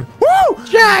backfired. Woo!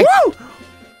 Jack! Woo!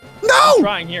 No! I'm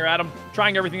trying here, Adam.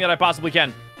 Trying everything that I possibly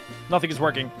can. Nothing is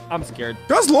working. I'm scared.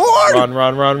 Guzzlord!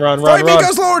 Run. Fight me,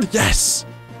 Guzzlord! Yes!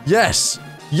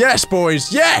 Yes,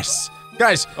 boys, yes!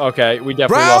 Guys, okay, we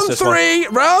definitely lost this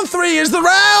one. Round 3 is the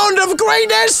round of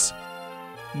greatness!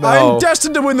 No. I'm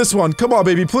destined to win this one. Come on,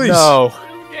 baby, please. No.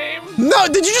 No,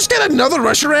 did you just get another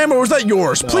Reshiram, or was that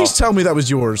yours? No. Please tell me that was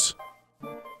yours.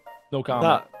 No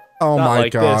comment. Oh not my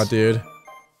like god, this. dude.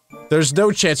 There's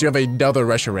no chance you have another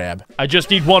Reshiram. I just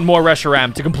need one more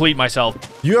Reshiram to complete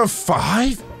myself. You have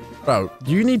 5? Bro,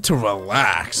 you need to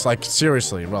relax. Like,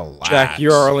 seriously, relax. Jack,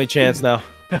 you're our only chance now.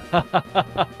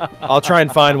 I'll try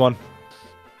and find one.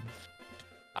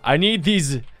 I need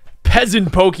these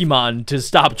peasant Pokemon to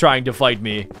stop trying to fight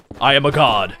me. I am a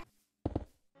god.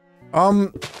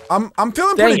 I'm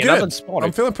feeling pretty good.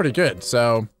 I'm feeling pretty good,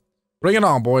 so bring it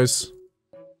on, boys.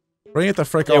 Bring it the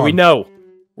frick on. Yeah, we know.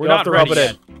 We're not ready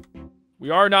yet. We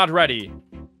are not ready.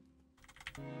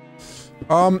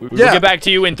 We'll get back to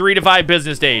you in 3 to 5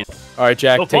 business days. All right,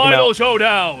 Jack, take him out. The final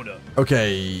showdown.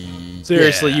 Okay.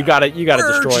 Seriously, you gotta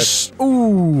destroy it.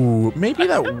 Ooh, maybe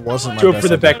that wasn't my Go best for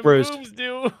the idea. Beck Bros.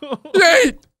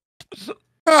 Yeet!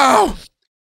 Oh!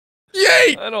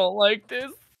 Yeet! I don't like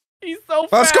this. He's so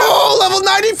fast. Let's go! Level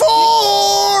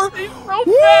 94! He's so fast.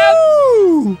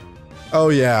 Woo! Oh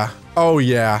yeah. Oh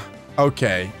yeah.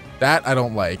 Okay. That I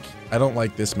don't like. I don't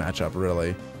like this matchup,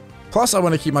 really. Plus, I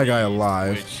want to keep my guy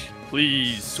alive.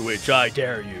 Please switch, I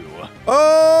dare you.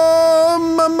 Oh,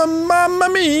 mamma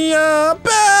mia,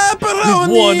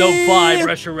 pepperoni. 1 of 5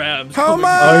 Reshirams. How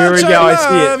much Oh, here we go. I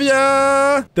see love it.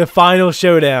 ya. The final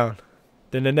showdown.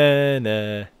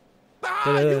 Da-na-na-na.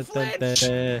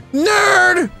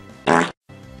 Nerd!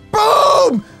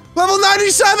 Boom! Level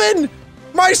 97!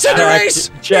 My Cinderace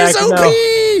Jack, is OP! no.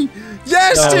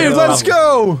 Yes, No, dude, no. let's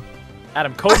go!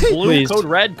 Adam, code blue, Please. code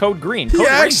red, code green. He Code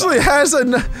actually rainbow. has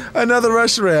another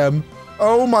Reshiram.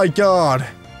 Oh my god.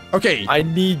 Okay, I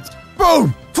need.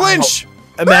 boom! Flinch!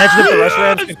 Imagine if the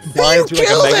Reshiram could combine You into like a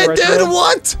killed Mega it, dude! Reshiram.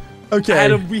 What? Okay.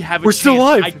 Adam, we have a We're still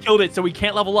chance. alive. I killed it, so we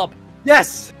can't level up.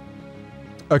 Yes.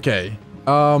 Okay.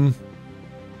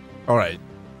 Alright.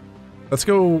 Let's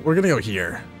go. We're gonna go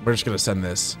here. We're just gonna send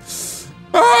this.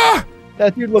 Ah!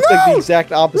 That dude looks like the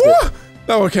exact opposite. Woo!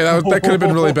 Oh, okay, that could have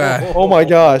been really bad. Oh my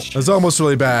gosh. That was almost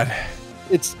really bad.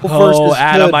 It's the first Oh, is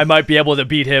Adam, good. I might be able to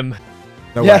beat him.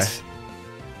 No Yes. way.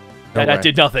 No That way.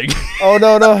 did nothing. Oh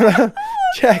no.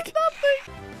 Check.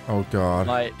 Oh god.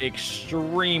 My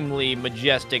extremely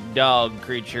majestic dog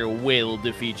creature will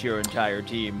defeat your entire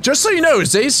team. Just so you know,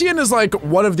 Zacian is like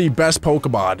one of the best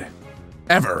Pokemon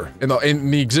ever in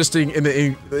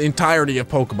the entirety of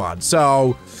Pokemon.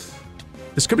 So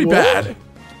this could be bad.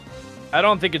 I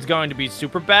don't think it's going to be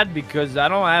super bad because I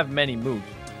don't have many moves.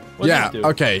 What does Yeah. this do?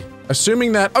 Okay.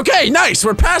 Assuming that. Okay. Nice.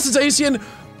 We're past Zacian.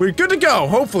 We're good to go.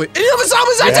 Hopefully. And you have a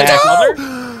Brother?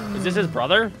 Zacian. Is this his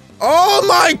brother? Oh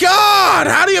my god!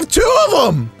 How do you have two of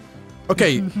them?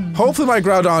 Okay. Hopefully my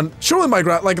Groudon. Surely my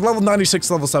Groudon. Like level 96,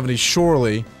 level 70.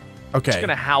 Surely. Okay. Just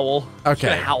gonna howl. Okay, Just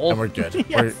gonna howl. and we're good.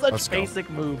 He has Let's such go. basic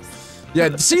moves.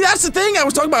 Yeah, see, that's the thing I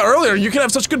was talking about earlier. You can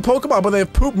have such good Pokemon, but they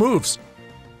have poop moves.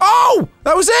 Oh,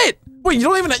 that was it. Wait, you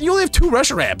only have 2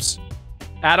 Reshirams.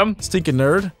 Adam, Stinking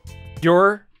nerd.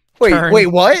 your Wait, turn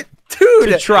what? to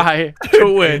Dude, try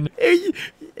to win.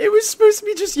 it was supposed to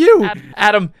be just you.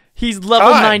 Adam, he's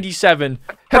level Hi. 97.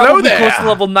 Hello Probably there. close to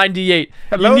level 98.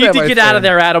 Hello you need there, to my get out of friend.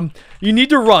 there, Adam. You need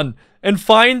to run and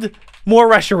find more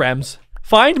Reshirams.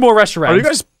 Find more Reshirams. Are you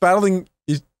guys battling?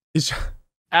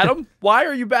 Adam, why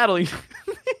are you battling?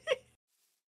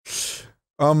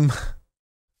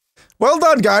 Well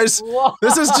done, guys.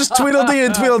 This is just Tweedledee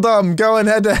and Tweedledum going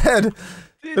head to head.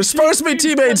 They're supposed to be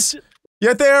teammates,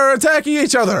 yet they are attacking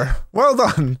each other. Well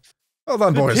done. Well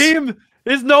done, boys. Team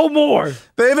is no more.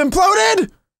 They've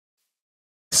imploded!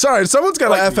 Sorry, someone's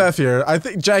got an FF here. I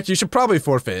think, Jack, you should probably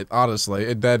forfeit, honestly.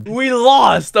 And then We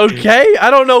lost, okay? I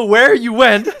don't know where you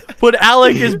went, but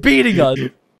Alec is beating us.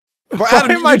 But Why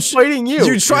Adam, am I fighting you?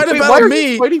 You tried to Wait, why battle are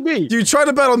me. you fighting me? You tried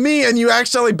to battle me, and you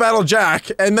accidentally battled Jack,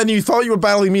 and then you thought you were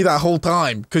battling me that whole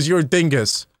time because you're a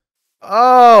dingus.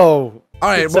 Oh. All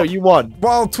right, So well, you won.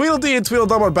 while Tweedledee and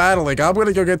Tweedledum are battling, I'm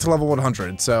gonna go get to level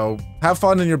 100. So have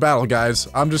fun in your battle, guys.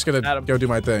 I'm just gonna Adam. go do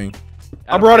my thing.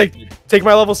 I'm running. Take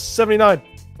my level 79.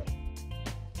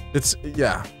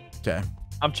 Yeah. Okay.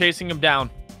 I'm chasing him down.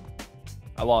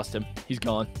 I lost him. He's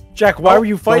gone. Jack, why were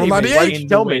you fighting me? Why 98? didn't you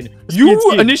tell me?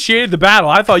 You initiated the battle.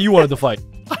 I thought you wanted to fight.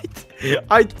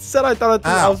 I said I thought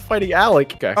I was fighting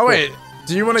Alec. Okay. Oh wait,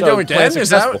 do you want to So, go again? plan Is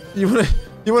that successful. you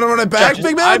want to run it back,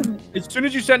 big man? As soon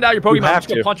as you send out your Pokemon, I'm have just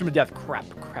gonna to. punch him to death. Crap.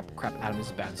 Adam, this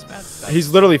is bad. This is bad. This is bad. He's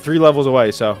literally 3 levels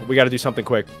away, so we got to do something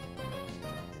quick.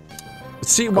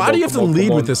 See, why do you have to come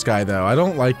lead on. with this guy though? I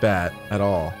don't like that at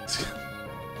all.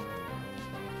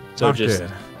 So Not just,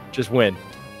 good. just win.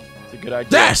 It's a good idea.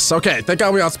 Yes. Okay. Thank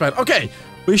God we outspent. Okay,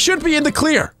 we should be in the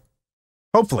clear.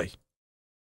 Hopefully,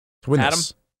 to win Adam?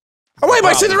 this. Oh wait,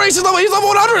 my Problem. Cinderace is level. He's level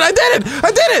 100. I did it.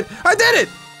 I did it. I did it.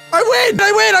 I win.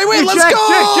 I win. Hey, Let's Jack,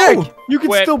 go. Jack, you can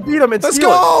Quit. still beat him and Let's steal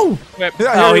it. go. Whip.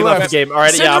 Yeah, Oh, here he left the game. All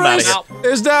right, yeah, I'm out of here. Cinderace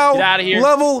is now Get outta here.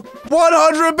 level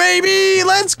 100, baby.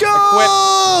 Let's go.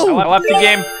 I left the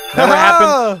game. Never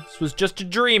happened. This was just a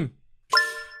dream.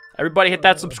 Everybody hit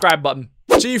that subscribe button.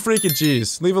 G freaking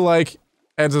G's. Leave a like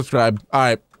and subscribe. All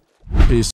right. Peace.